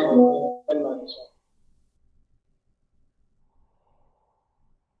remove 1 from n minus 1.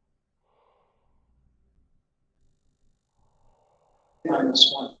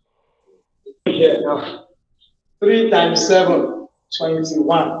 Minus 1. Here now. 3 times 7,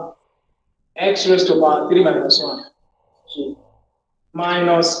 21. X raised to power 3 minus 1. 2.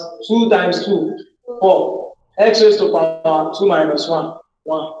 Minus 2 times 2, 4. X raised to power 2 minus 1,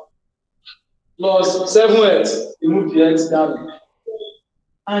 1. Plus 7x, remove the x down.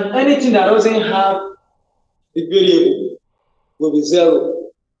 And anything that doesn't have the variable will be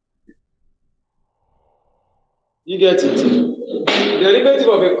 0. You get it? The derivative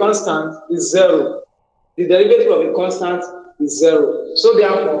of a constant is 0. The derivative of a constant is 0. So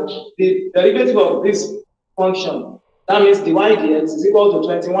therefore, the derivative of this function, that means the y dx, is equal to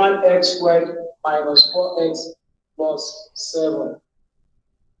 21x squared minus 4x plus 7.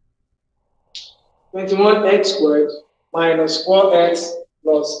 21x squared minus 4x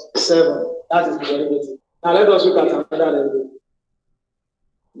plus 7. That is the derivative. Now let us look at another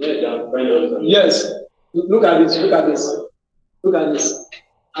derivative. Yes. Look at this. Look at this. Look at this.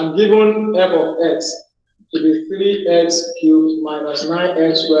 I'm given f of x to be 3x cubed minus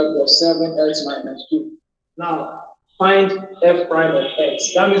 9x squared plus 7x minus 2. Now, find f prime of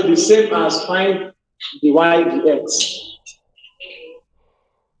x. That is the same as find dy dx.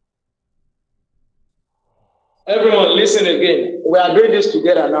 Everyone, listen again. We are doing this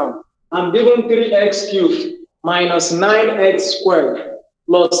together now. I'm given 3x cubed minus 9x squared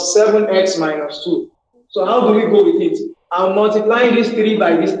plus 7x minus 2. So how do we go with it? I'm multiplying this 3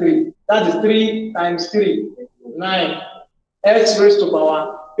 by this 3. That is 3 times 3, 9. X raised to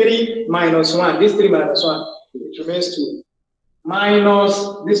power 3 minus 1. This 3 minus 1, it remains 2. Minus,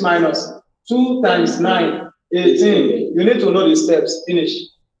 this minus 2 times 9, 18. You need to know the steps. Finish.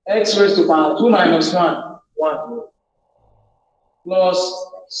 X raised to power 2 minus 1, 1. Plus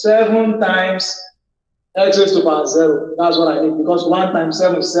 7 times x raised to power 0. That's what I need, because 1 times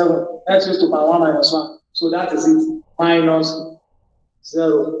 7 is 7. X raised to power 1 minus 1. So that is it. Minus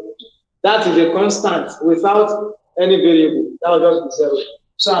 0. That is a constant without any variable. That will just be 0.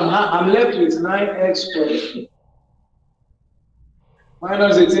 So I'm left with 9x squared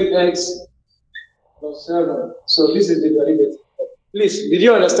minus 18x plus 7. So this is the derivative. Please, did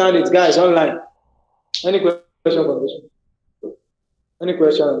you understand it, guys, online? Any question from this? Any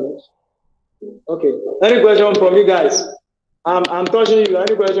question on this? Okay. Any question from you guys? I'm touching you.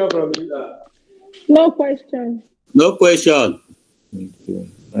 Any question from you? No question. No question.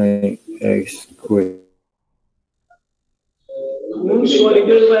 9x squared.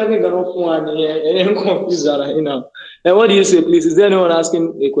 And what do you say, please? Is there anyone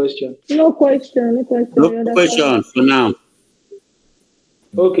asking a question? No question. No question. No question for now.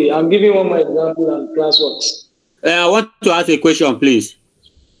 Okay, I'm giving one more example and class works. I want to ask a question, please.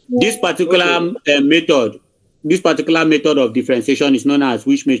 This particular method of differentiation is known as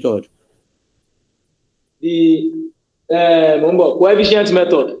which method? The coefficient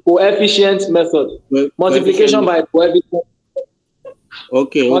method. Coefficient method. Multiplication by coefficient.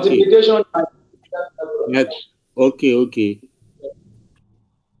 Okay. Multiplication by Okay.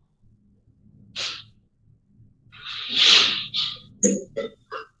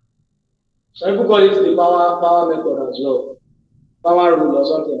 Some people call it the power method as well. Power rule or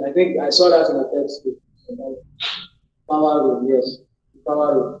something. I think I saw that in the text. Power rule, yes.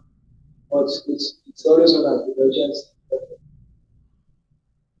 Power rule. But it's always known as divergence.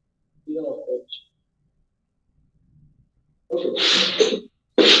 Okay.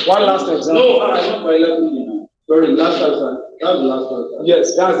 One last example. No, I'm not by 11. Sorry, last answer. That's the last answer.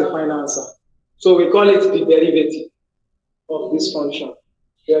 Yes, that's the final answer. So we call it the derivative of this function.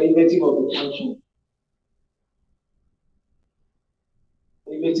 Derivative of the function.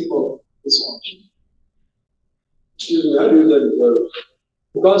 Derivative of this function. Excuse me, how do you get the zero?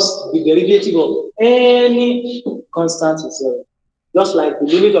 Because the derivative of any constant is 0. Just like the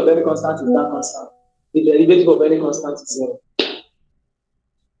limit of any constant is that constant. The derivative of any constant is 0.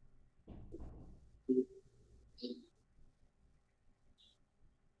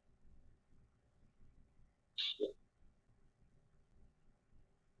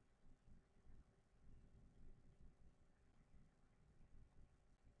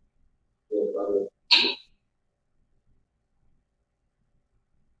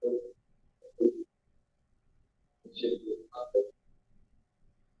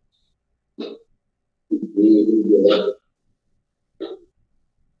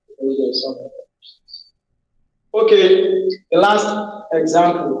 Okay, the last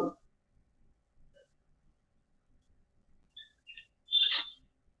example.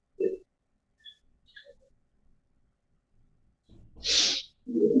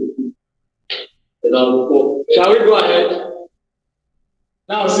 Shall we go ahead?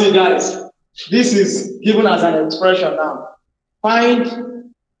 Now, see, guys, this is given as an expression now.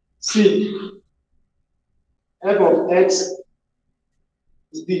 Find C. F of x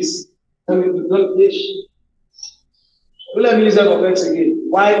is this. Let me use f of x again.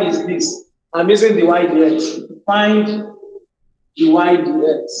 Y is this. I'm using the y dx. Find the y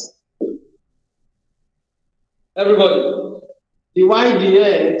dx. Everybody, the y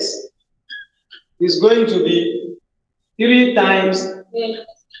dx is going to be 3 times,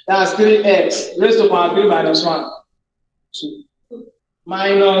 that's 3x, raised to power 3 minus 1, 2.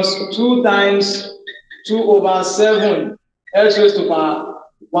 Minus 2 times 2 over 7, x raised to power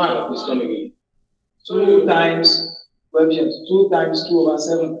 1. This come again. 2 times, coefficient, 2 times 2 over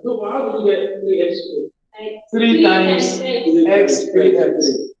 7. No, but how do you get 3x? 3 times x, 3x.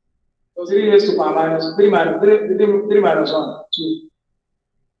 3 raised to power minus 3 minus 1, 2.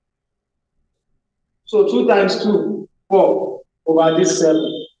 So 2 times 2, 4 over this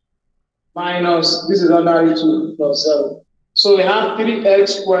 7. Minus, this is ordinary 2 plus 7. So we have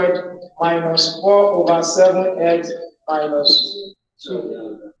 3x squared minus 4 over 7x minus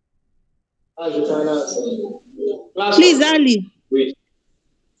 2. That's the final answer. Please, Ali. Wait.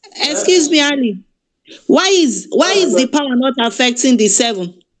 Excuse me, Ali. Why is the power not affecting the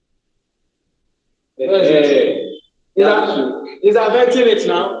 7? It's affecting it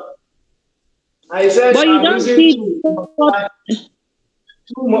now. I said but you I'm don't using see 2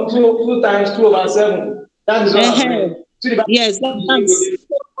 times 2 over 7. That is what I'm doing. Yes, that's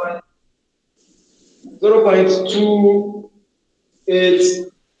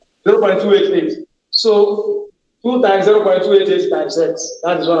 0.288. So 2 times 0.288 times x.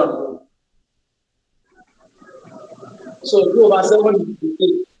 That is what I'm doing. So 2 over 7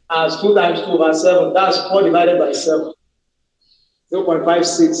 as 2 times 2 over 7. That's 4 divided by 7.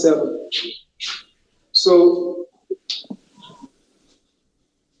 0.567. So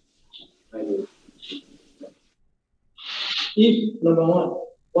if number 1,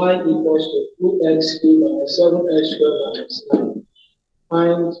 y equals to 2x cubed minus 7x squared minus 9,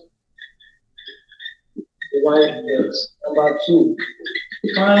 find the y dx. Number 2,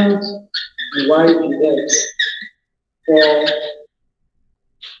 find the y dx for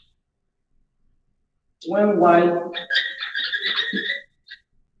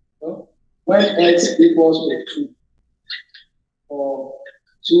when x equals to 2 or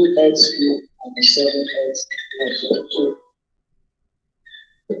 2x cubed minus 7x plus 2.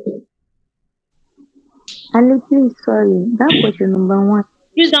 Ali, please, sorry. That question number 1.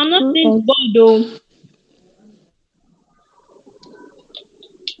 Please, I'm not saying board though.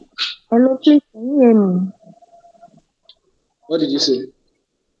 Hello, please, can you hear me? What did you say?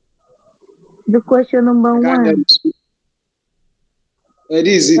 The question number 1.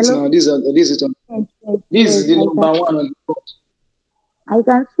 This is it now. This is it. This is the number 1 on the board. I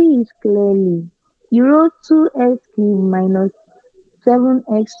can see it clearly. You wrote 2x cubed minus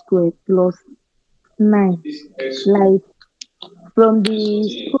 7x squared plus 9. Like from the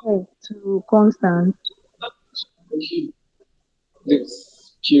square to constant. The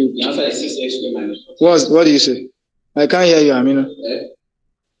cube. The answer is 6x squared minus 4. What do you say? I can't hear you, Amina.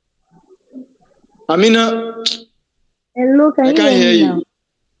 Amina. Hello, can I you can't hear me you. now?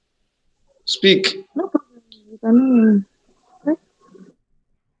 Speak. No problem. You can hear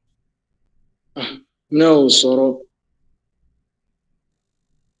me. No, Soro.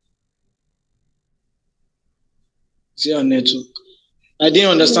 See your network. I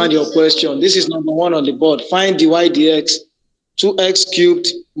didn't understand your question. This is number 1 on the board. Find dy dx. 2x cubed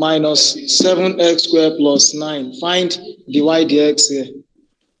minus 7x squared plus 9. Find dy dx here.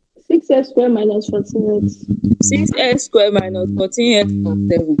 6x squared minus 14x. 6x squared minus 14x plus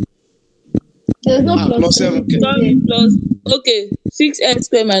 7. There's no plus 7. Okay. Sorry, plus. Okay, 6x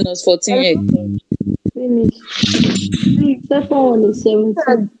squared minus 14x. Finish. Second one is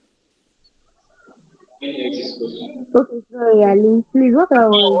 17. Okay, sorry, Ali. Please, what I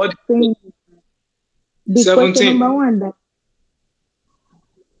was saying is the 17. question number 1 that.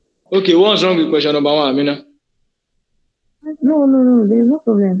 Okay, what's wrong with question number 1, Amina? No, there's no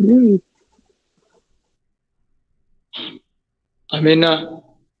problem. Leave it. Amina.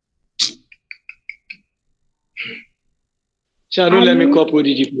 Don't let me couple with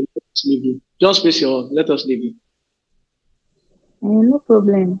you. Just face your work. Let us leave you. No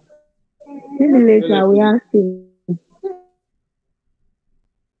problem. Maybe later we ask him.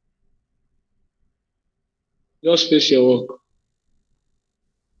 Just face your work.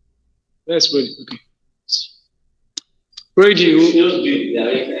 Let's pray. Okay. Pray to you.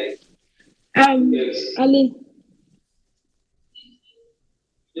 Ali.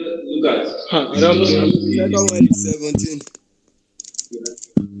 Look at. I don't know. Second one is 17.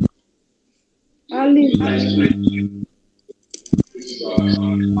 Ali.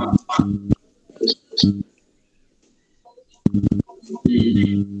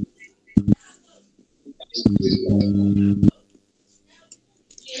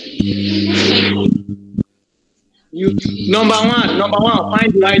 Number one,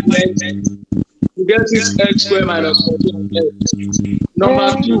 find the right length. You get 6x squared minus 14x.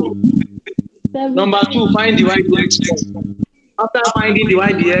 Number two, find the right x. After finding the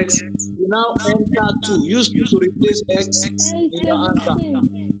y dx, you now enter 2. Use 2 to replace x in your answer. You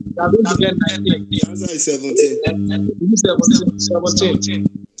are going to get 19. The answer is 17. 17.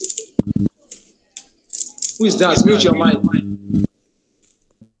 Who is that? Mute your mic.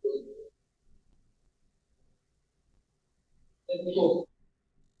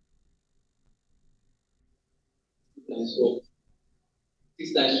 So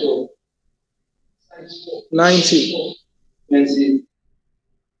 6 times 4. 90. 20.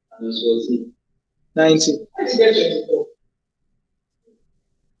 And 14. 90.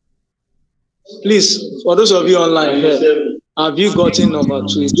 Please, for those of you online here, have you gotten number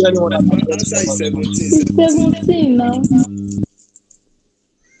 2? Is there anyone that My answer is 17. It's 17 now.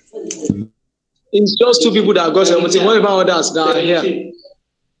 It's just 2 people that got 17. What about others that are here?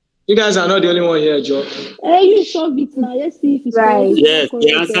 You guys are not the only one here, Joe. Hey, you solve it now. Let's see if it's Right. Yes,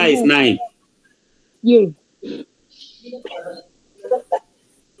 the answer is 9. Yeah.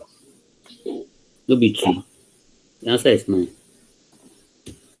 No be 2. The answer is 9.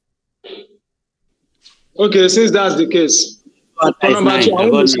 Okay, since that's the case, for number 2, I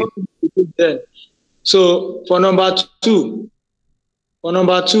want to then. So for number 2,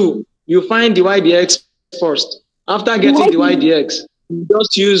 you find dy dx first. After getting dy dx, you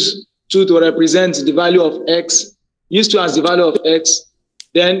just use 2 to represent the value of x. Use 2 as the value of x.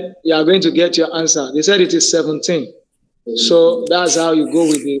 Then you are going to get your answer. They said it is 17. So that's how you go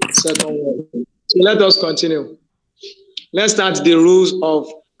with the second one. So let us continue. Let's start the rules of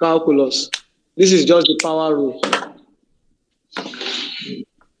calculus. This is just the power rule.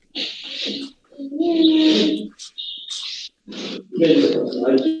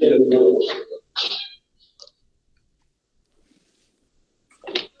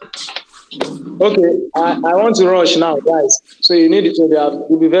 Okay, I want to rush now, guys. So you need to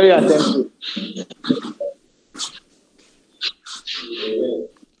be very attentive.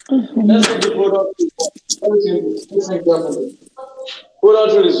 Let's take the product rule. Listen carefully.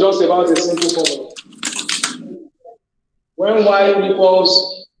 Product rule is just about a simple formula. When y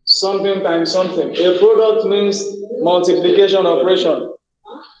equals something times something, a product means multiplication operation.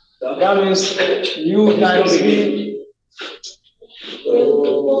 That means u times v.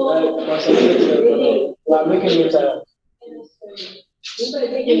 We are making it tired.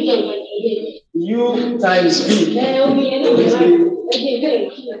 U times v is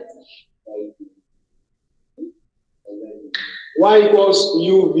y equals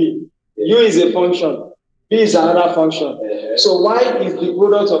uv. U is a function, v is another function. So y is the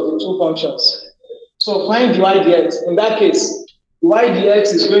product of the 2 functions. So find dy dx. In that case, dy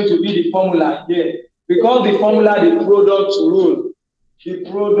dx is going to be the formula here. We call the formula the product rule. The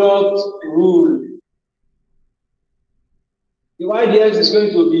product rule. The y dx is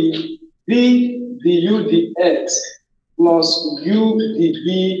going to be v du dx plus u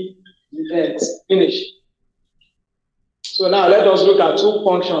dv dx. Finish. So now let us look at 2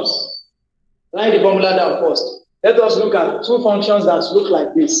 functions. Write the formula down first. Let us look at 2 functions that look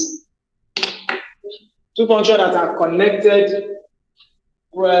like this. 2 functions that are connected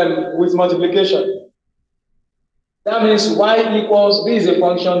with multiplication. That means y equals, this is a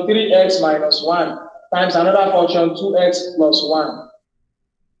function 3x minus 1 times another function 2x plus 1.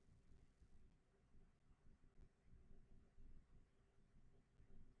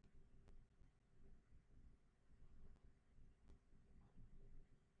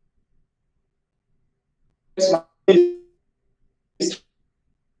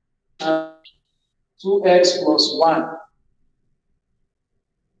 And 2x plus 1.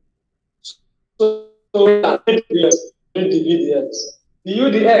 So dx. The u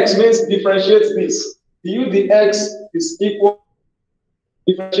dx means differentiate this. The u dx is equal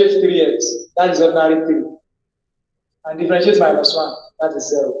to differentiate 3x. That is ordinary 3. And differentiate minus 1. That is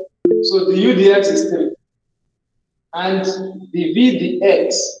 0. So the u dx is 3. And the v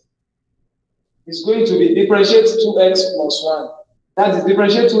dx is going to be differentiate 2x plus 1. That is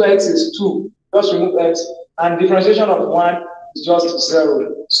differentiate 2x is 2. Just remove x. And differentiation of 1 is just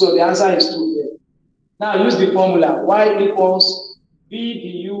 0. So the answer is 2 here. Now use the formula. Y equals v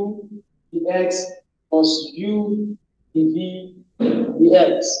du dx plus u dv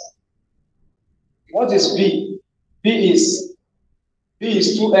dx. What is v? V is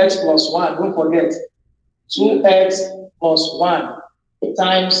 2x plus 1. Don't forget. 2x plus 1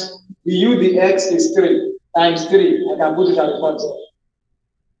 times the u dx is 3 times 3. I can put it at the front.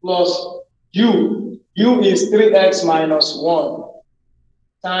 Plus u. U is 3x minus 1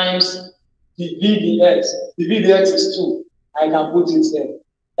 times the v dx. The v dx is 2. I can put it there.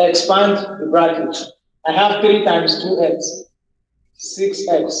 Expand the bracket. I have 3 times 2x.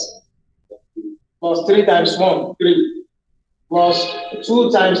 6x. Plus 3 times 1, 3. Plus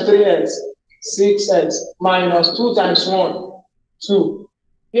 2 times 3x. 6x. Minus 2 times 1, 2.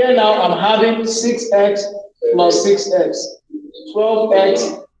 Here now I'm having 6x plus 6x.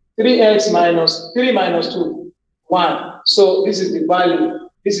 12x. 3x minus 3 minus 2. 1. So this is the value.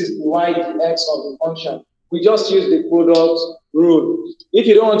 This is the y dx of the function. We just use the product rule. If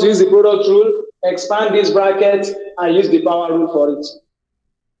you don't want to use the product rule, expand this bracket and use the power rule for it.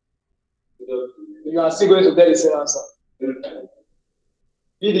 You are still going to get the same answer.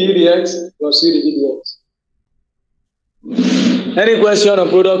 V du dx plus u dv dx. Any question on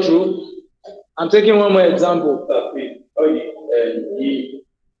product rule? I'm taking one more example. The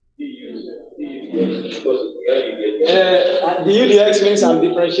UDX means I'm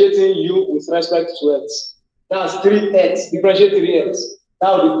differentiating u with respect to x. That's 3x. Differentiate 3x.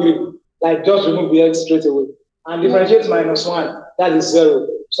 That would be 3. Like just remove the x straight away. And differentiate -1. That is 0.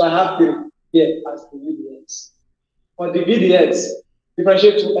 So I have 3 here as the UDX. For the VDX,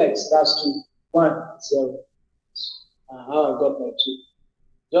 differentiate 2x. That's 2. 1, 0. How I got my 2.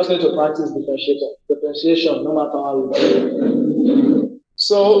 Just need to practice differentiation, no matter how we do.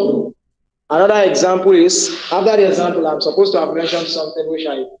 So another example is, after the example, I'm supposed to have mentioned something which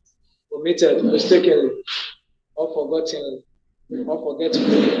I omitted mistakenly, or forgotten, or forgetting.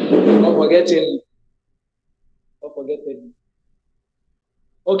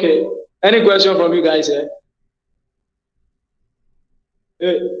 Okay. Any question from you guys here?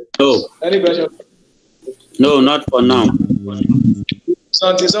 No. Any question? No, not for now. So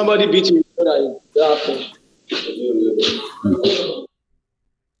until somebody beat you, so that you have to.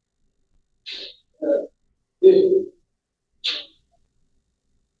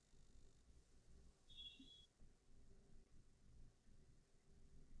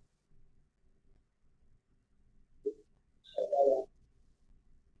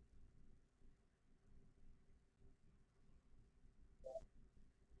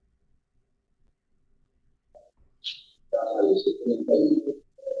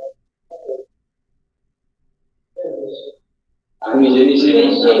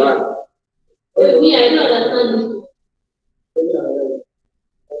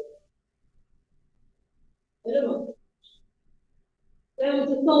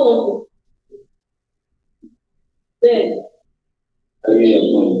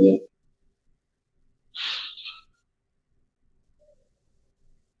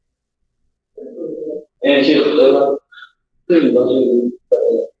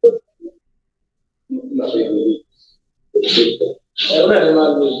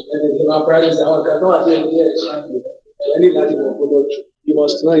 You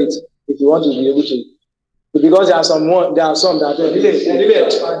must know it if you want to be able to. Because there are some that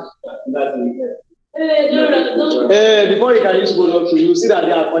before you can use product, you see that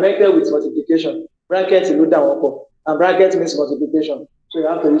they are connected with multiplication. Bracket you down and bracket means multiplication. So you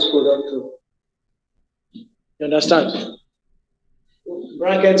have to use product too. You understand?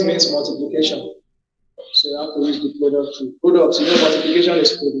 Bracket means multiplication. So you have to use the product too. Product, you know, multiplication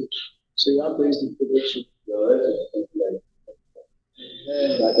is product. So you have to use the product too.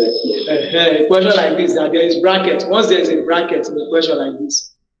 A question like this, that there is bracket. Once there is a bracket in a question like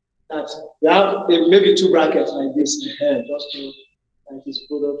this, that you have maybe 2 brackets like this, just to like this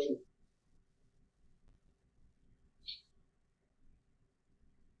product too.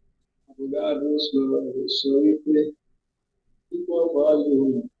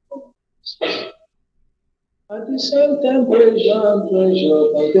 At the same temperature and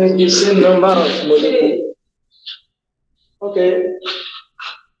pressure, contain the same number of molecules. Okay.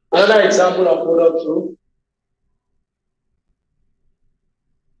 Another example of product rule.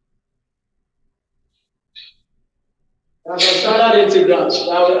 There's a standard integrals that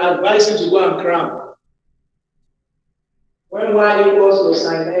I will advise you to go and cram. When y equals to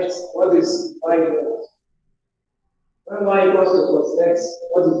sin x, what is y dx? When y equals to cos x,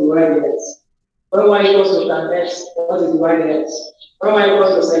 what is y dx? When y equals to tan x, what is y dx? When y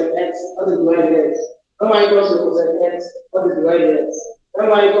equals to sec x, what is y dx? When y equals to cosec x, what is y dx? When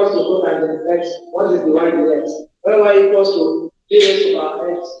y equals to cotangent x, what is the y dx? When y equals to d raised to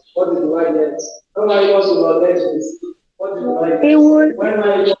power x, what is the y dx? When y equals to log x, what is the y dx? When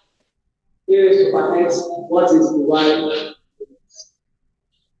y equals to d raised to power x, what is the y dx?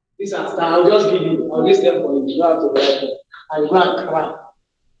 These are stars. I'll just give you. I'll list them for you. You have to write them. And go and cram.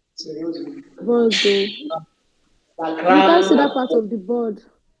 So you can't see that part of the board.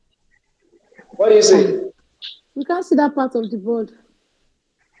 What do you say? We can't see that part of the board.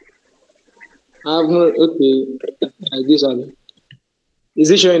 Okay. Like this one.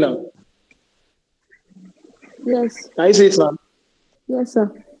 Is it showing now? Yes. Can you see it now? Yes,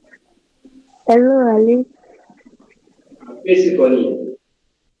 sir. Hello, Ali. Basically.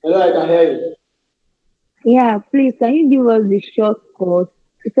 Hello, I can hear you. Yeah, please, can you give us the shortcut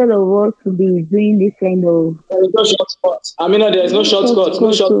instead of us to be doing this kind of... There is no shortcut. I mean, there is no shortcut.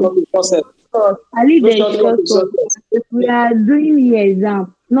 No shortcut is possible. Ali, there is shortcut. We are doing the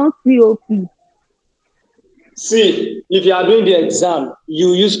exam, not COP. See, if you are doing the exam,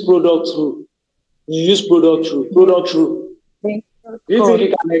 you use product rule. You use product rule. Product rule. You think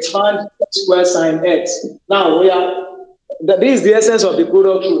you can expand square sin x? Now we are. This is the essence of the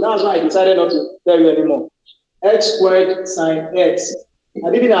product rule. That's why I decided not to tell you anymore. X squared sin x I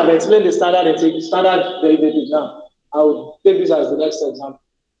didn't have explained the standard derivative now. I will take this as the next example.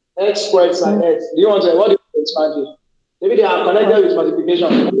 X squared sine x. Do you want to, what do you expand it? Maybe they are connected with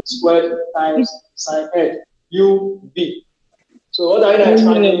multiplication. X squared times sine x, u, b. So what are you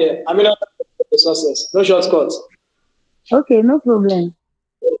expanding here? I mean, not the sources. No shortcuts. Okay, no problem.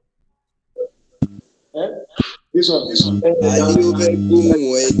 This one.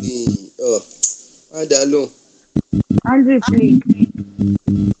 Andrew, please.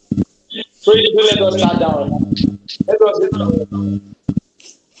 So you let us start down. Let us get down.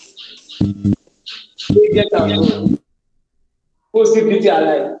 We get down. Who's still pretty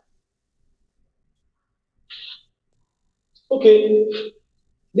alive? Okay.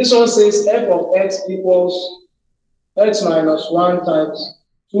 This one says f of x equals x minus 1 times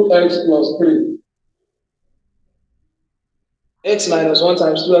 2x plus 3. X minus 1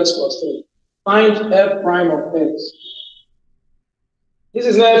 times 2x plus 3. Find f prime of x. This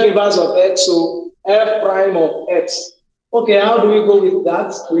is not f inverse of x, so f prime of x. Okay, how do we go with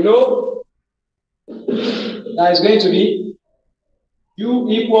that? We know that is going to be u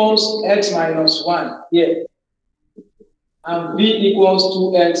equals x minus 1 here, and v equals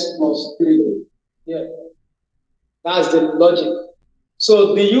 2x plus 3 here. That's the logic.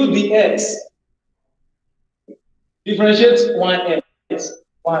 So the u dx differentiates 1x,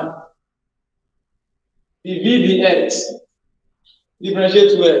 1. The v dx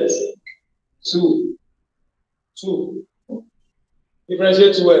differentiate 2x, 2, 2.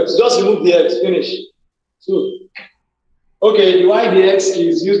 Differentiate 2x. Just remove the x, finish. 2. Okay, the y dx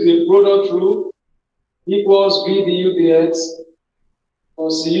is use the product rule equals v du dx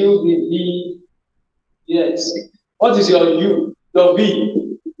plus u dv dx. What is your u? Your v?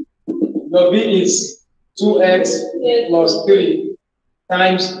 Your v is 2x plus 3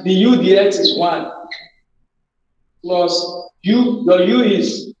 times the u dx is 1 plus u, your u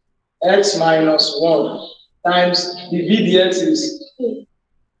is x minus 1 times the v dx is 2.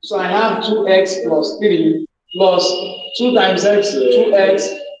 So I have 2x plus 3 plus 2 times x,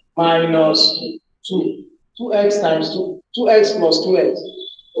 2x minus 2. 2x times 2, 2x plus 2x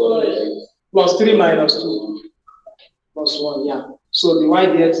plus 3 minus 2 plus 1, yeah. So the y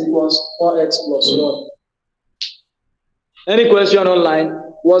dx equals 4x plus 1. Any question online?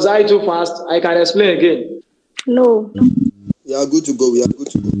 Was I too fast? I can explain again. No. We are good to go. We are good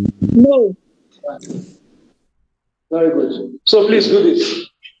to go. No. Very good. So please do this.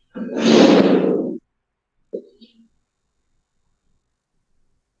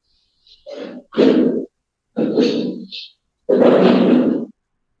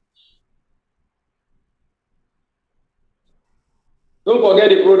 Don't forget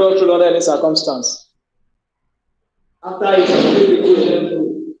the product rule under any circumstance. After you complete the quotient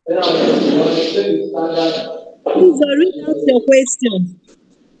rule, then I will explain the standard. Please read out your question.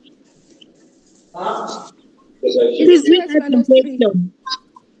 Huh? Please read out your question.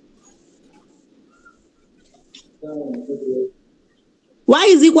 Y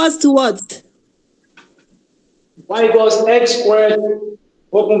is equals to what? Y equals x squared,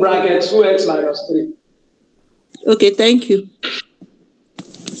 open bracket, 2x minus 3. Okay, thank you.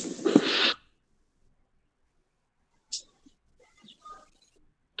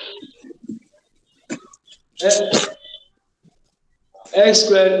 X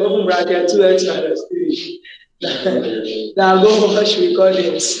squared, open bracket, 2x minus 3. Now go what should we call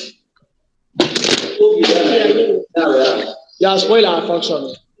it? You are spoiling our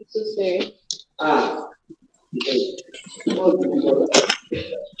function. Ah.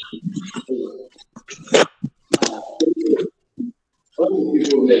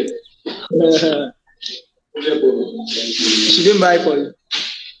 She didn't buy for you.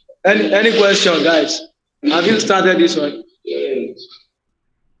 Any question, guys? Have you started this one?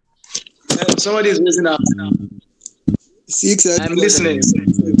 Somebody is listening up. 6. I'm listening.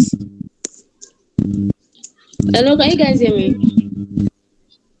 Hello, can you guys hear me?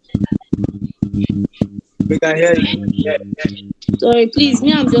 We can hear you. Yeah. Sorry, please,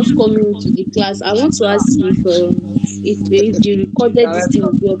 me, I'm just coming to the class. I want to ask if the recorded this thing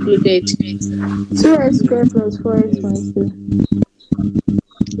will be uploaded. 2x squared plus 4x minus 3.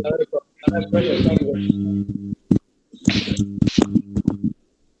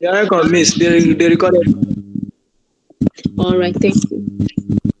 Yeah, I can miss. They recorded. All right, thank you.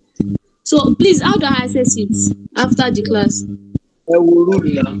 So, please, how do I access it after the class? I will rule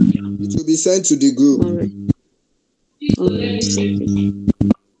now. It will be sent to the group. All right. All right, thank you.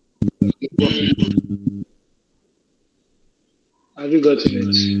 Have you gotten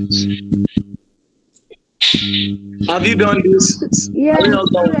it? Have you done this? Yeah, Have you not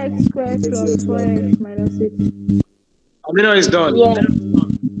done 2x squared plus 4x minus 6. Amino is done. Yeah.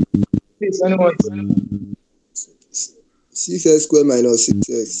 Please, anyone? 6x squared minus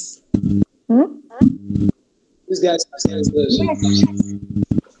 6x. These guys are saying this. Yes.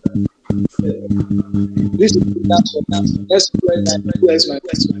 This is that x squared times 2x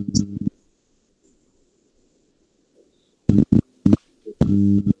minus 1.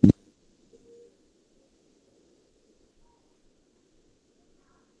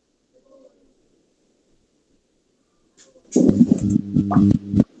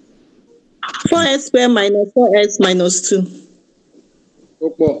 Four x squared minus 4x minus 2.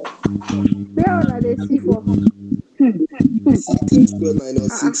 Where are they see for? 6x squared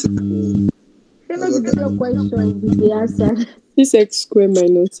minus 6x. Say no be the question be the answer. 6x squared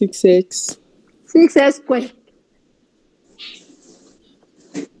minus 6x. 6x squared.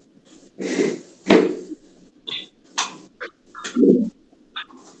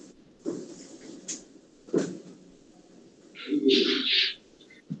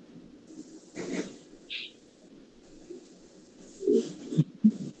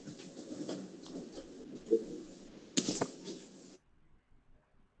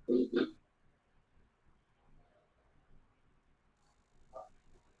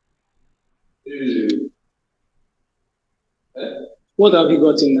 What have you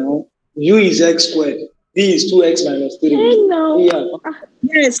gotten now? U is x squared. B is 2x minus 3. Hey, no. Yeah.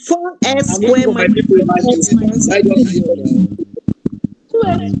 Yes, 4x squared minus 4x minus 3.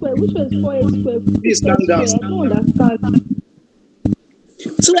 2x squared. Which was 4x squared? Please calm down. I don't understand.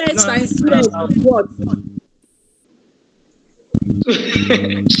 2x times 2x is what?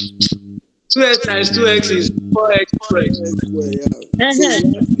 2x times 2x is 4x squared.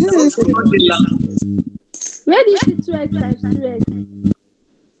 Where do you see 2x times 2x?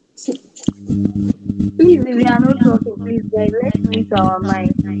 Please, if we are not talking, please, guys, let's use our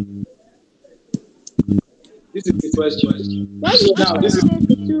mind. This is the question. Why do you Now, this is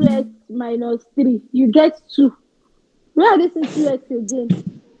 2x minus 3? You get 2. Where are they saying 2x again?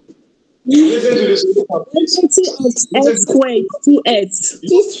 listen to this. X squared 2x.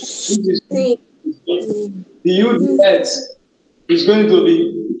 The U dx is going to be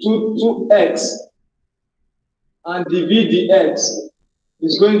 2x, and the V dx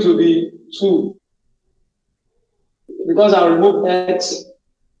is going to be 2. Because I'll remove x,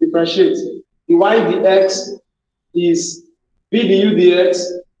 differentiate. The y dx is v du dx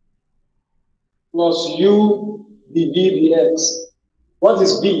plus u dv dx. What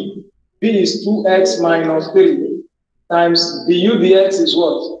is b? b is 2x minus 3 times du dx is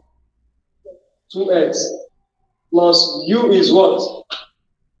what? 2x plus u is what?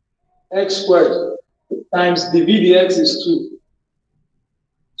 X squared times dv dx is 2.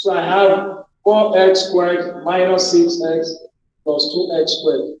 So I have 4x squared minus 6x plus 2x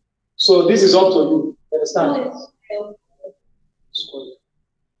squared. So this is up to you. Understand?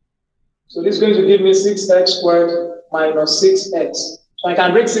 So this is going to give me 6x squared minus 6x. So I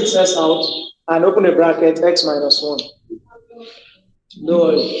can break 6x out and open a bracket x minus 1. No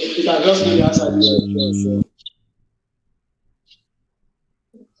worry. You can just give the answer. Sure.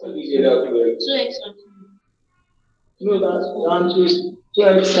 No, that the answer is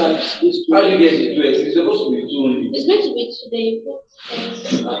 2x times this 2. How do you get the 2x? It's supposed to be 2 only. It's going to be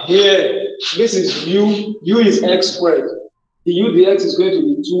 2. Here, this is u. U is x squared. The u dx is going to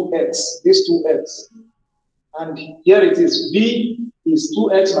be 2x. This 2x. And here it is. B is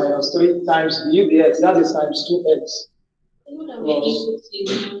 2x minus 3 times the u dx. That is times 2x.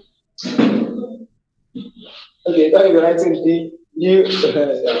 Okay, now you're writing the u.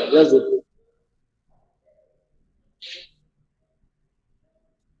 That's it.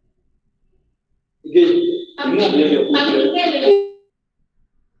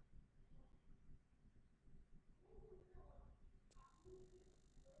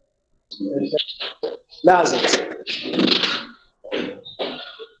 That's it.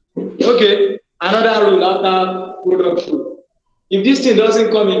 Okay, another rule after product rule. If this thing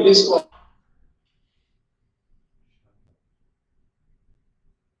doesn't come in this form,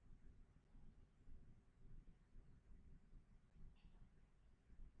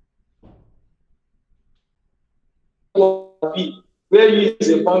 b, where u is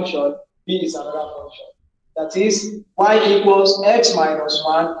a function, b is another function. That is, y equals x minus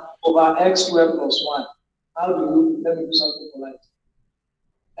 1 over x squared plus 1. How do you, let me do something polite.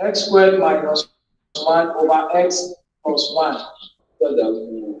 X squared minus 1 over x plus 1.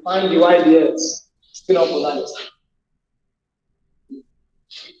 Find the y dx. Still not polite.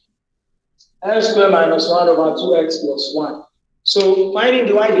 X squared minus 1 over 2x plus 1. So finding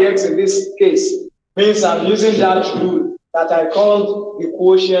the y dx in this case means I'm using that rule that I called the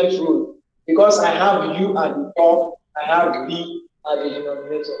quotient rule. Because I have u at the top I have b at the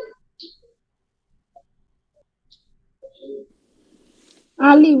denominator.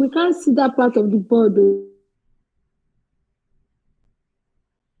 Ali, we can't see that part of the board. Though.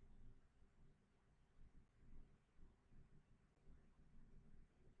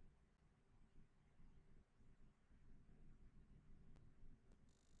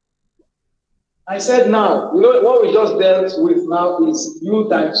 I said now, what we just dealt with now is u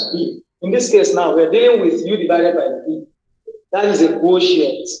times b. In this case now, we're dealing with u divided by b. That is a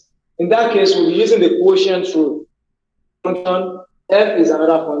quotient. In that case, we'll be using the quotient rule. Function f is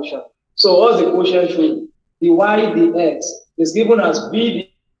another function. So what's the quotient rule? The y dx is given as b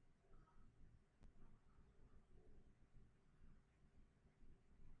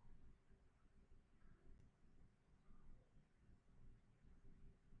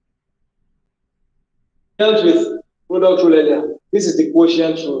dealt with product rule earlier. This is the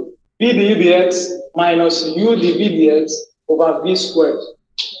quotient rule. B du dx minus u dv dx over v squared.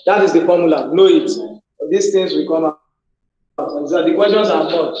 That is the formula. Know it. These things will come out. So the questions are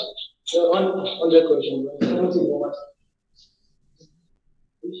much. 100 questions.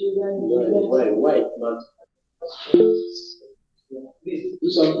 Why? Please do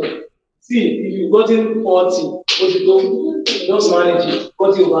something. See, if you've gotten 40, what you go, just manage it.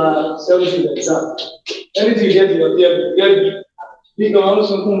 40 over 70 in the exam. Anything you get in your table, you get big on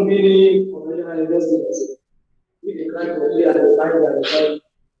something really conventional investment. If you can't complete at the time,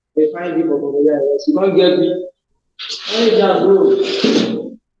 they find people for the year. You don't get me. Manage that, bro.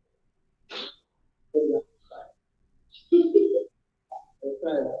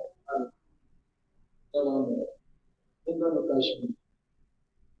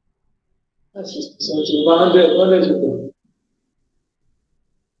 That's just something. 100 people.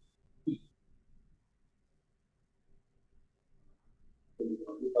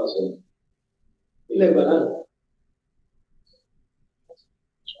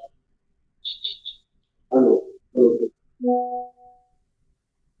 Hello.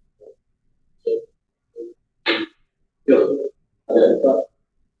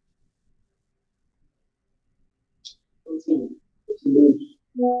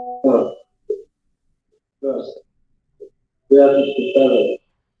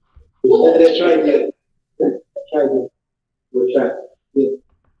 Let's try again. Try again. We'll try. We'll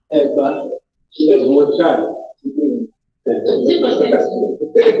try.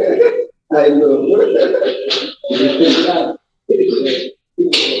 I know.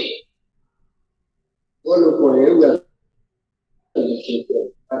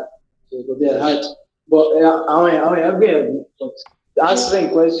 But again, answering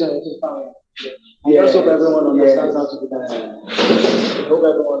questions is fine. I just hope everyone understands how to do that. I hope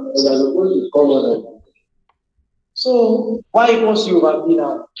everyone understands. So y equals u over b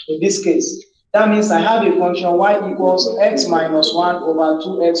now. In this case, that means I have a function y equals x minus 1 over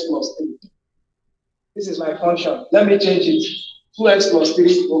 2x plus 3. This is my function. Let me change it. 2x plus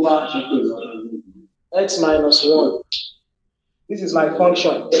 3 over x minus 1. This is my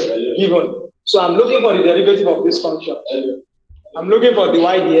function given. So I'm looking for the derivative of this function. I'm looking for the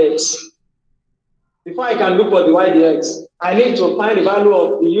y dx. Before I can look for the y dx, I need to find the value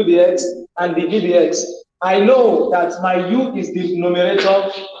of the u dx and the v dx. I know that my u is the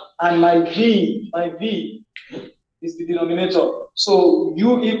numerator and my v is the denominator. So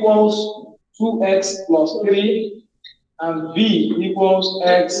u equals 2x plus 3 and v equals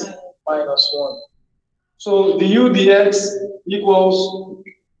x minus 1. So the u dx equals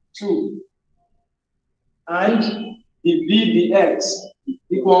 2 and the v dx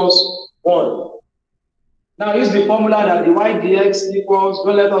equals 1. Now use the formula that the y dx equals,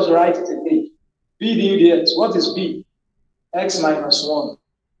 don't let us write it again. V du dx, what is v? X minus 1.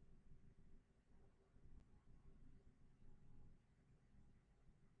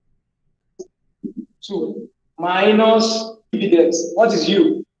 Two minus v dx, what is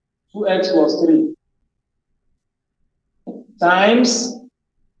u? 2x plus 3 times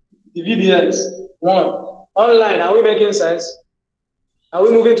the v dx 1. Online, are we making sense? Are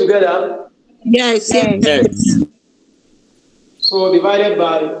we moving together? Yes. So divided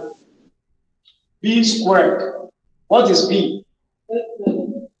by b squared. What is b?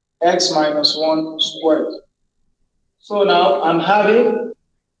 X minus 1 squared. So now I'm having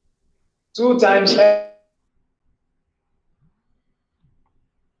 2 times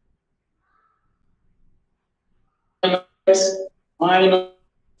x minus,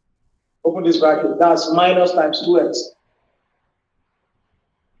 open this bracket, that's minus times 2x.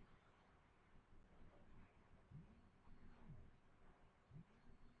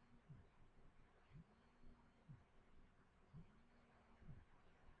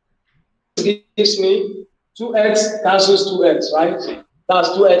 Gives me 2x cancels 2x, right? That's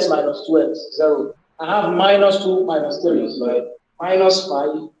 2x minus 2x, 0. I have minus 2 minus 3, right? Minus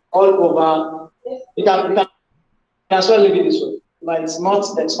 5 all over. You can as well leave it this way. But it's not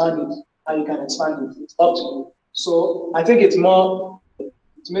expanded, and you can expand it. It's up to you. So I think it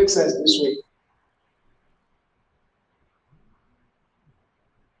makes sense this way.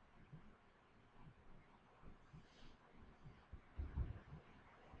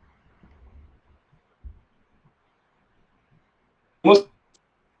 Most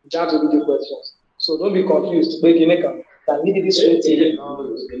have to do the questions. So don't be confused. Can leave it this way.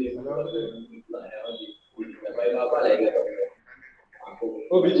 No,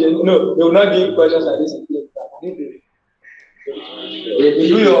 they will not give questions like this. You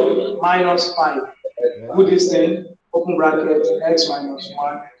do your minus 5. Put this thing, open bracket, x minus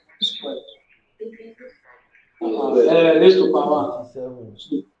 1 squared. Raised to power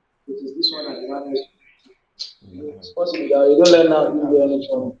 2. It is this one that you have. It's possible that you don't learn now to do any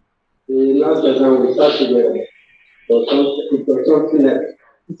trouble. The last exam we start together. But something else.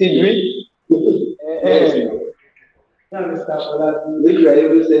 Did we? Which you are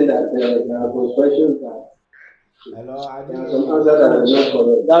able to say that there are some questions that hello, I there are some answers that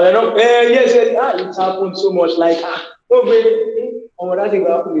are not correct. Yes. It's happened so much. Like, oh, baby, that thing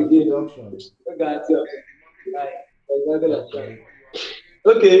will happen again.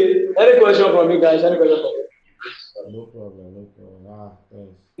 Okay, any question from you guys? Any question from you? No problem.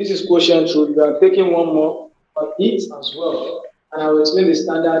 Thanks. This is quotient rule. We are taking one more on it as well. And I will explain the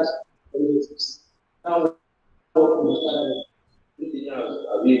standard derivatives. Now,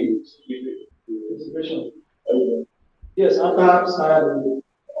 yes, after standard,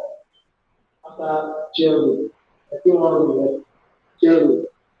 after chain, I think one of the chain.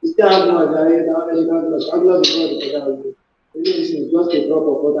 You still have more than after you calculus. This is just a drop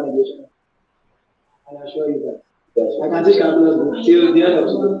of water in the ocean. I assure you that. Yes. I can take calculus till the end of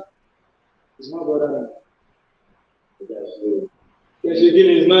the day. It's not better than that. Yes, again,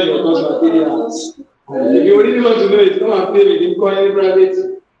 it's not your course materials. If you really want to know it, come and pay me. You call any private.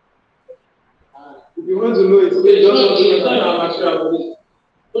 If you want to know it, pay just want to know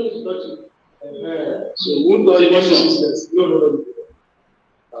so we won't touch one business. No.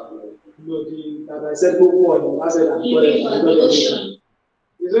 As I said, go on. I said, I'm going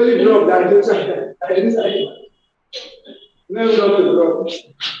it's only drop that inside. Never drop the drop.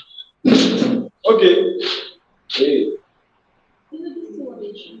 Okay. Hey.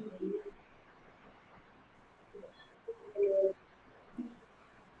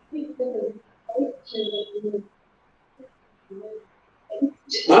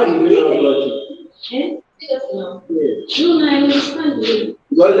 How do you know about it? No, I understand you.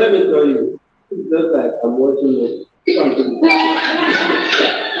 Well, let me tell you, it's just like I'm watching this.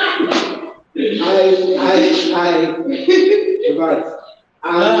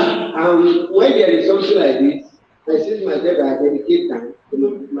 When there is something like this, I sit myself, I dedicate time.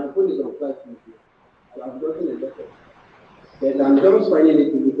 My phone is on flight mode. I'm gotten a letter. But I'm just finding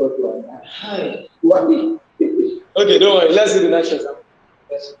it difficult to understand. What? Okay, don't worry. Let's do the next example.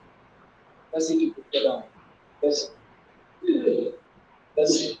 Let's see if you can get down. Let's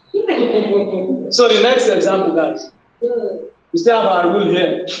see. So the next example, guys. We still have our rule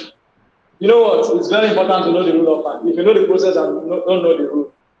here. You know what? It's very important to know the rule of thumb. If you know the process and don't know the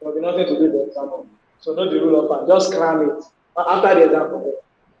rule, there will be nothing to do with the example. So know the rule of thumb. Just cram it. After the example,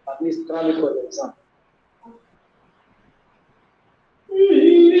 at least cram it for the example.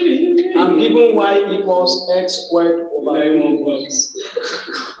 I'm given y equals x squared over 1x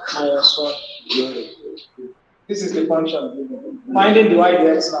minus 1. This is the function. Finding the y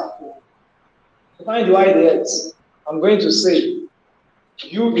dx now. To find the y dx, I'm going to say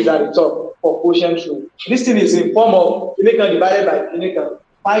u is at the top for quotient rule. This thing is in form of divided by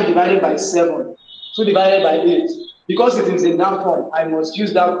 5 divided by 7, 2 divided by 8. Because it is in that form, I must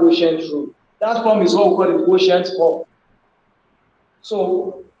use that quotient rule. That form is what we call the quotient form.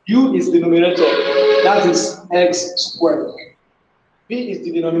 So u is the numerator, that is x squared. B is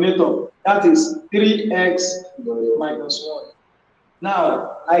the denominator, that is 3x minus 1.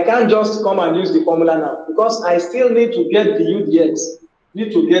 Now, I can't just come and use the formula now because I still need to get the u dx,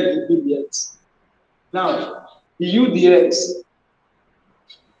 need to get the b dx. Now, the u dx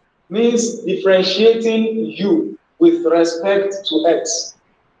means differentiating u with respect to x.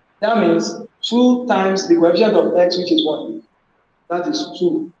 That means 2 times the coefficient of x, which is 1. That is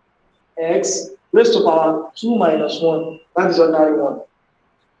 2x raised to power 2 minus 1. That is ordinary 1.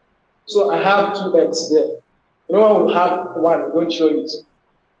 So I have 2x there. No one will have 1. Don't show it.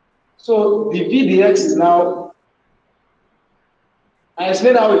 So the v dx is now, I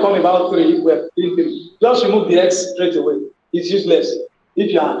explained how we come about 3 if we are 3. Just remove the x straight away. It's useless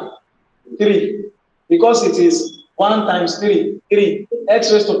if you are 3. Because it is 1 times 3. 3.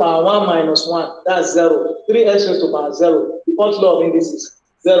 X raised to power 1 minus 1. That's 0. 3x raised to power 0. The fourth law of indices,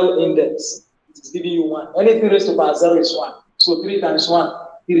 0 index. It is giving you 1. Anything raised to power 0 is 1. So 3 times 1,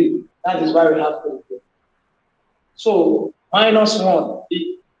 3. That is why we have 3. So minus 1.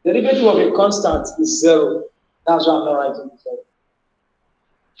 The derivative of a constant is 0. That's why I'm not writing it 0.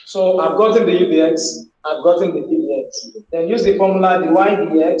 So I've gotten the u dx, I've gotten the d dx. Then use the formula dy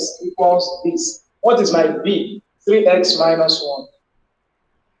dx equals this. What is my b? 3x minus 1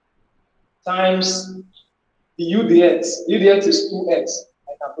 times the u dx. U dx is 2x. I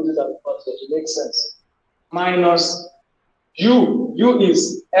can put it at the front so it makes sense. Minus u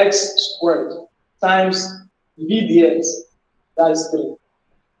is x squared times v dx. That is 3.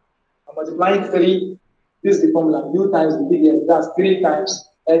 I'm multiplying 3. This is the formula. U times the v dx. That's 3 times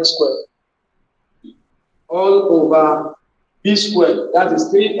x squared all over b squared. That is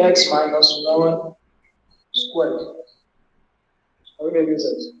 3x minus 1 squared. Are we making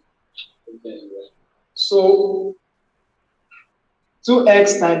sense? So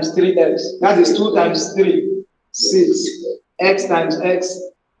 2x times 3x. That is 2 times 3, 6. X times x,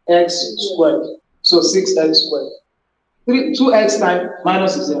 x squared. So 6x squared. 2x times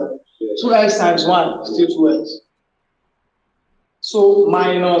minus is 0. 2x times 1 is still 2x. So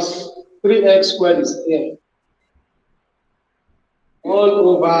minus 3x squared is here. All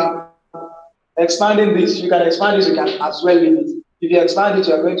over, expanding this, you can expand this, you can as well leave it. If you expand it,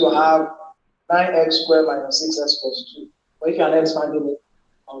 you are going to have 9x squared minus 6x plus 2. But if you are not expanding it,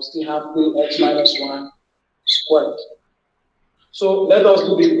 I will still have 3x minus 1 squared. So let us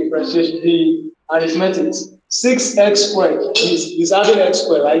do the differentiation, the arithmetic. 6x squared is having x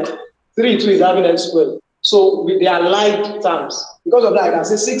squared, right? 3 2 is having x squared. So they are like terms. Because of that, I can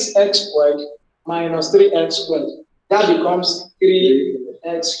say 6x squared minus 3x squared. That becomes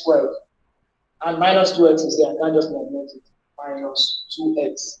 3x squared. And minus 2x is there. I can't just neglect it. Minus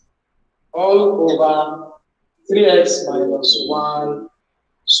 2x. All over 3x minus 1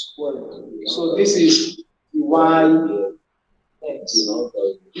 squared. So this is the y x.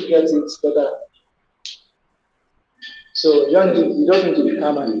 You get it better. So you don't need to be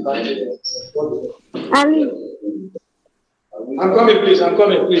calm and Ali. I'm coming, please. Okay.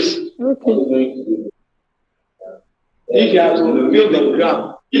 If you have to build the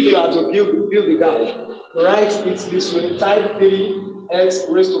graph, build the graph, write it this way. Type 3x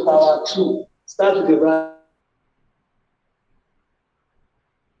raised to power 2. Start with the graph.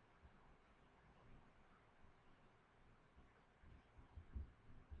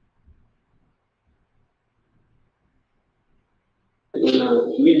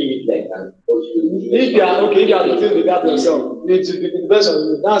 If you are okay, if you have to fill the gap yourself, it's the best of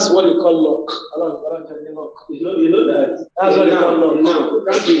you. That's what they call luck. I don't tell you luck. You know that. That's what they call luck. Now,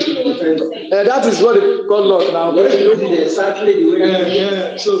 that is what they call luck now. Exactly the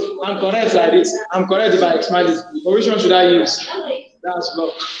way. So I'm correct like this. I'm correct if I expand it. But which one should I use? That's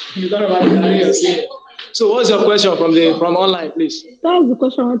luck. You don't know about the So what's your question from online, please? That's the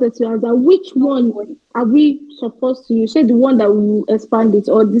question I wanted to answer. Which one are we supposed to use? Say the one that will expand it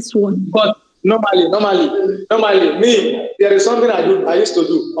or this one? But normally, me, there is something I used to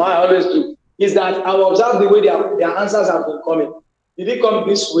do, or I always do, is that I will observe the way their answers have been coming. Did it come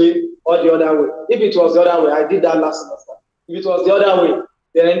this way or the other way? If it was the other way, I did that last semester. If it was the other way,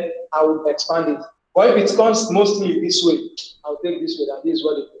 then I will expand it. But if it comes mostly this way, I'll take this way, and this is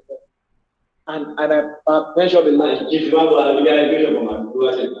what they prefer. And I measure the line.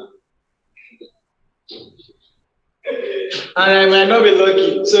 And I might not be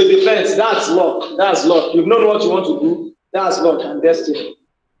lucky. So it depends. That's luck. That's luck. You've known what you want to do. That's luck and destiny.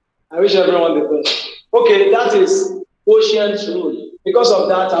 I wish everyone the best. Okay, that is quotient rule. Because of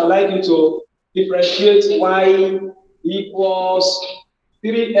that, I'd like you to differentiate y equals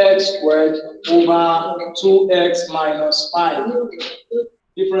 3x squared over 2x minus 5.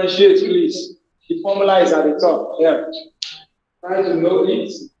 Differentiate, please. The formula is at the top here. Try to know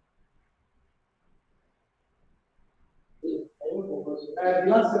it. The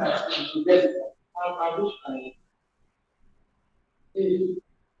last thing I said, you get it.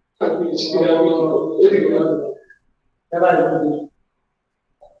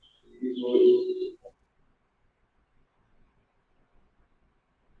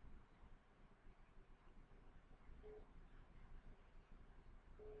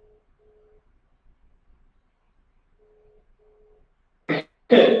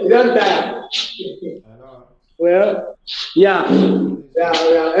 You don't tire. Well, yeah.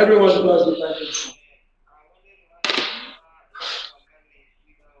 Everyone does different things.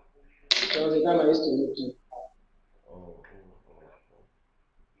 was the time I used to live too. Okay.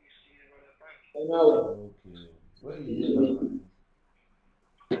 Where you hear that like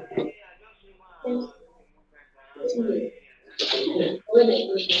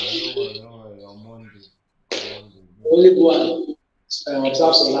don't worry, on Monday. Only one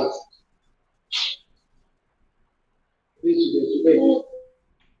observe Salat. Today.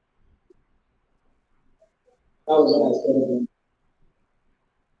 That was what I started doing.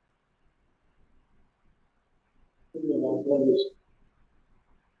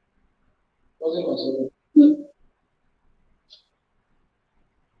 Wasn't considered.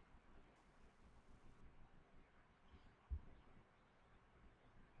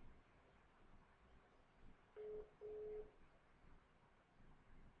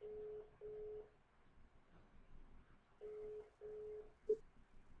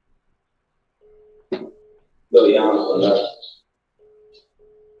 So yeah,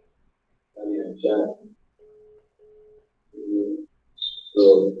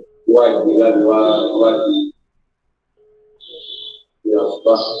 so what you got what you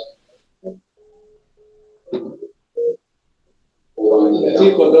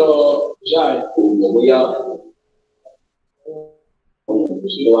Sì, quando già vogliamo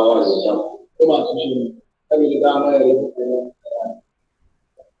avanti a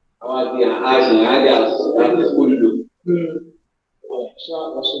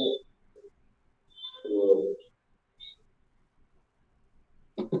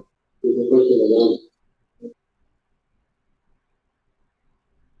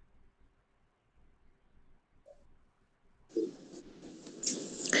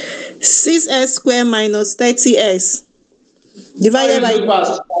Six x square minus 30x divided by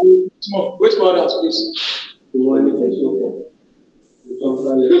wait for others, please. No.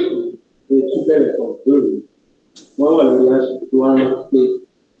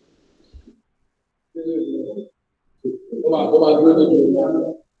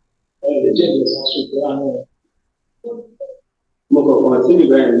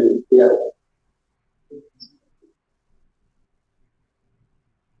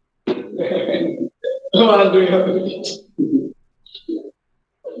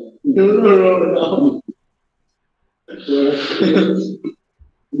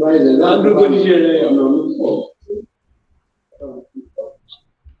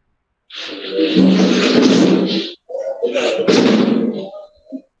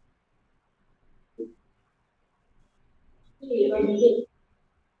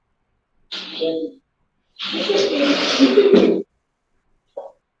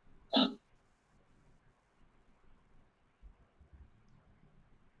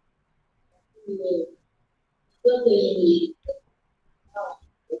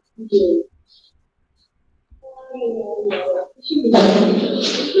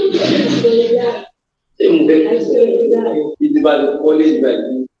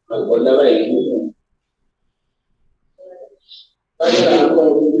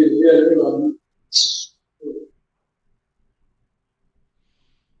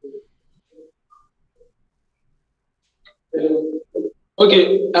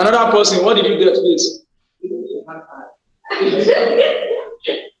 Okay, another person, what did you get, please?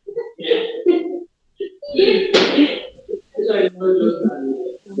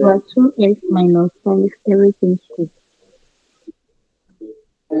 Over 2x minus 5, everything straight.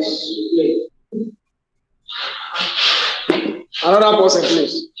 Another person,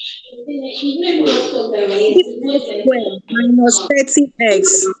 please. square minus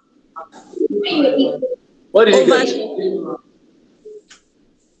 30x. What did you get?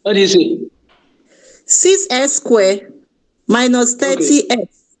 What did you say? 6x square minus 30x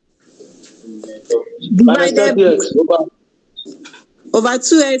Minus divided 30x over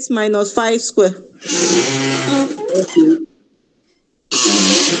 2x minus 5 square. Okay.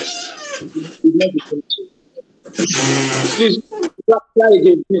 Please try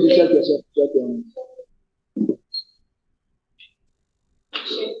again. Please check yourself. Check your hands.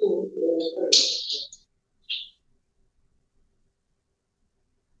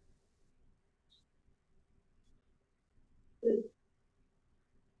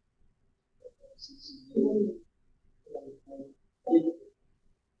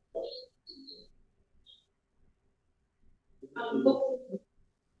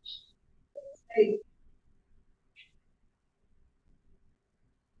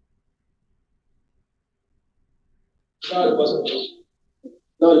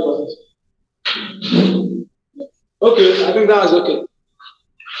 Okay, I think that was okay.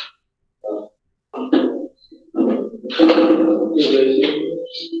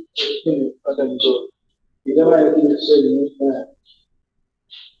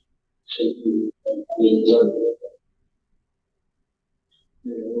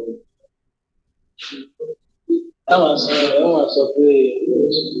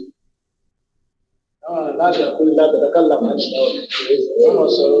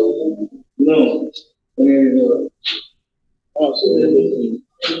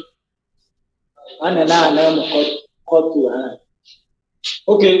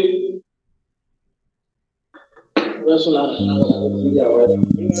 Okay.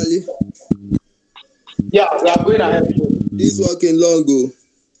 Yeah, we are going ahead. This working long go.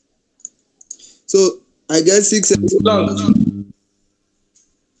 So I get 6x. Long.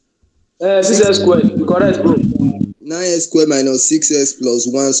 6x squared. You correct, bro. 9x squared minus 6x plus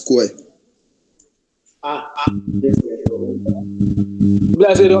 1 square. I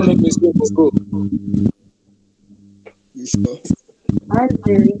say don't make mistakes, bro. You sure?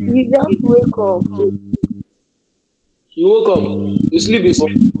 Andrew, you just wake up. You woke up. You sleep before.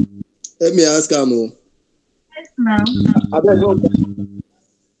 Let me ask Amo. Yes, ma'am. I beg you.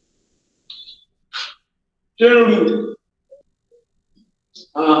 General.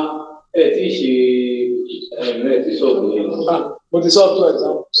 But the software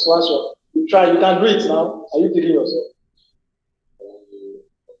now. You try. You can do it now. Are you kidding yourself?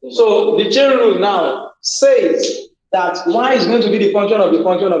 So the chain rule now says that y is going to be the function of the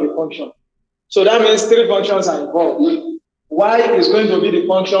function of the function. So that means 3 functions are involved. Y is going to be the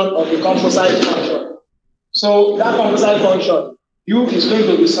function of the composite function. So that composite function, u is going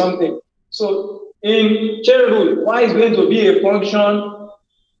to be something. So in chain rule, y is going to be a function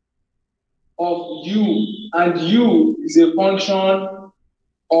of u, and u is a function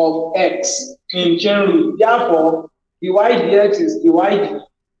of x in chain rule. Therefore, dy dx is dy d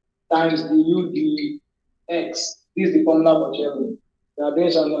times du dx. This is the formula for chain rule. We are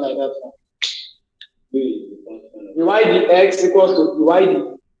doing something like that now. dy dx equals to dy d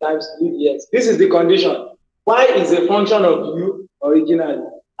times du dx. This is the condition. Y is a function of u originally,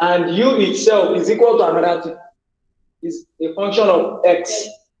 and u itself is equal to another thing. It's a function of x.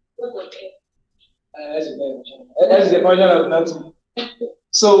 X is a function of nothing.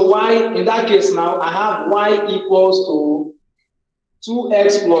 So y, in that case now, I have y equals to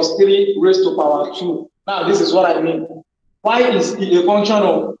 2x plus 3 raised to power 2. Now, this is what I mean. Y is a function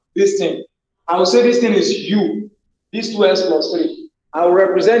of this thing. I will say this thing is u, this 2x plus 3. I will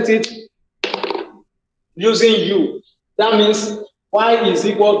represent it using u. That means y is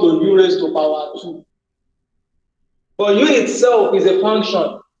equal to u raised to power 2. But u itself is a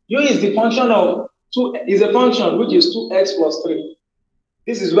function. U is the function of 2, is a function which is 2x plus 3.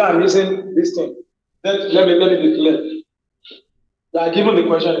 This is where I'm using this thing. Let me be clear. You are given the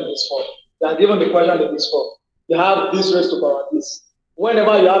question in this form. You are given the question in this form. You have this raised to power this.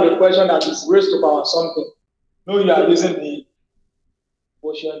 Whenever you have a question that is raised to power something, no, you are using the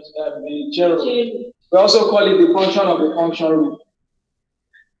quotient, the chain rule. We also call it the function of the function rule.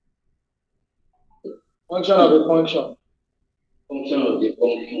 Function of the function. Function of the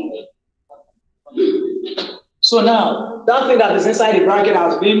function. So now, that thing that is inside the bracket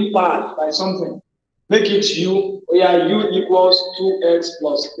has been passed by something. Make it u, where u equals 2x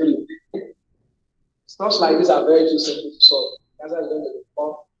plus 3. Stuff like this are very too simple to solve. That's why it's going to be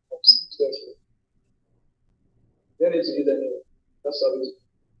form of situation. Then it's either anyway. That's solve it.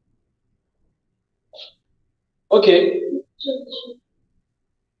 Okay.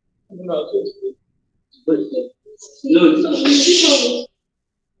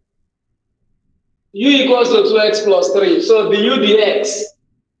 U equals to 2x plus 3. So the u dx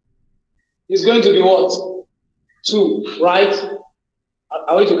is going to be what? 2, right?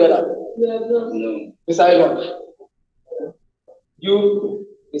 Are we together? No. Beside what? U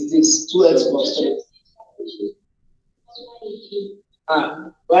is this 2x plus 3.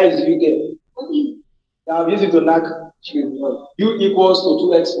 Why is u there? Now I'm using to knock u equals to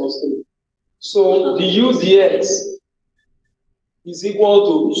 2x plus 3. So the u dx is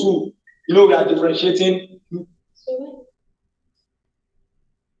equal to 2. You know we are differentiating.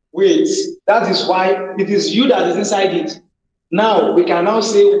 Wait, that is why it is u that is inside it. Now we can now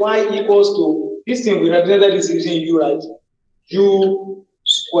say y equals to this thing we represented is using u, right? U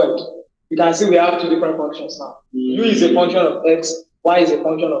squared. You can see we have 2 different functions now. U is a function of x, y is a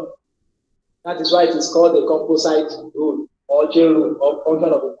function of. That is why it is called the composite rule or chain rule or function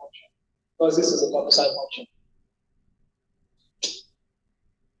of a function. Because this is a composite function.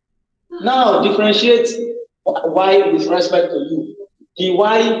 Now differentiate y with respect to u. The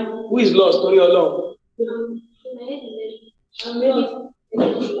y, who is lost? Only alone.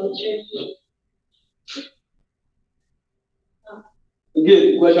 Again,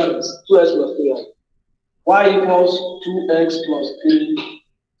 the question is 2x plus 3. Y equals 2x plus 3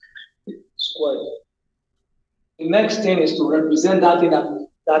 squared. The next thing is to represent that thing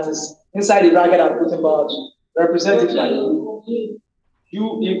that is inside the bracket I'm putting power 2. Represent it by u.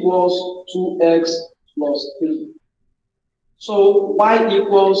 U equals 2x plus 3. So y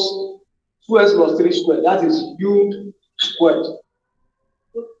equals 2x plus 3 squared. That is u squared.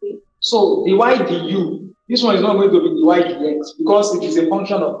 So dy du, this one is not going to be dy dx because it is a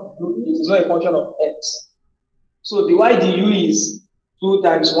function of u, it is not a function of x. So dy du is 2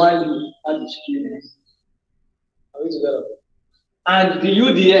 times 1u, that is 2x. Are we together? And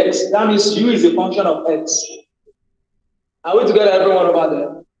du dx, that means u is a function of x. Are we together, everyone over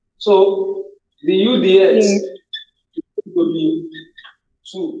there? So the u dx is going to be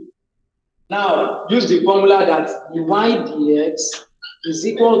 2. Now use the formula that dy dx is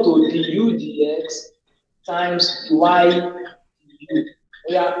equal to du dx times dy du.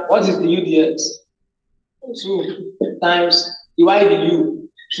 Yeah, what is du dx? 2 times dy du,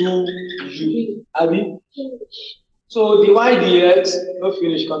 2u. Abi? So dy dx, no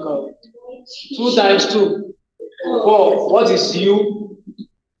finish, Kaka. 2 times 2, 4. What is u?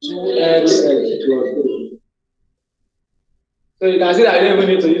 2x plus 3. So you can see that I don't even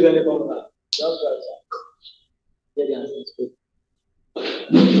need to use any formula. Just write it. Get the answer. I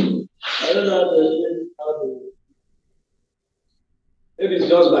don't know how to. Maybe it's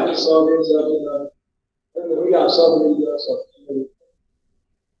just by solving something. We are solving something.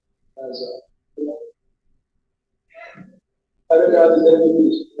 I don't know how to do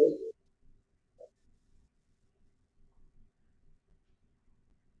this.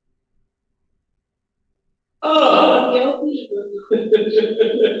 Oh!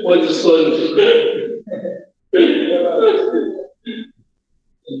 What is solving?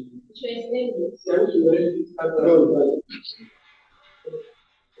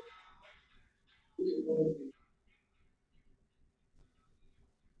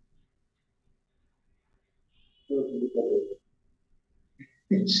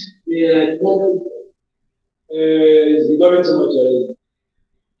 Yeah, it's becoming too much already.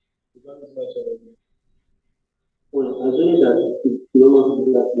 Well, assuming that it's no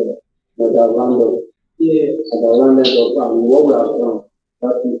that are random. Yeah. That are random of what we have done.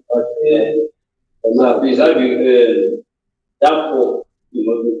 That is that 4 you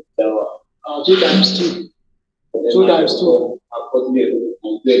know the 2 times 2. 2 times 2.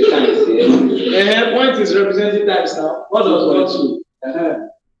 Point is representing times now. What does 2?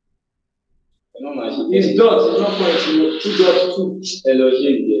 It's dot, it's not point. 2 dot 2.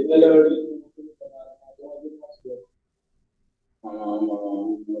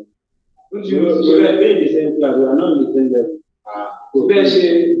 You are paying the same class, we are not in the same level.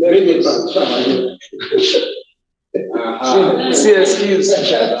 See excuse.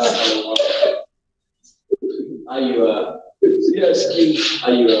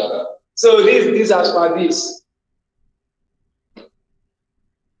 So this as per this.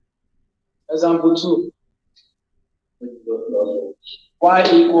 Example 2. Y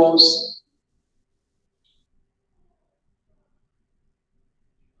equals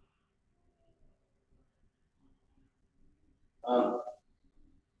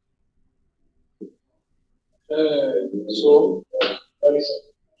so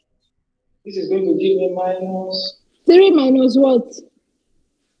this is going to give me minus 3 minus what?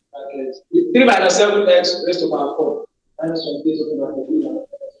 3 minus 7x raised to power 4. Minus 28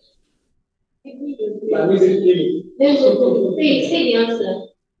 Say the answer.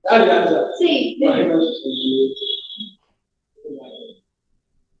 That's the answer. Say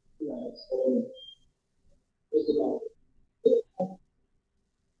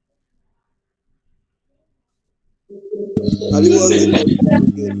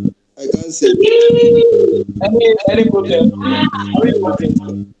I can't see. Any problem?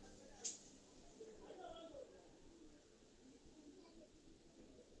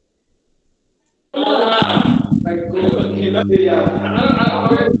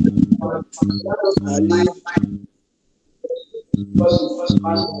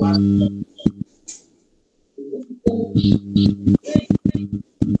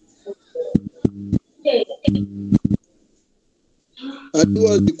 And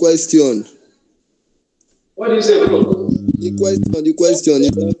what's the question? What do you say, bro? The question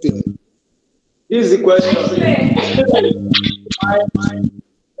is not clear. This is the question.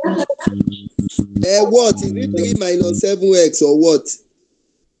 What? Is it 3 minus 7x or what?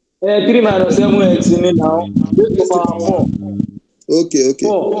 3 minus 7x in it now. This is power 4. Okay.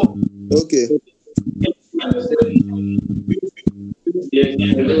 4. Okay.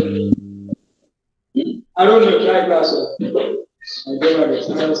 I don't know, try class. I don't know this.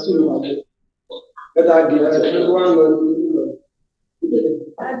 I'm still in my better give us one.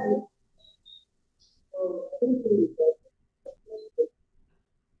 What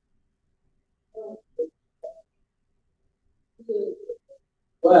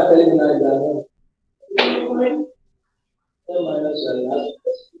I'm telling you now is that 10 minus 1.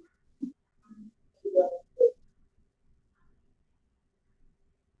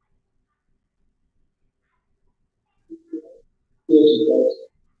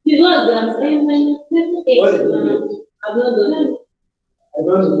 You know that I'm saying minus 7x. I've not done it. I don't know that. I have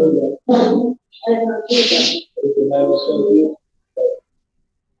not done that. Okay, minus 20.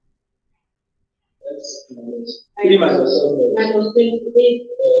 That's minus 3 minus 7. Minus 28.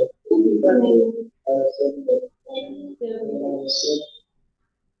 Minus 7.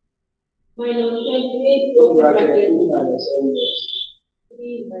 Minus 28. Open bracket 2 minus 7.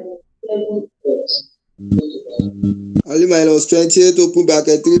 3 minus 7. Ali minus 28, open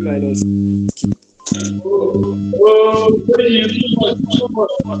bracket 3 minus. Oh, what do you do?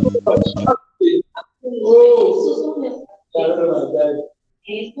 Oh,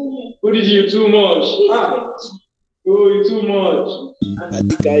 who did you too much? Ah, oh, you too much. I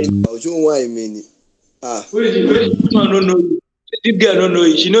think I don't want a minute. Ah, Who did you? This man don't know you. This girl don't know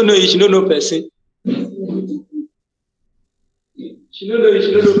you. She don't know you. She don't know person. She don't know you.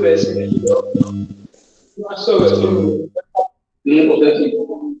 She don't know person. So, give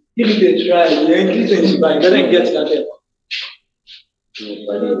it a try. You're increasing she buy. Doesn't get that. She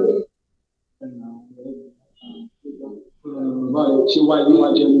why you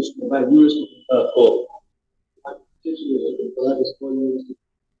want to buy euros to 4.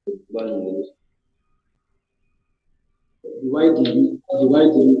 Divide the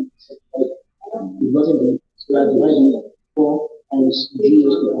divide 4 times 0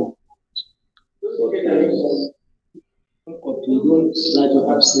 to 4. You don't try to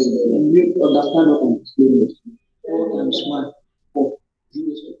abstain. You understand what I'm explaining. 4 times 1, 4. 0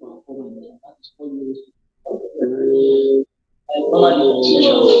 to 4. 4 minus 1. That is 4 euros to 4.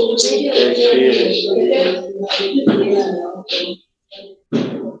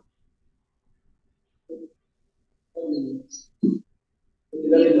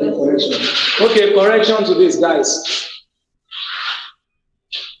 Correction. Okay, correction to this, guys.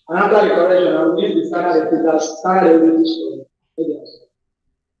 And after the correction, I will use the standard repeaters, standard repetition.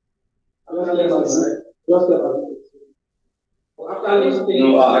 Just after this thing.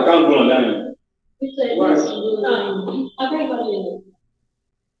 No, I can't go online. Why? I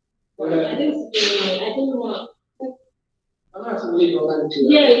don't know. I'm not asking you online.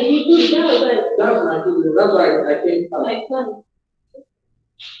 Yeah, you do that. That's my problem. That's why I came out. I can't.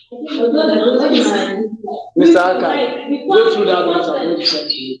 Mr. Akai, go through that one. I'm going to send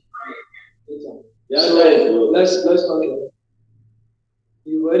to you. Yeah, so let's talk about it.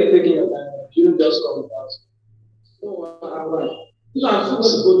 You've already taken your time. You don't just come with us. So I'm right. You know, I'm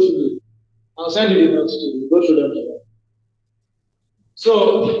supposed to go through it. I'll send you the notes to you. Go through them together. So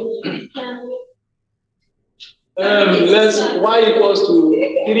let's y equals to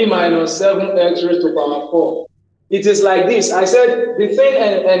 3 minus 7x raised to power 4. It is like this. I said the thing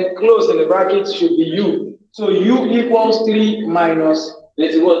enclosed in the bracket should be u. So u equals 3 minus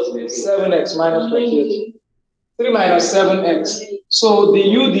 7x minus 28. 3 minus 7x. So the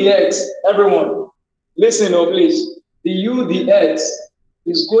u dx, everyone, listen up, please. The u dx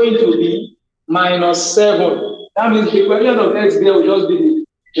is going to be minus 7. That means the equation of x there will just be the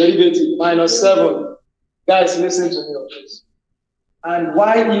derivative, minus 7. Guys, listen to me, please. And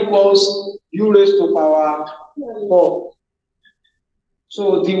y equals u raised to power 4.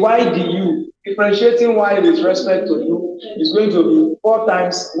 So the y du, differentiating y with respect to u, is going to be 4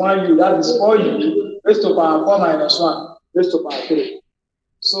 times 1u, that is 4u raised to power 4 minus 1 raised to power 3.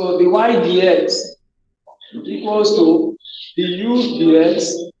 So the y dx equals to the u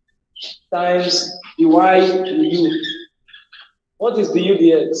dx times the y du. What is the u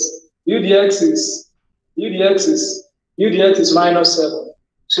dx? U dx is minus 7.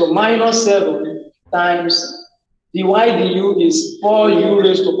 So minus 7 times the y du is 4u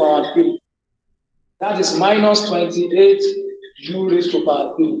raised to power 3. That is minus 28 u raised to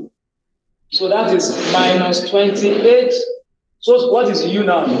power 3. So that is minus 28. So what is u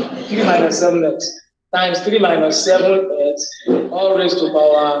now? 3 minus 7x times 3 minus 7x all raised to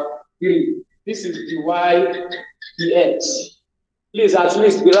power 3. This is the y dx. Please at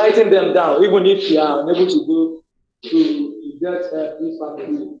least be writing them down, even if you are unable to go to get this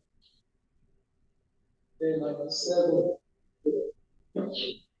family. 3 minus 7.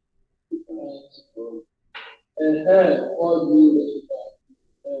 And then all you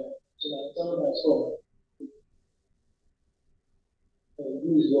so now 7 minus 4.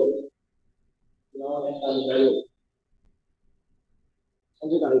 U is what? Now enter the value.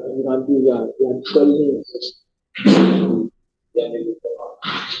 Something like you can do that. You are discouraging yourself.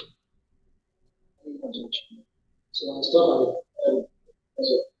 So I'll stop at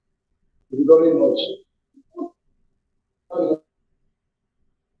it's becoming much.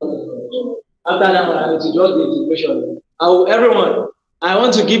 After that, I need to just the integration. Everyone, I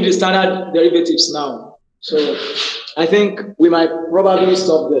want to give the standard derivatives now. So I think we might probably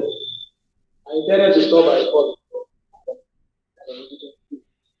stop there. I intended to stop by 4.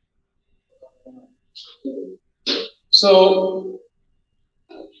 So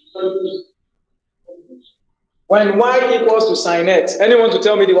when y equals to sine x, anyone to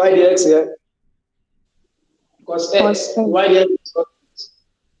tell me the y dx here? Because x, y dx is not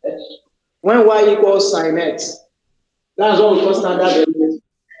x. When y equals sine x, that's what we call standard derivative.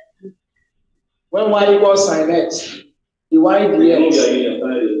 When y equals sine x, the y dx,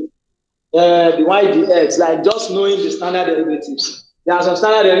 the y dx, like just knowing the standard derivatives. There are some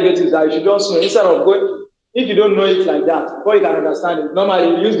standard derivatives that you should just know instead of going. If you don't know it like that, before you can understand it, normally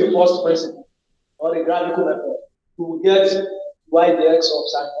you use the first principle or the graphical method to get y dx of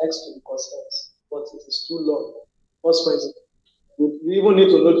sine x to the cos x, but it is too long. First principle. You even need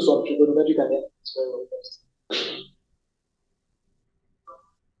to know some trigonometric identities very well first.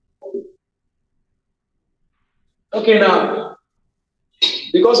 Okay, now,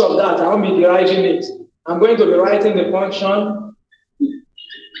 because of that, I won't be deriving it. I'm going to be writing the function.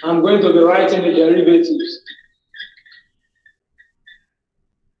 I'm going to be writing the derivatives.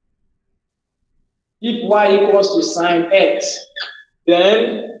 If y equals to sine x,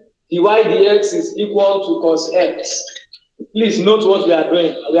 then dy dx is equal to cos x. Please note what we are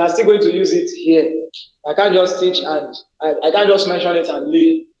doing. We are still going to use it here. I can't just teach and I can't just mention it and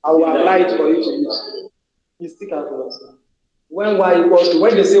leave. I will apply it for you to use. Please stick out with us. When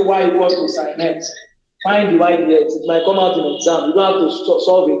they say y equals to sine x, find the y dx. It might come out in an exam. You don't have to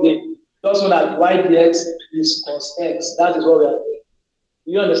solve again. Just know that y dx is cos x. That is what we are doing.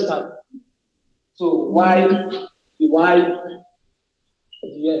 Do you understand? So y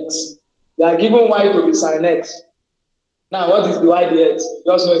dx. They are given y to be sine x. Now, what is the y dx?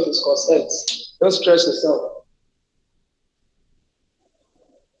 Just know it is cos x. Don't stress yourself.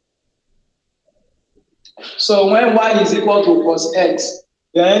 So when y is equal to cos x,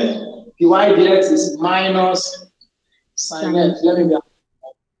 then the y dx is minus sine x. Let me be.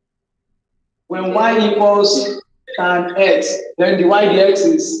 When y equals tan x, then the y dx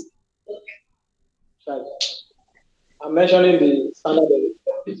is. I'm mentioning the standard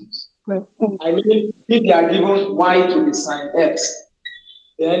derivatives. I mean, if they are given y to the sine x,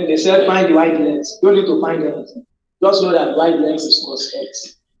 then they said find the y dx. You don't need to find anything. Just know that y dx is cos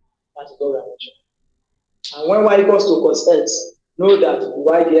x. That is what we are mentioning. And when y equals to cos x, know that the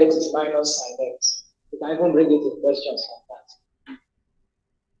y dx is minus sine x. You can even bring it in questions like that.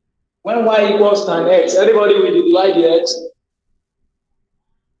 When y equals tan x, anybody with the y dx?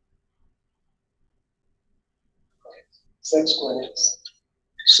 Sec squared x.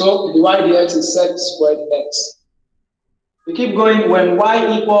 So the y dx is sec squared x. We keep going. When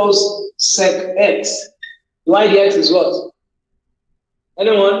y equals sec x, the y dx is what?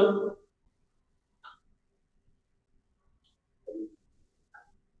 Anyone?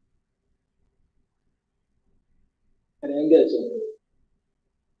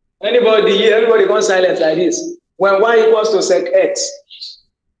 Everybody goes silent like this. When y equals to sec x,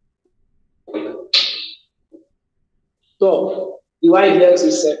 so the y dx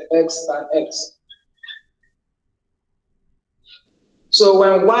is sec x tan x. So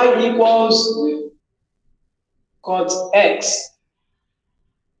when y equals cot x,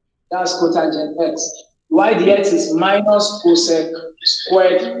 that's cotangent x. Y dx is minus cosec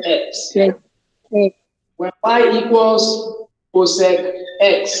squared x. Yes. When y equals cosec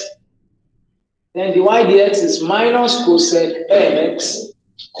x, then the y dx is minus cosec x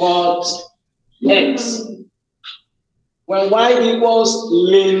cot x. When y equals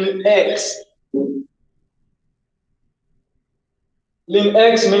ln x, ln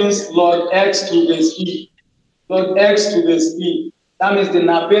x means log x to base e. Log x to base e. That means the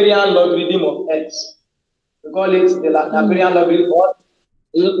Napierian logarithm of x. We call it the Napierian logarithm of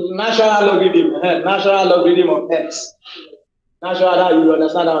natural logarithm of x. Natural, that you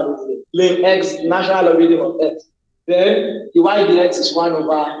understand how it is. Ln x, natural logarithm of x. Then the y dx is 1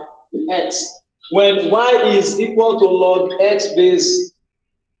 over x. When y is equal to log x base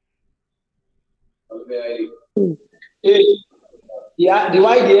a, the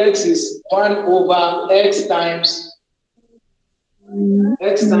y dx is 1 over x times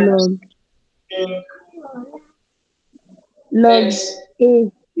x times log x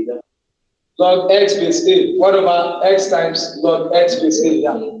a. log x base a. What over x times log x base a?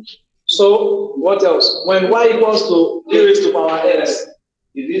 Yeah. So what else? When y equals to e raised to power x,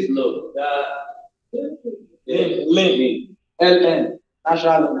 Is this log? ln, ln,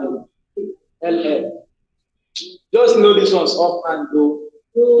 natural log, ln. Just know these ones up and go.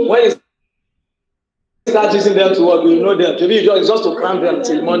 When you start using them to work, you know them. Maybe it's just to cram them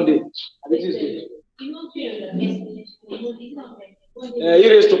till Monday. And it is e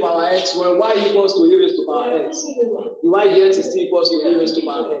raised to power x. When y equals to e raised to power x, the y dx is still equals to e raised to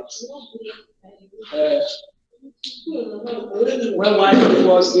power x. When y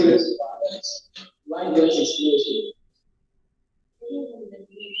equals e raised to power x, y dx is e raised to.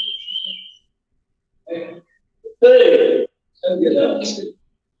 Hey, let's get that.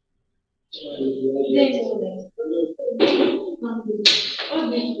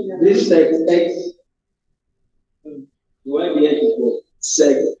 This sec x, y dx equals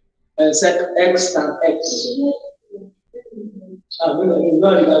sec x and x.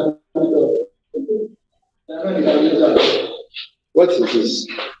 What is this?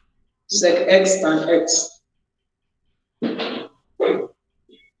 Sec x and x.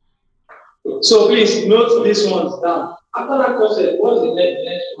 So please note these ones down. After that concept, what's the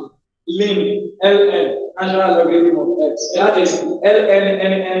next one? Lim, ln, natural logarithm of x. That is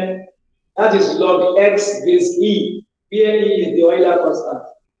ln. That is log x base e. Where e is the Euler constant.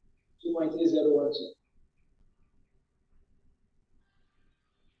 2.3012.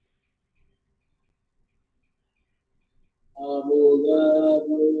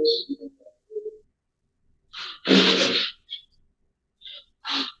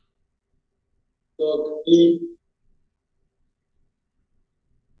 Log e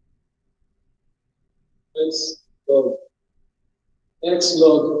x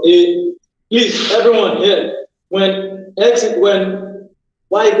log a. Please, everyone here, when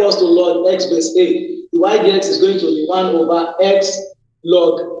y equals to log x base a, the y dx is going to be 1 over x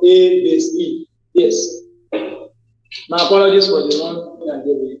log a base e. Yes. My apologies for the wrong thing I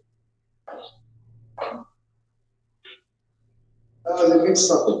gave you. That was a big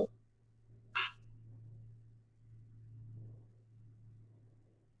sum.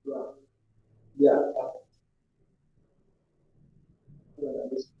 Yeah.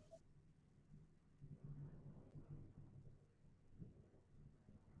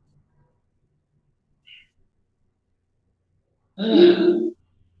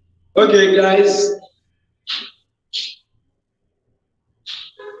 Okay, guys.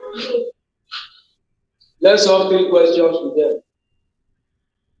 Let's solve 3 questions together.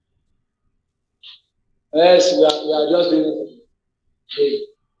 Yes, we are just doing it.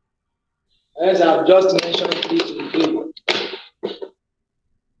 As I've just mentioned it today.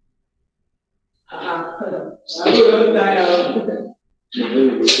 I'm going to die.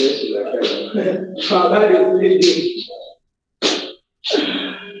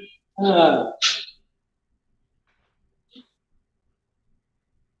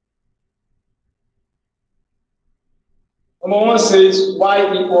 Number 1 says y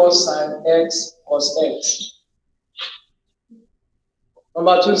equals sine x cos x.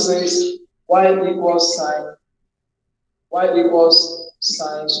 Number 2 says y equals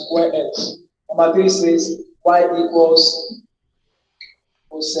sine square x. Number 3 says y equals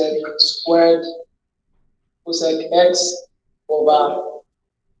cosec x over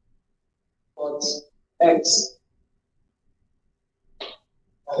cot x.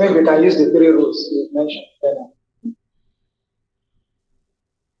 I think we can use the 3 rules you mentioned earlier.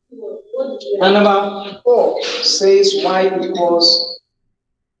 And number 4 says y equals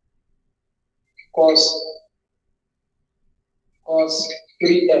cos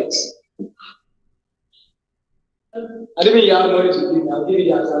 3x. I didn't you have money to give. I'll give you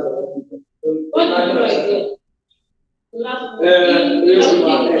the answer. Raised to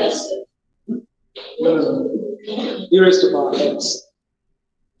power x. No. Raised to power x.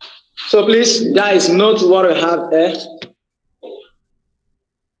 So please, guys, note what we have there.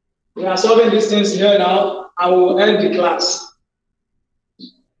 We are solving these things here now. I will end the class.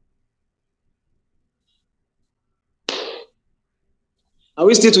 Are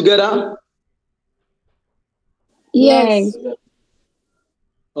we still together? Yes.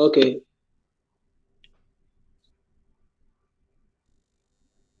 Okay.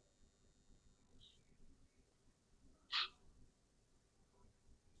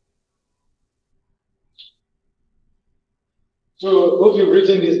 So hope you've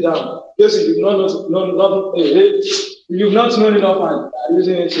written this down. Yes, if you've you've not known it offhand, I'm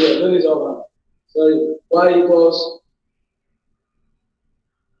using it here. Know it offhand. Sorry. Y equals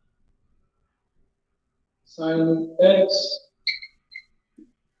sine x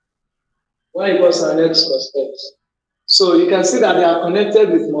y equals sin x cos x. So you can see that they are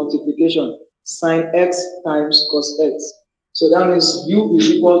connected with multiplication, sin x times cos x. So that means u is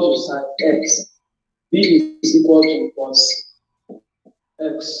equal to sin x, b is equal to cos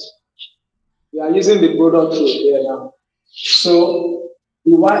x. We are using the product rule here now. So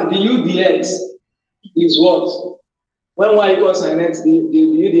the u dx is what? When y equals sin x, the u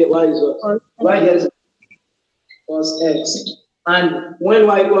dy is what? Y dx cos x. And when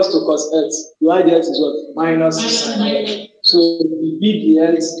y equals to cos x, the y dx is what? Minus sin x. So the b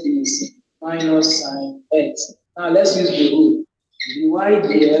dx is minus sin x. Now let's use the rule. The y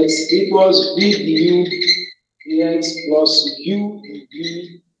dx equals b du dx plus u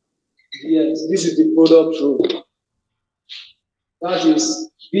d dx. This is the product rule. That is,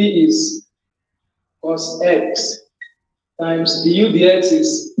 b is cos x times du dx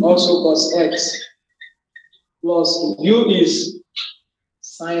is also cos x plus u is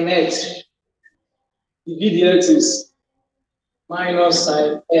sin x. The b dx is minus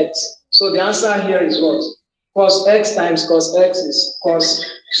sin x. So the answer here is what? Cos x times cos x is cos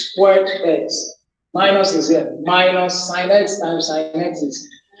squared x. Minus is here. Minus sin x times sin x is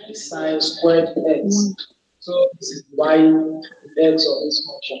sin squared x. So this is the y dx of this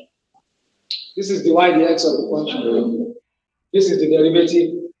function. This is the y dx of the function. This is the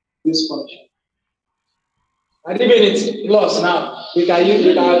derivative of this function. And even it's plus now, we can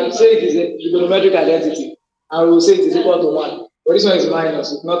say it is a trigonometric identity. And we will say it is equal to 1. But this one is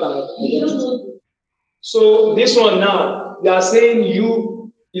minus, it's not an identity. So this one now, we are saying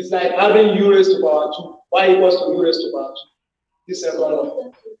u is like having u raised to power 2. Y equals to u raised to power 2. This second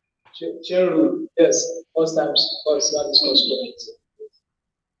one. Chain rule, yes, cos times cos, that is cos squared.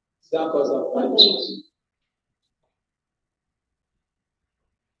 That cos that minus.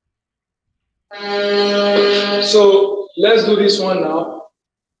 So let's do this one now.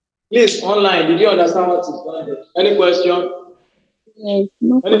 Please, online, did you understand what is going on? Any question? Yes,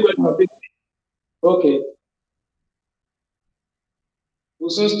 no Any question. question? Okay. We'll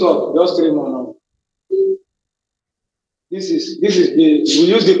soon stop. Just 3 more now. This is we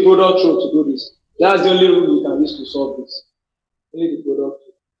use the product rule to do this. That's the only rule we can use to solve this. Only the product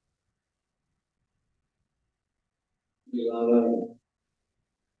rule.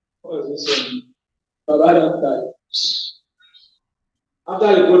 What is this one? After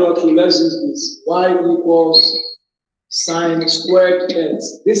the product rule, let's use this. Y equals sin squared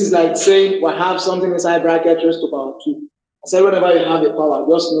x. This is like saying we have something inside bracket raised to power 2. I said whenever you have a power,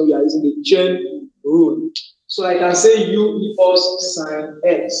 just know you are using the chain rule. So I can say u equals sin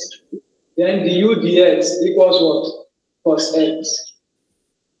x. Then the u dx equals what? Cos x.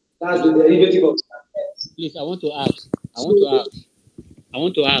 That's the derivative of sin x. Please, I want to ask. How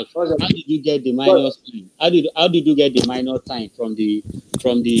did you get the minus sign? How did you get the minus sign from the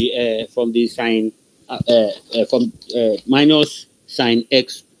sign from minus sin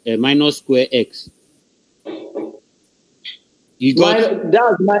x minus square x? You got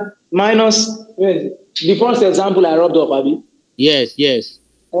that's minus. The first example I rubbed off, Abi. Yes.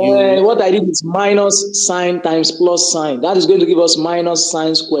 What I did is minus sine times plus sine. That is going to give us minus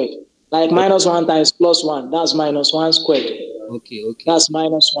sine squared. Like minus 1 times plus 1. That's minus 1 squared. Okay. That's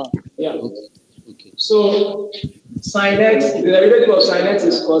minus 1. Yeah. Okay. So sine x, the derivative of sine x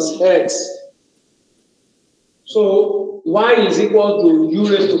is cos x. So y is equal to u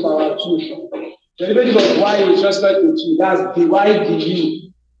raised to power 2. The derivative of y with respect to 2, that's dy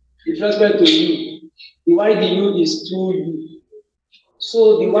du. With respect to u, dy du is 2u.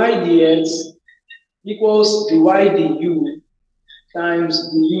 So dy dx equals dy du times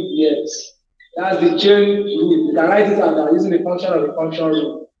du dx. That's the chain rule. You can write it out using the function of the function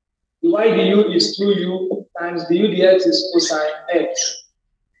rule. Dy du is 2u times du dx is cosine x.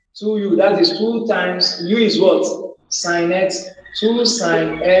 2u, that is 2 times u is what? Sin x. 2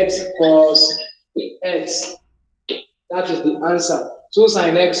 sin x cos x. That is the answer. 2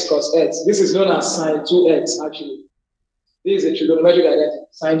 sin x cos x. This is known as sin 2x actually. This is a trigonometric identity.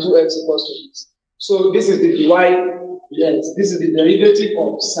 Sin 2x equals to this. So this is the dy. Yes, this is the derivative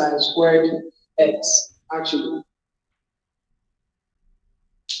of sin squared x actually.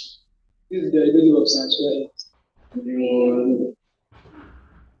 This is the derivative of sin squared x.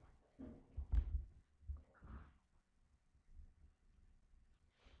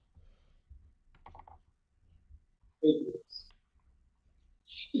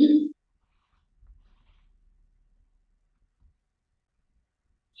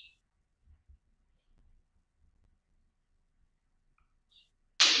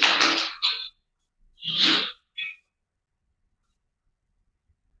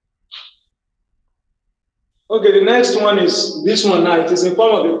 Okay, the next one is this one now. It is in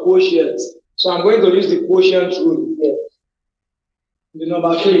form of a quotient. So I'm going to use the quotient rule here. The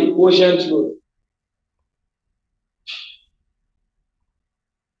number 3, quotient rule.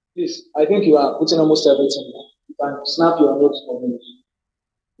 Please, I think you are putting almost everything. You can snap your notes for me.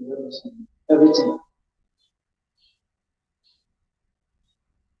 Everything.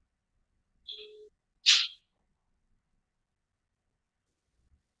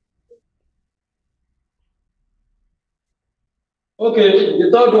 Okay,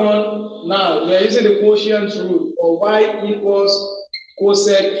 the third one, now we are using the quotient rule, or y equals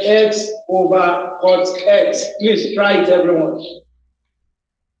cosec x over cot x. Please try it, everyone.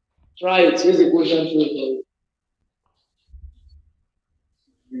 Try it. Here's the quotient rule for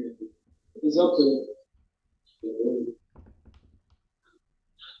you. It's okay.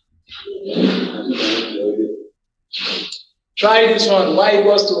 Try this one. Y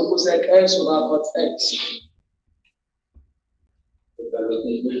equals to cosec x over cot x.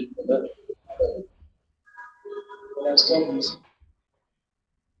 Let's stop this.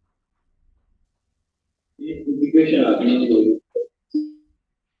 Integration.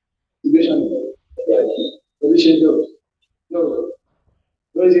 No.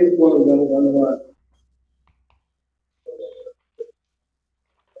 Where is it for?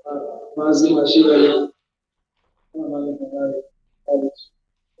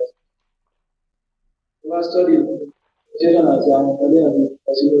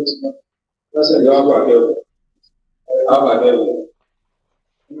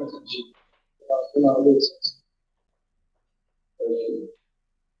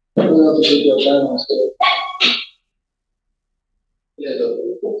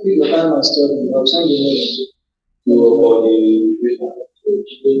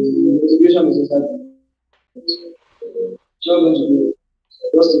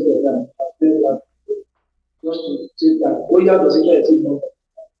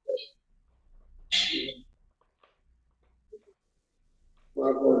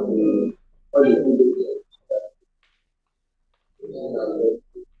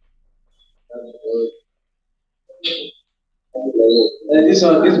 This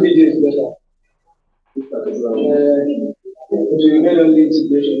one, this video is better. This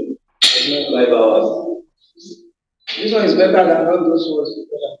one is better than all those ones.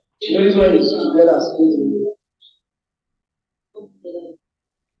 You know, this one is better.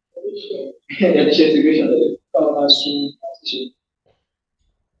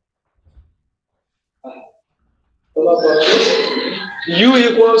 U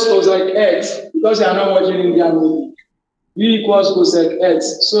equals cosec x, because you are not watching Indian movie. U equals cosec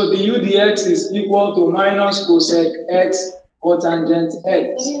x. So the U dx is equal to minus cosec x cotangent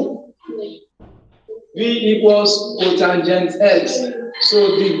x. V equals cotangent x.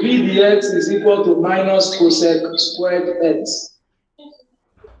 So the V dx is equal to minus cosec squared x.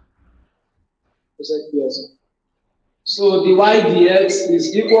 So the y dx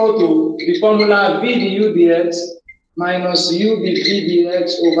is equal to the formula V du dx minus U v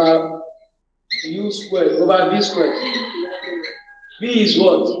dx over U squared over V squared. V is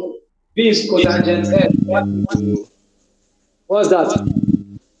what? V is cotangent x. What's that?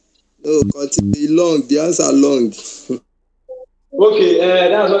 No, continue long. The answer long. Okay,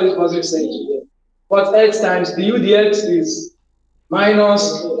 that's what this person is saying today. But x times the U dx is minus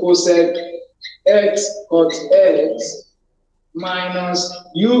cosec x cot x minus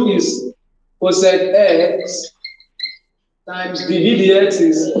U is cosec x times the V dx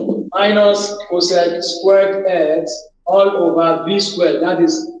is minus cosec squared x all over V squared. That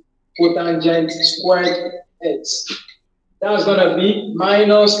is cotangent squared x. That's going to be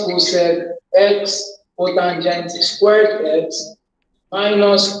minus cosec x cotangent squared x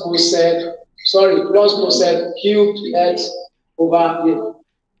minus cosec, plus cosec cubed x over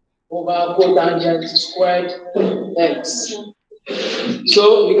cotangent squared x.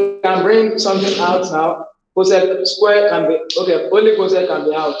 So you can bring something out now. Cosec square can be, okay, only cosec can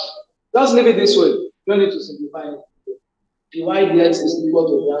be out. Just leave it this way. You don't need to simplify it. The y dx is equal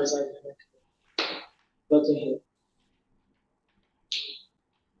to the answer. Nothing here.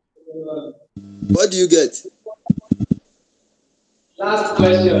 What do you get? Last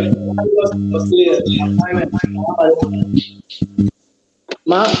question.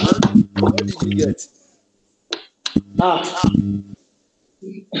 Ma? What did you get?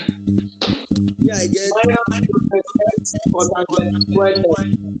 Yeah, I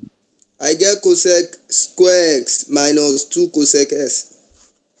get cosec square x minus 2 cosec s.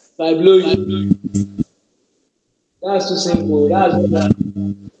 I blow you. That's too simple.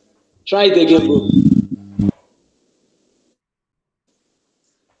 Try it again, bro.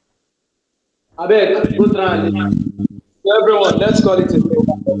 I beg, go try it. So everyone, let's call it a day.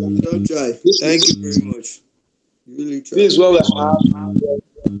 Don't try. Thank you very much. Really try. This is what we have.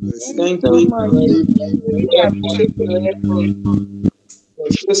 Thank So you. much. Really appreciate your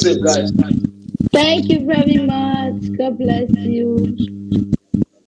effort. Stay safe, guys. Thank you very much. God bless you.